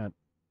I can't.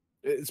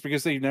 It's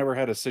because they've never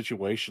had a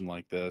situation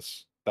like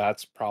this.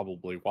 That's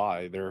probably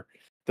why they're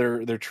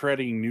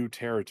treading new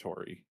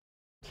territory.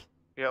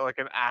 Yeah, like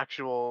an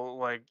actual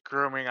like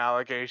grooming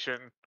allegation.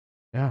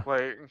 Yeah.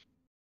 Like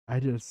I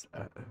just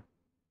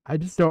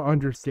don't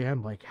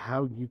understand like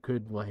how you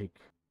could like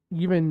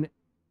even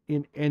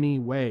in any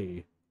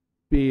way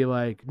be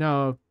like,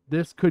 no,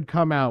 this could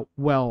come out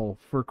well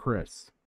for Kris.